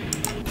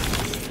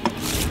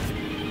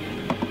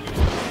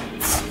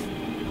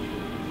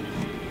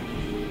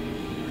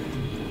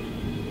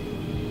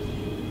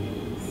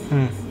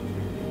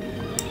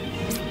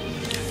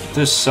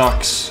 This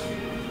sucks.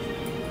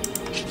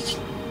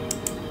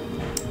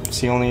 It's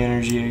the only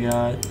energy I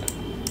got.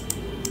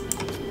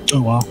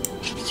 Oh wow.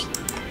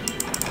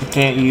 I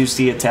can't use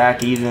the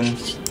attack even.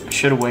 I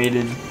should have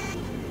waited.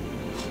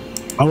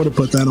 I would have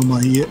put that on my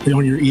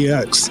on your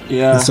EX.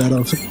 Yeah. Instead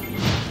of.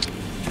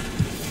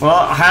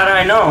 Well, had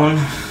I known,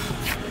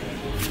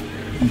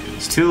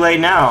 it's too late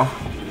now.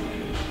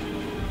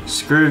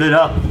 Screwed it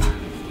up.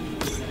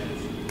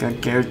 Got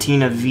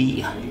Giratina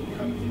V.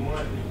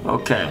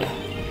 Okay.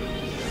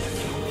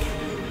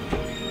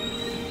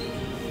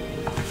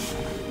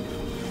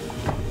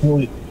 Oh,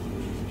 wait.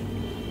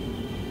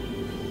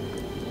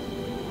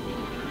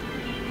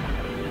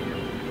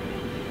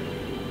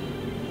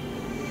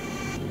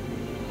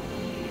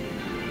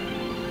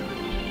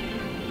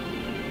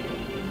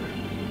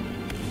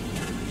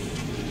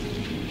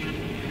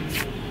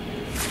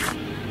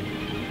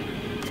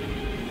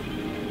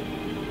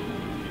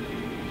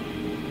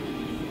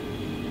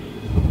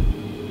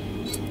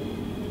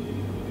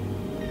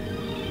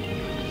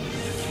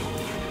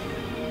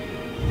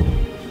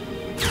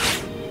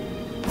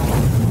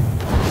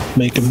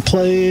 Making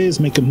plays,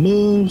 making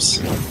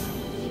moves.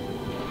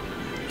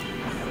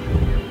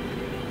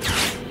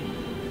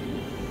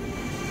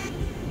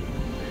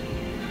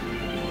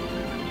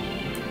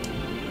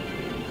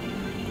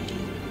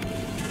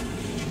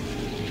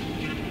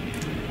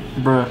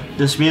 Bruh,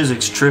 this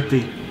music's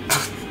trippy.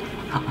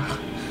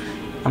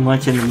 I'm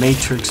like in the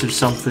Matrix or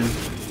something.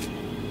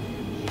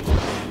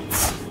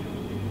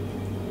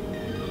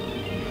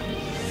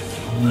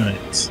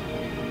 Alright.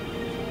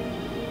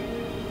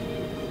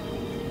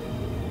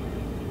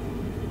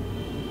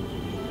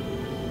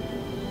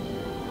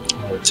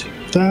 I will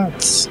take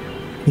that,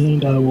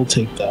 and I will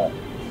take that.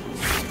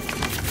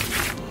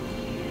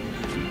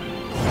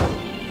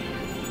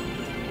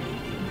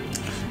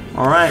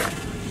 Alright.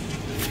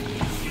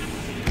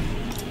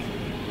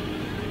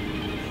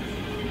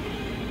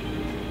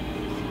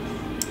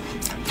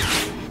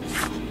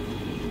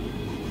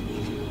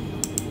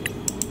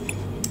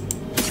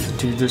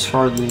 Dude, there's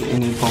hardly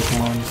any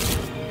Pokemon.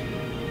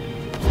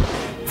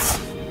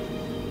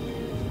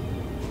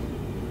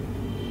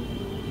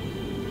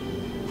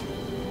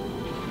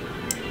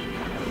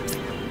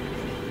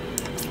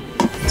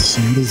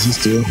 So what does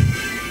this do?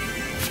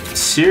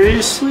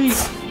 Seriously?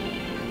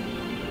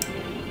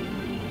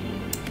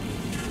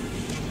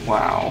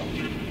 Wow.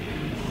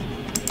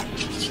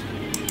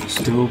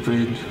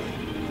 Stupid.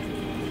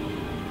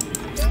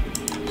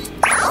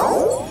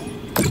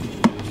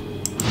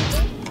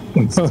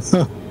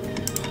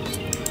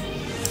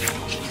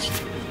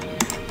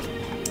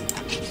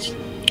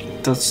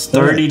 That's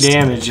 30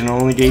 damage and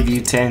only gave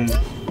you 10.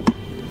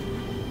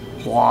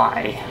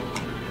 Why?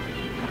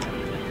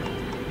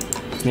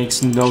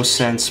 Makes no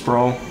sense,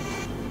 bro.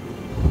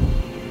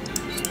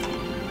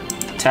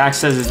 Attack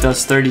says it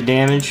does 30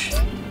 damage.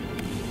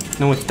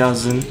 No, it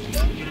doesn't.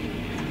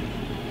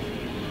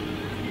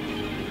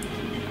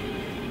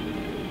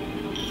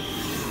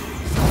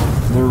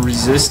 The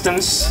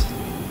resistance?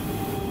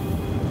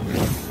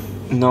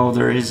 No,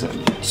 there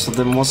isn't. So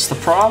then what's the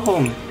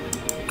problem?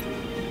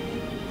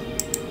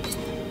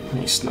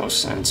 Makes no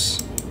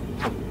sense.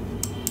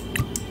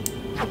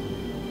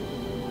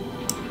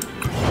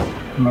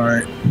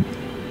 Alright.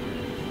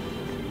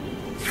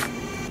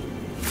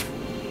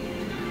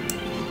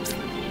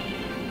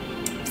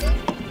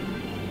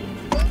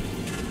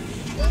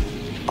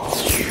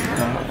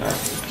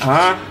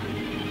 Huh?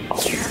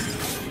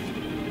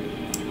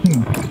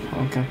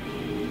 Okay.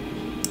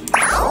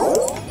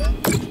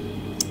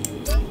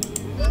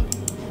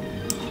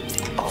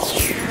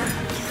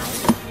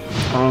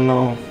 I don't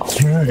know.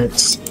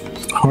 Alright.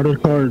 Harder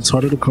cards,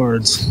 harder the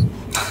cards.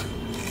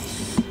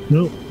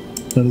 Nope.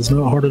 That is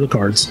not harder the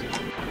cards.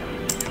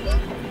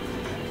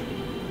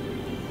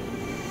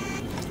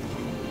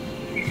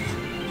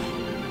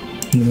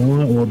 You know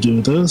what? We'll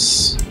do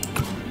this.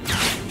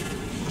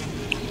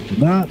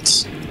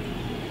 That.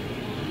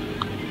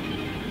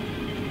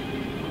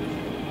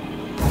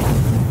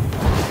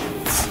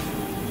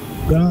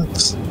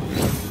 That.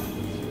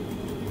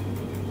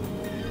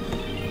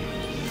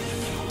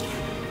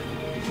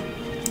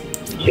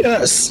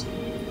 Yes!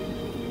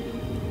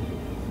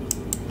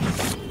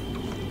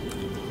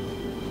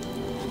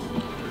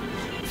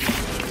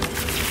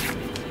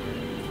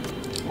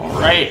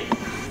 Alright.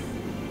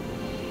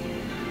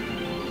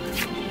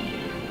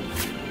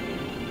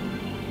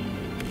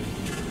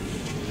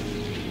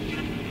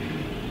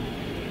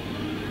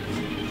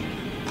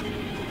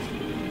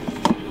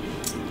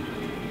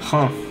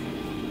 Huh.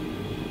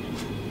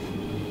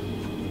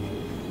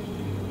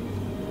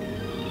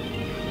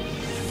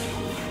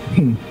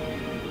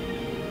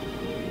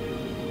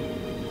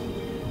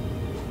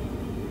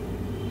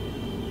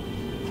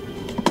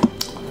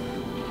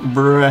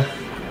 Bruh.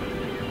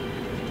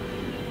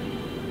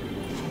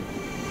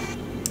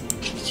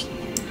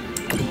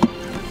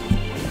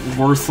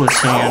 Worthless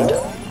hand.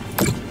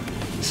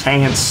 This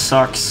hand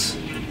sucks.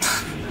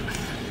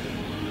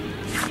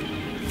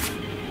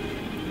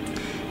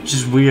 Which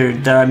is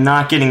weird that I'm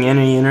not getting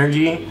any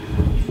energy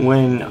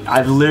when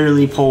I've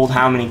literally pulled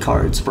how many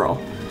cards, bro?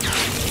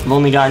 I've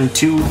only gotten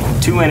two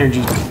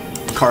energy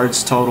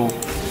cards total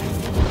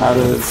out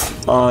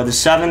of the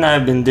 7 that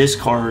have been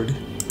discarded,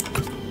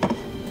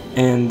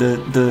 and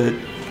the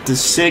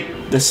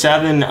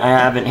 7 I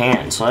have in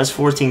hand. So that's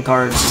 14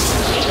 cards.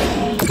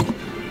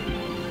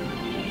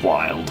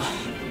 Wild.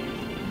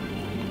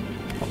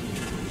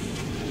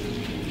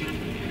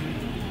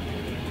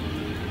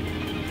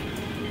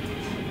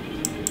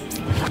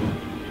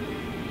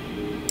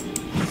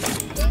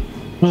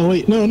 Oh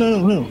wait, no.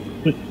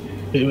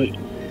 Wait.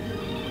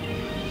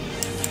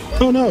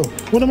 Oh no,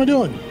 what am I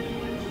doing?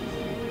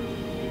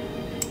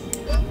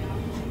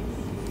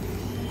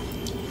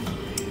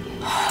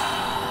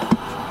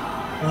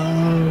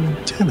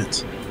 Damn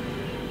it.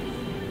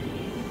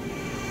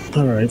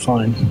 Alright,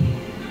 fine.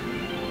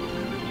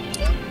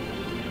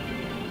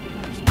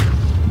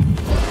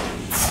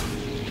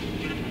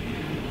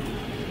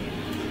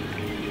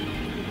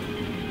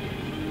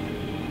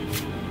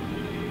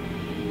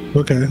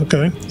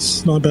 Okay.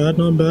 It's not bad. I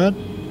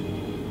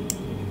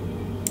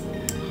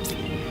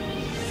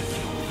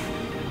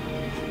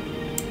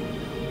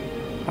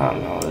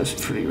don't know, that's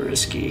pretty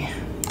risky.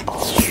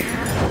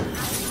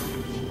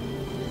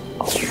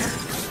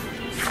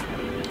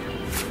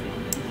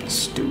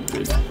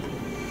 Stupid.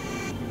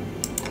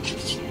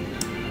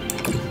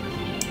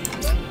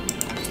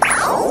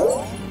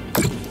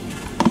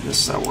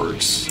 guess that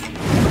works.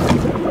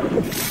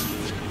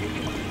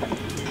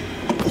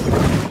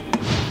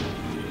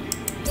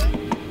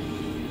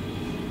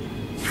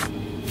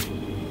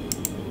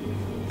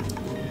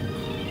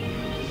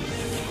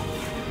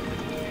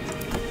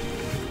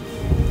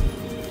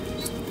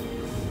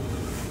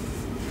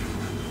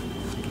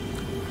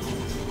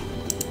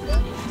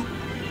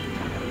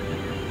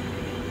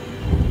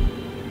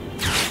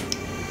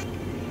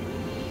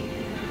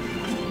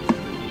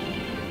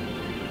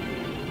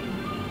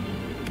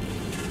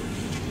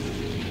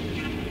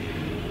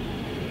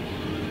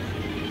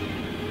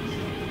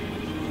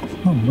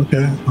 Oh,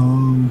 okay.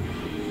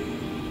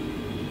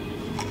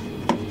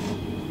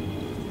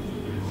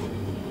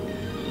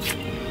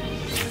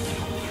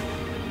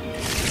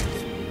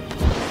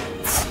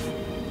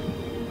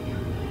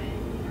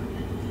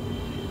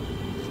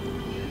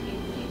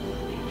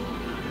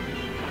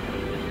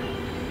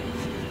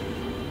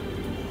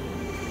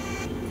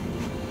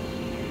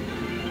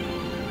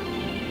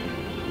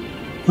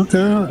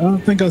 Okay, I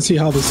think I see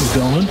how this is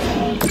going.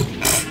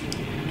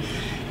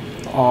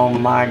 Oh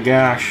my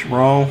gosh,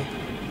 bro.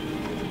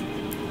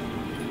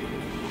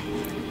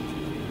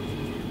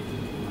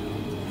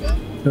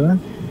 Okay,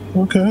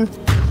 okay.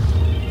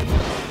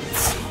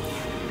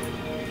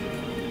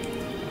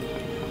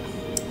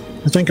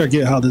 I think I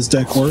get how this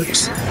deck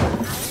works.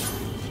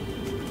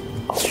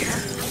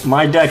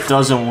 My deck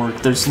doesn't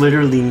work. There's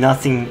literally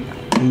nothing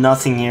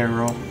here,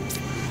 bro.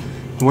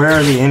 Where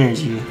are the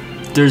energy?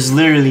 There's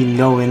literally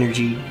no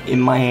energy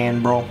in my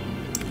hand, bro.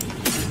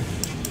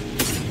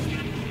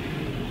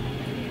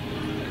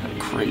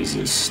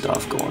 Crazy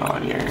stuff going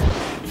on here.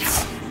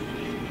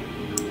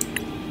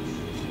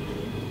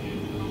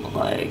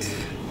 Like,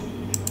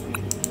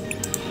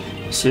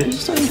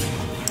 seriously?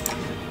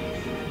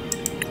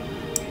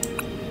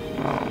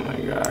 Oh my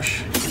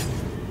gosh.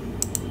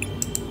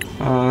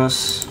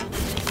 This.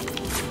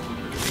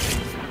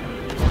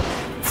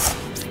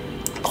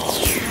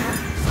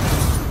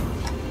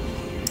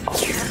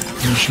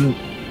 Shoot.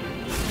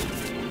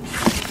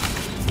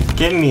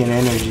 Give me an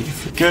energy,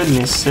 for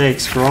goodness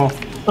sakes, bro.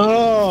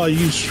 Oh,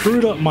 you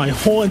screwed up my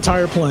whole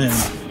entire plan.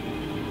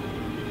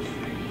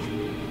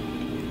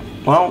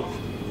 Well,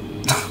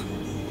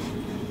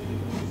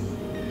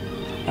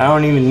 I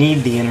don't even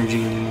need the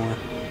energy anymore.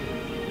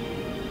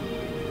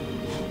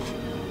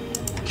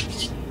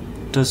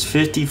 Does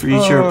 50 for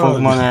each of your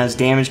Pokemon that has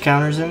damage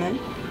counters in it?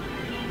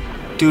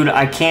 Dude,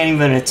 I can't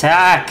even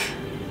attack.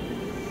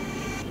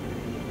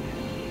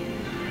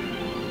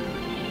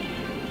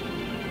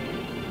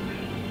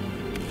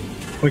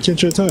 Why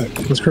can't you attack?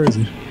 That's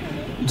crazy.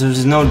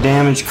 There's no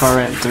damage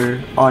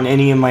character on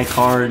any of my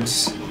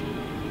cards.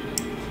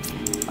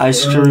 I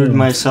screwed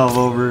myself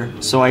over,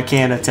 so I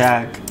can't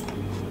attack.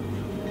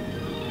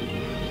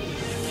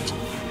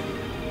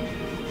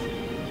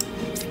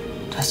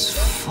 That's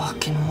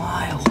fucking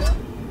wild.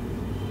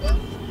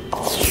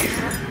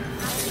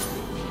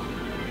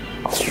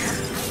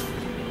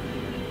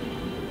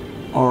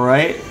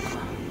 Alright.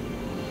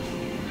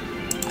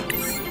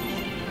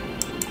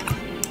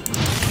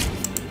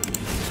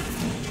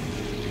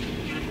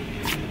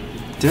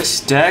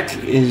 This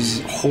deck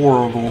is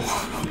horrible.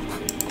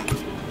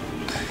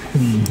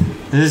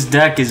 This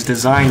deck is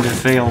designed to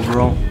fail,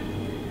 bro.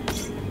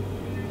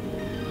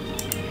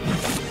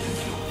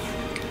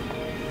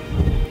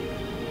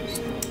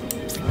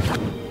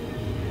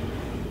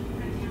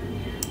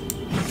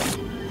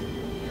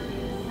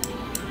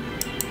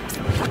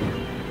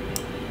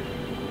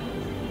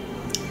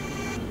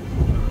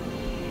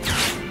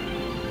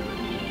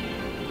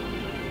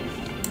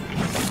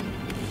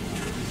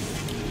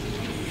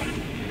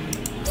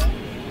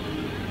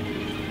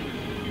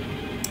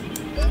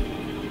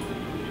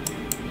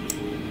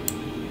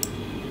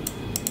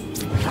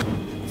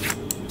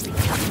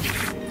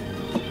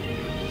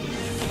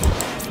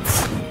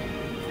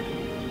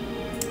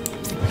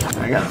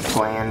 I got a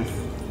plan.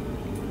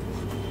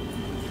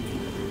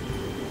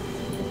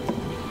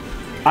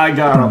 I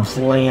got a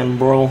plan,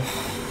 bro.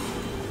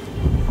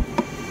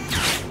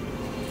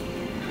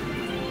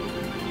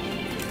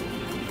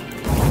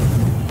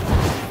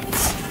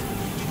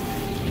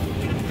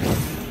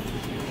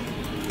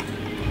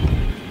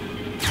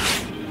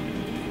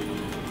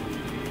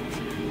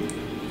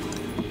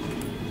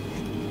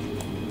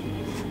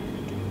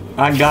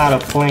 I got a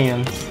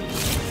plan.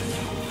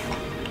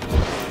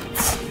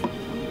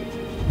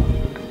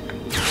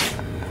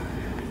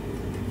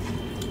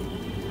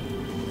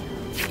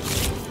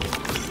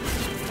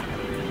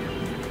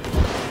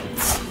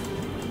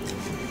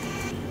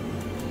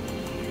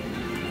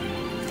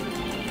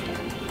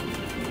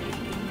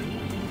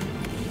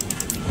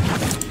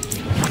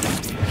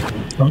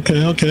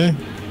 Okay, okay.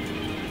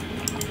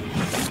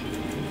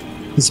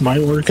 This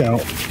might work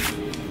out.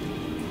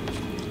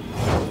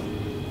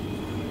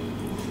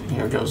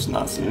 Here goes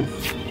nothing.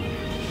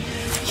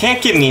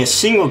 Can't give me a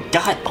single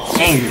god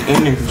dang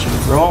energy,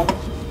 bro.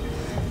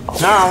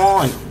 Not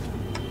on.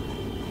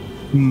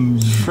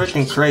 It's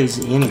freaking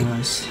crazy,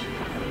 anyways.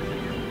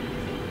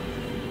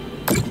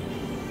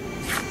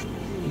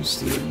 Use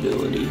the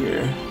ability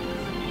here.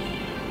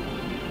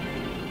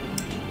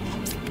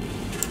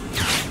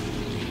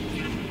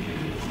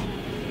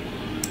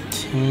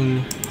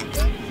 10.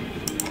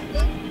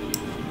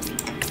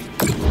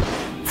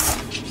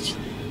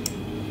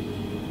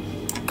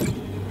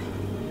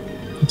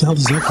 What the hell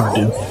does that card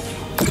do?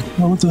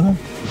 Oh, what the hell?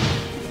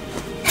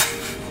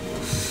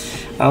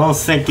 I don't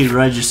think he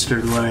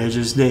registered what I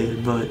just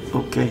did, but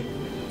okay.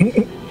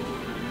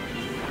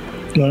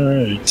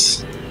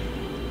 Alright.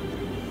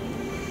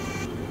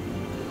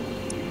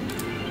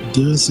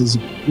 This is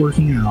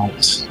working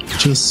out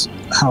just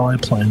how I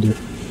planned it.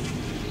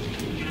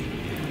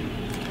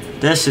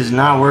 This is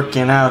not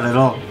working out at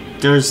all.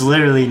 There's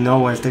literally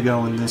nowhere to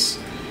go in this.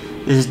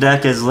 This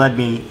deck has led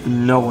me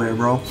nowhere,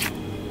 bro.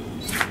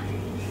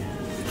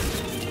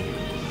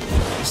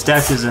 This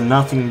deck is a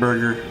nothing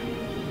burger.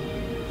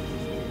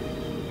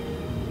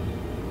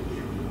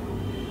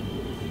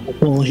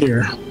 Well,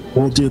 here,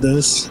 we'll do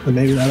this, and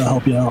maybe that'll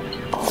help you out.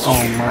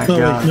 Oh my Oh,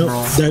 god, wait, no,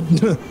 bro. that,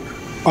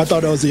 I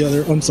thought that was the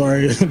other. I'm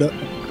sorry.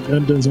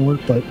 that doesn't work,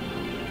 but.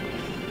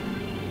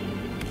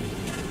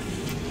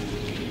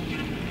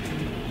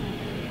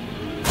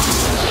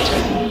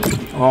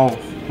 Oh,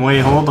 wait,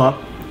 hold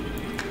up.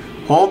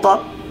 Hold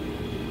up.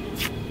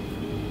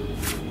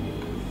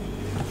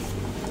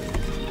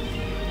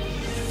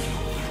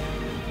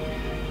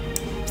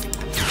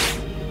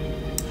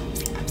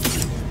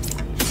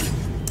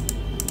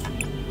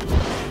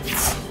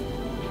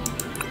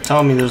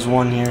 Tell me there's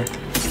one here.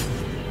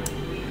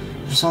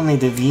 There's only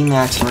the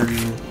VMAX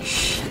version.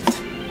 Shit.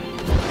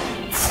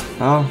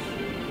 Oh.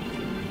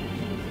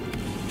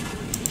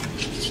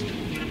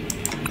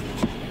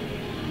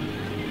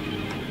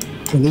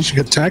 At least you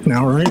can attack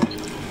now, right?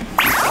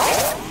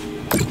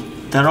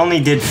 That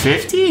only did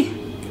 50?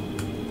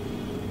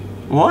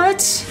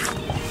 What?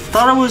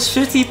 Thought it was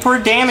 50 per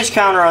damage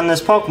counter on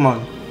this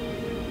Pokemon.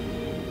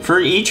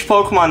 For each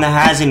Pokemon that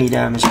has any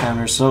damage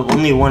counter, so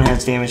only one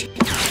has damage.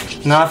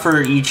 Not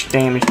for each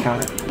damage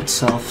counter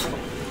itself.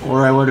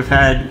 Or I would have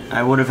had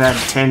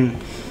 10,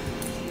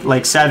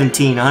 like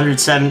 17,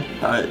 107,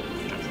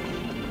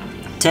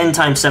 10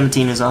 times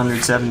 17 is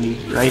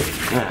 170, right?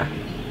 Yeah.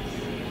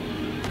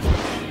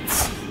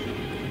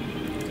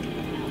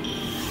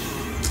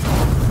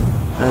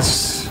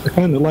 That's... I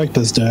kind of like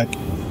this deck.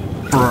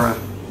 Bruh.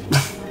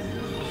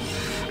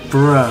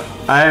 Bruh.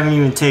 I haven't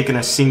even taken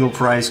a single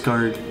prize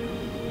card.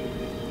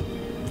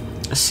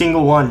 A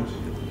single one.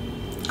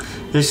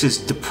 This is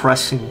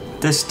depressing.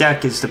 This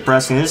deck is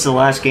depressing. This is the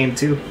last game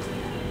too.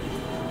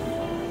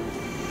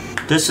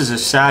 This is a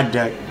sad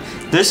deck.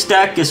 This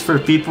deck is for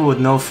people with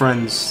no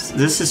friends.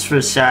 This is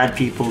for sad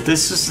people.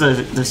 This is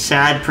the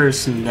sad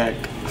person deck.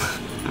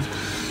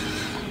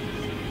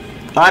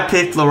 I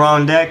picked the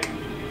wrong deck.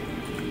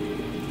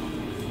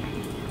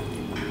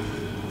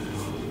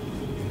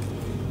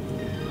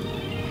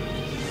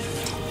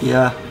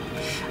 Yeah.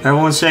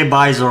 Everyone say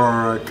bye,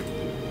 Zoroark.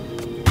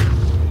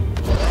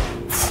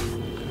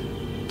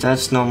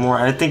 That's no more.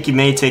 I think you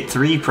may take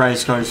 3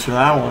 prize cards for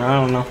that one. I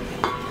don't know.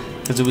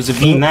 Because it was a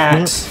V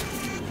Max.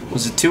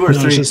 Was it 2 or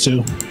 3? No, it's just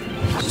 2.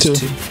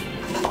 Just 2.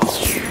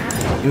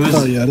 It was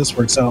Oh yeah, this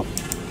works out.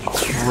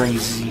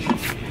 crazy.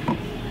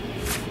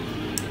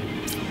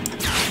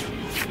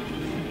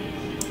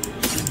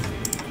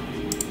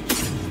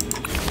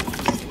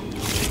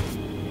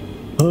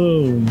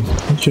 Oh,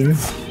 okay.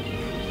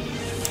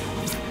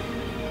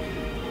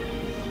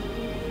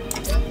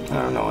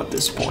 I don't know at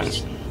this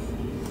point.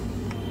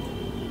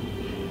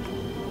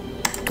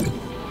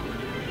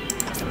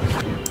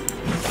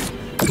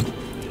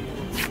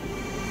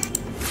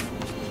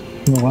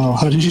 Oh, wow,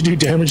 how did you do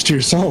damage to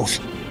yourself?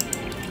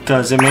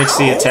 Because it makes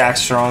the attack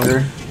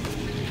stronger.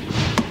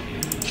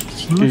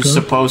 Okay. You're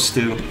supposed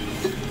to.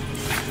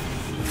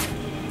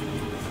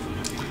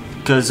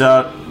 Because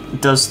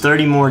it does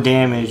 30 more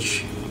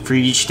damage for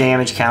each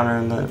damage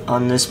counter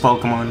on this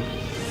Pokemon.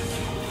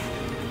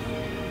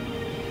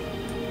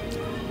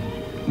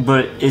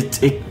 But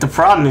the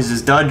problem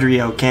is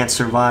Dodrio can't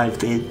survive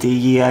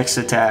the EX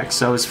attack,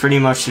 so it's pretty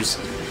much just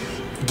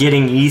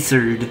getting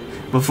ethered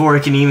before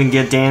it can even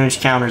get damage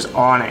counters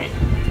on it.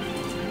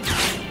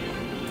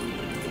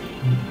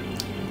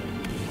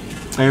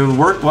 It would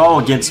work well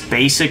against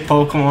basic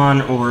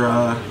Pokemon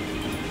or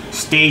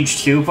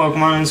Stage 2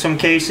 Pokemon in some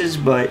cases,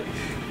 but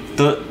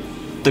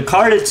the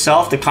card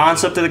itself, the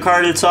concept of the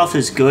card itself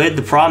is good.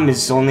 The problem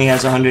is it only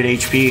has 100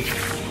 HP.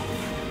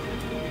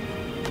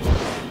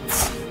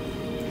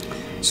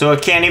 So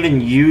it can't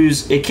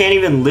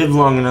even live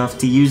long enough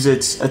to use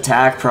its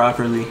attack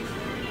properly.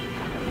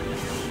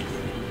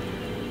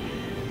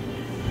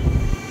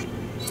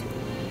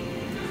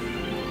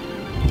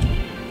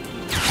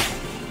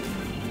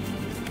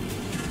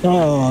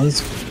 Oh,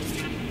 that's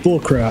bull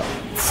crap.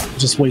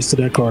 Just wasted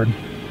that card.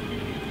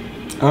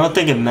 I don't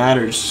think it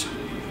matters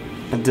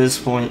at this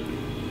point.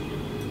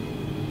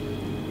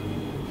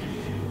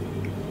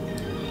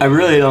 I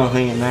really don't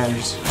think it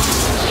matters.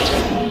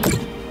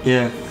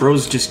 Yeah,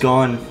 bro's just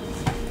gone.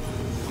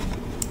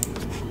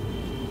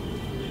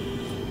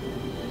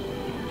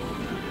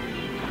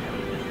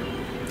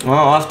 Well,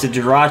 off to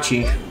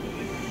Jirachi.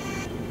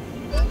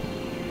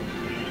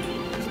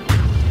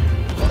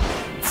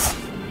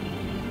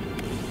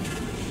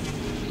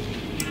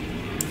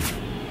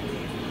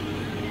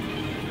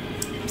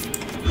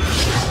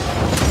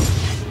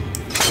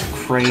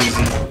 crazy.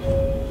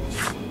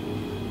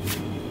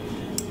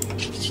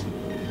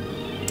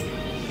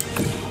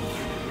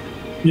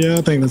 Yeah,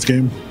 I think that's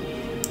game.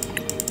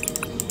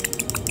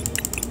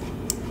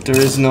 There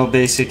is no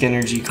basic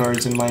energy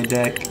cards in my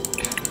deck.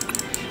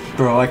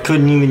 Bro, I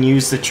couldn't even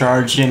use the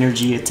charged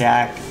energy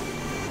attack.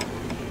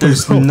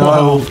 There's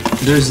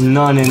there's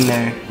none in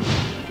there.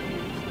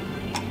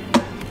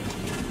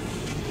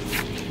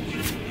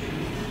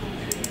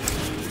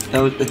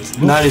 It's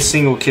not a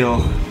single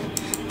kill.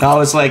 That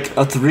was like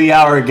a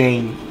 3-hour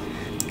game.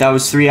 That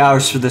was 3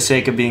 hours for the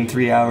sake of being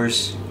 3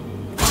 hours.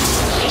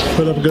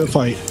 Put up a good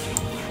fight.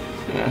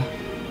 Yeah.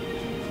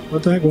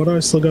 What the heck? What do I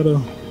still gotta...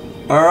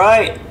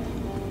 Alright.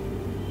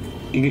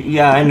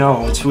 Yeah, I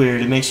know. It's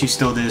weird. It makes you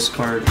still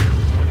discard.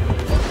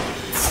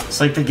 It's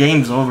like the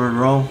game's over,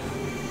 bro.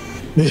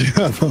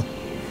 Yeah.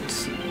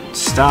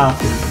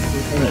 Stop.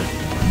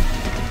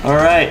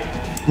 Alright.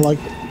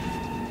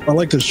 I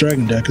like this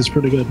dragon deck. It's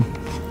pretty good.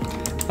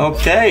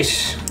 Okay.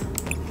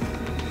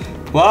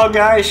 Well,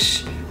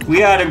 guys,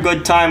 we had a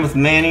good time with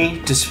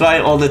Manny,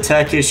 despite all the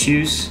tech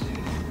issues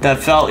that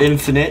felt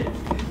infinite.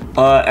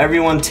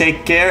 Everyone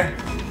take care.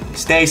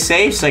 Stay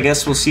safe. So I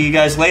guess we'll see you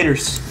guys later.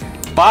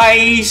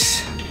 Bye.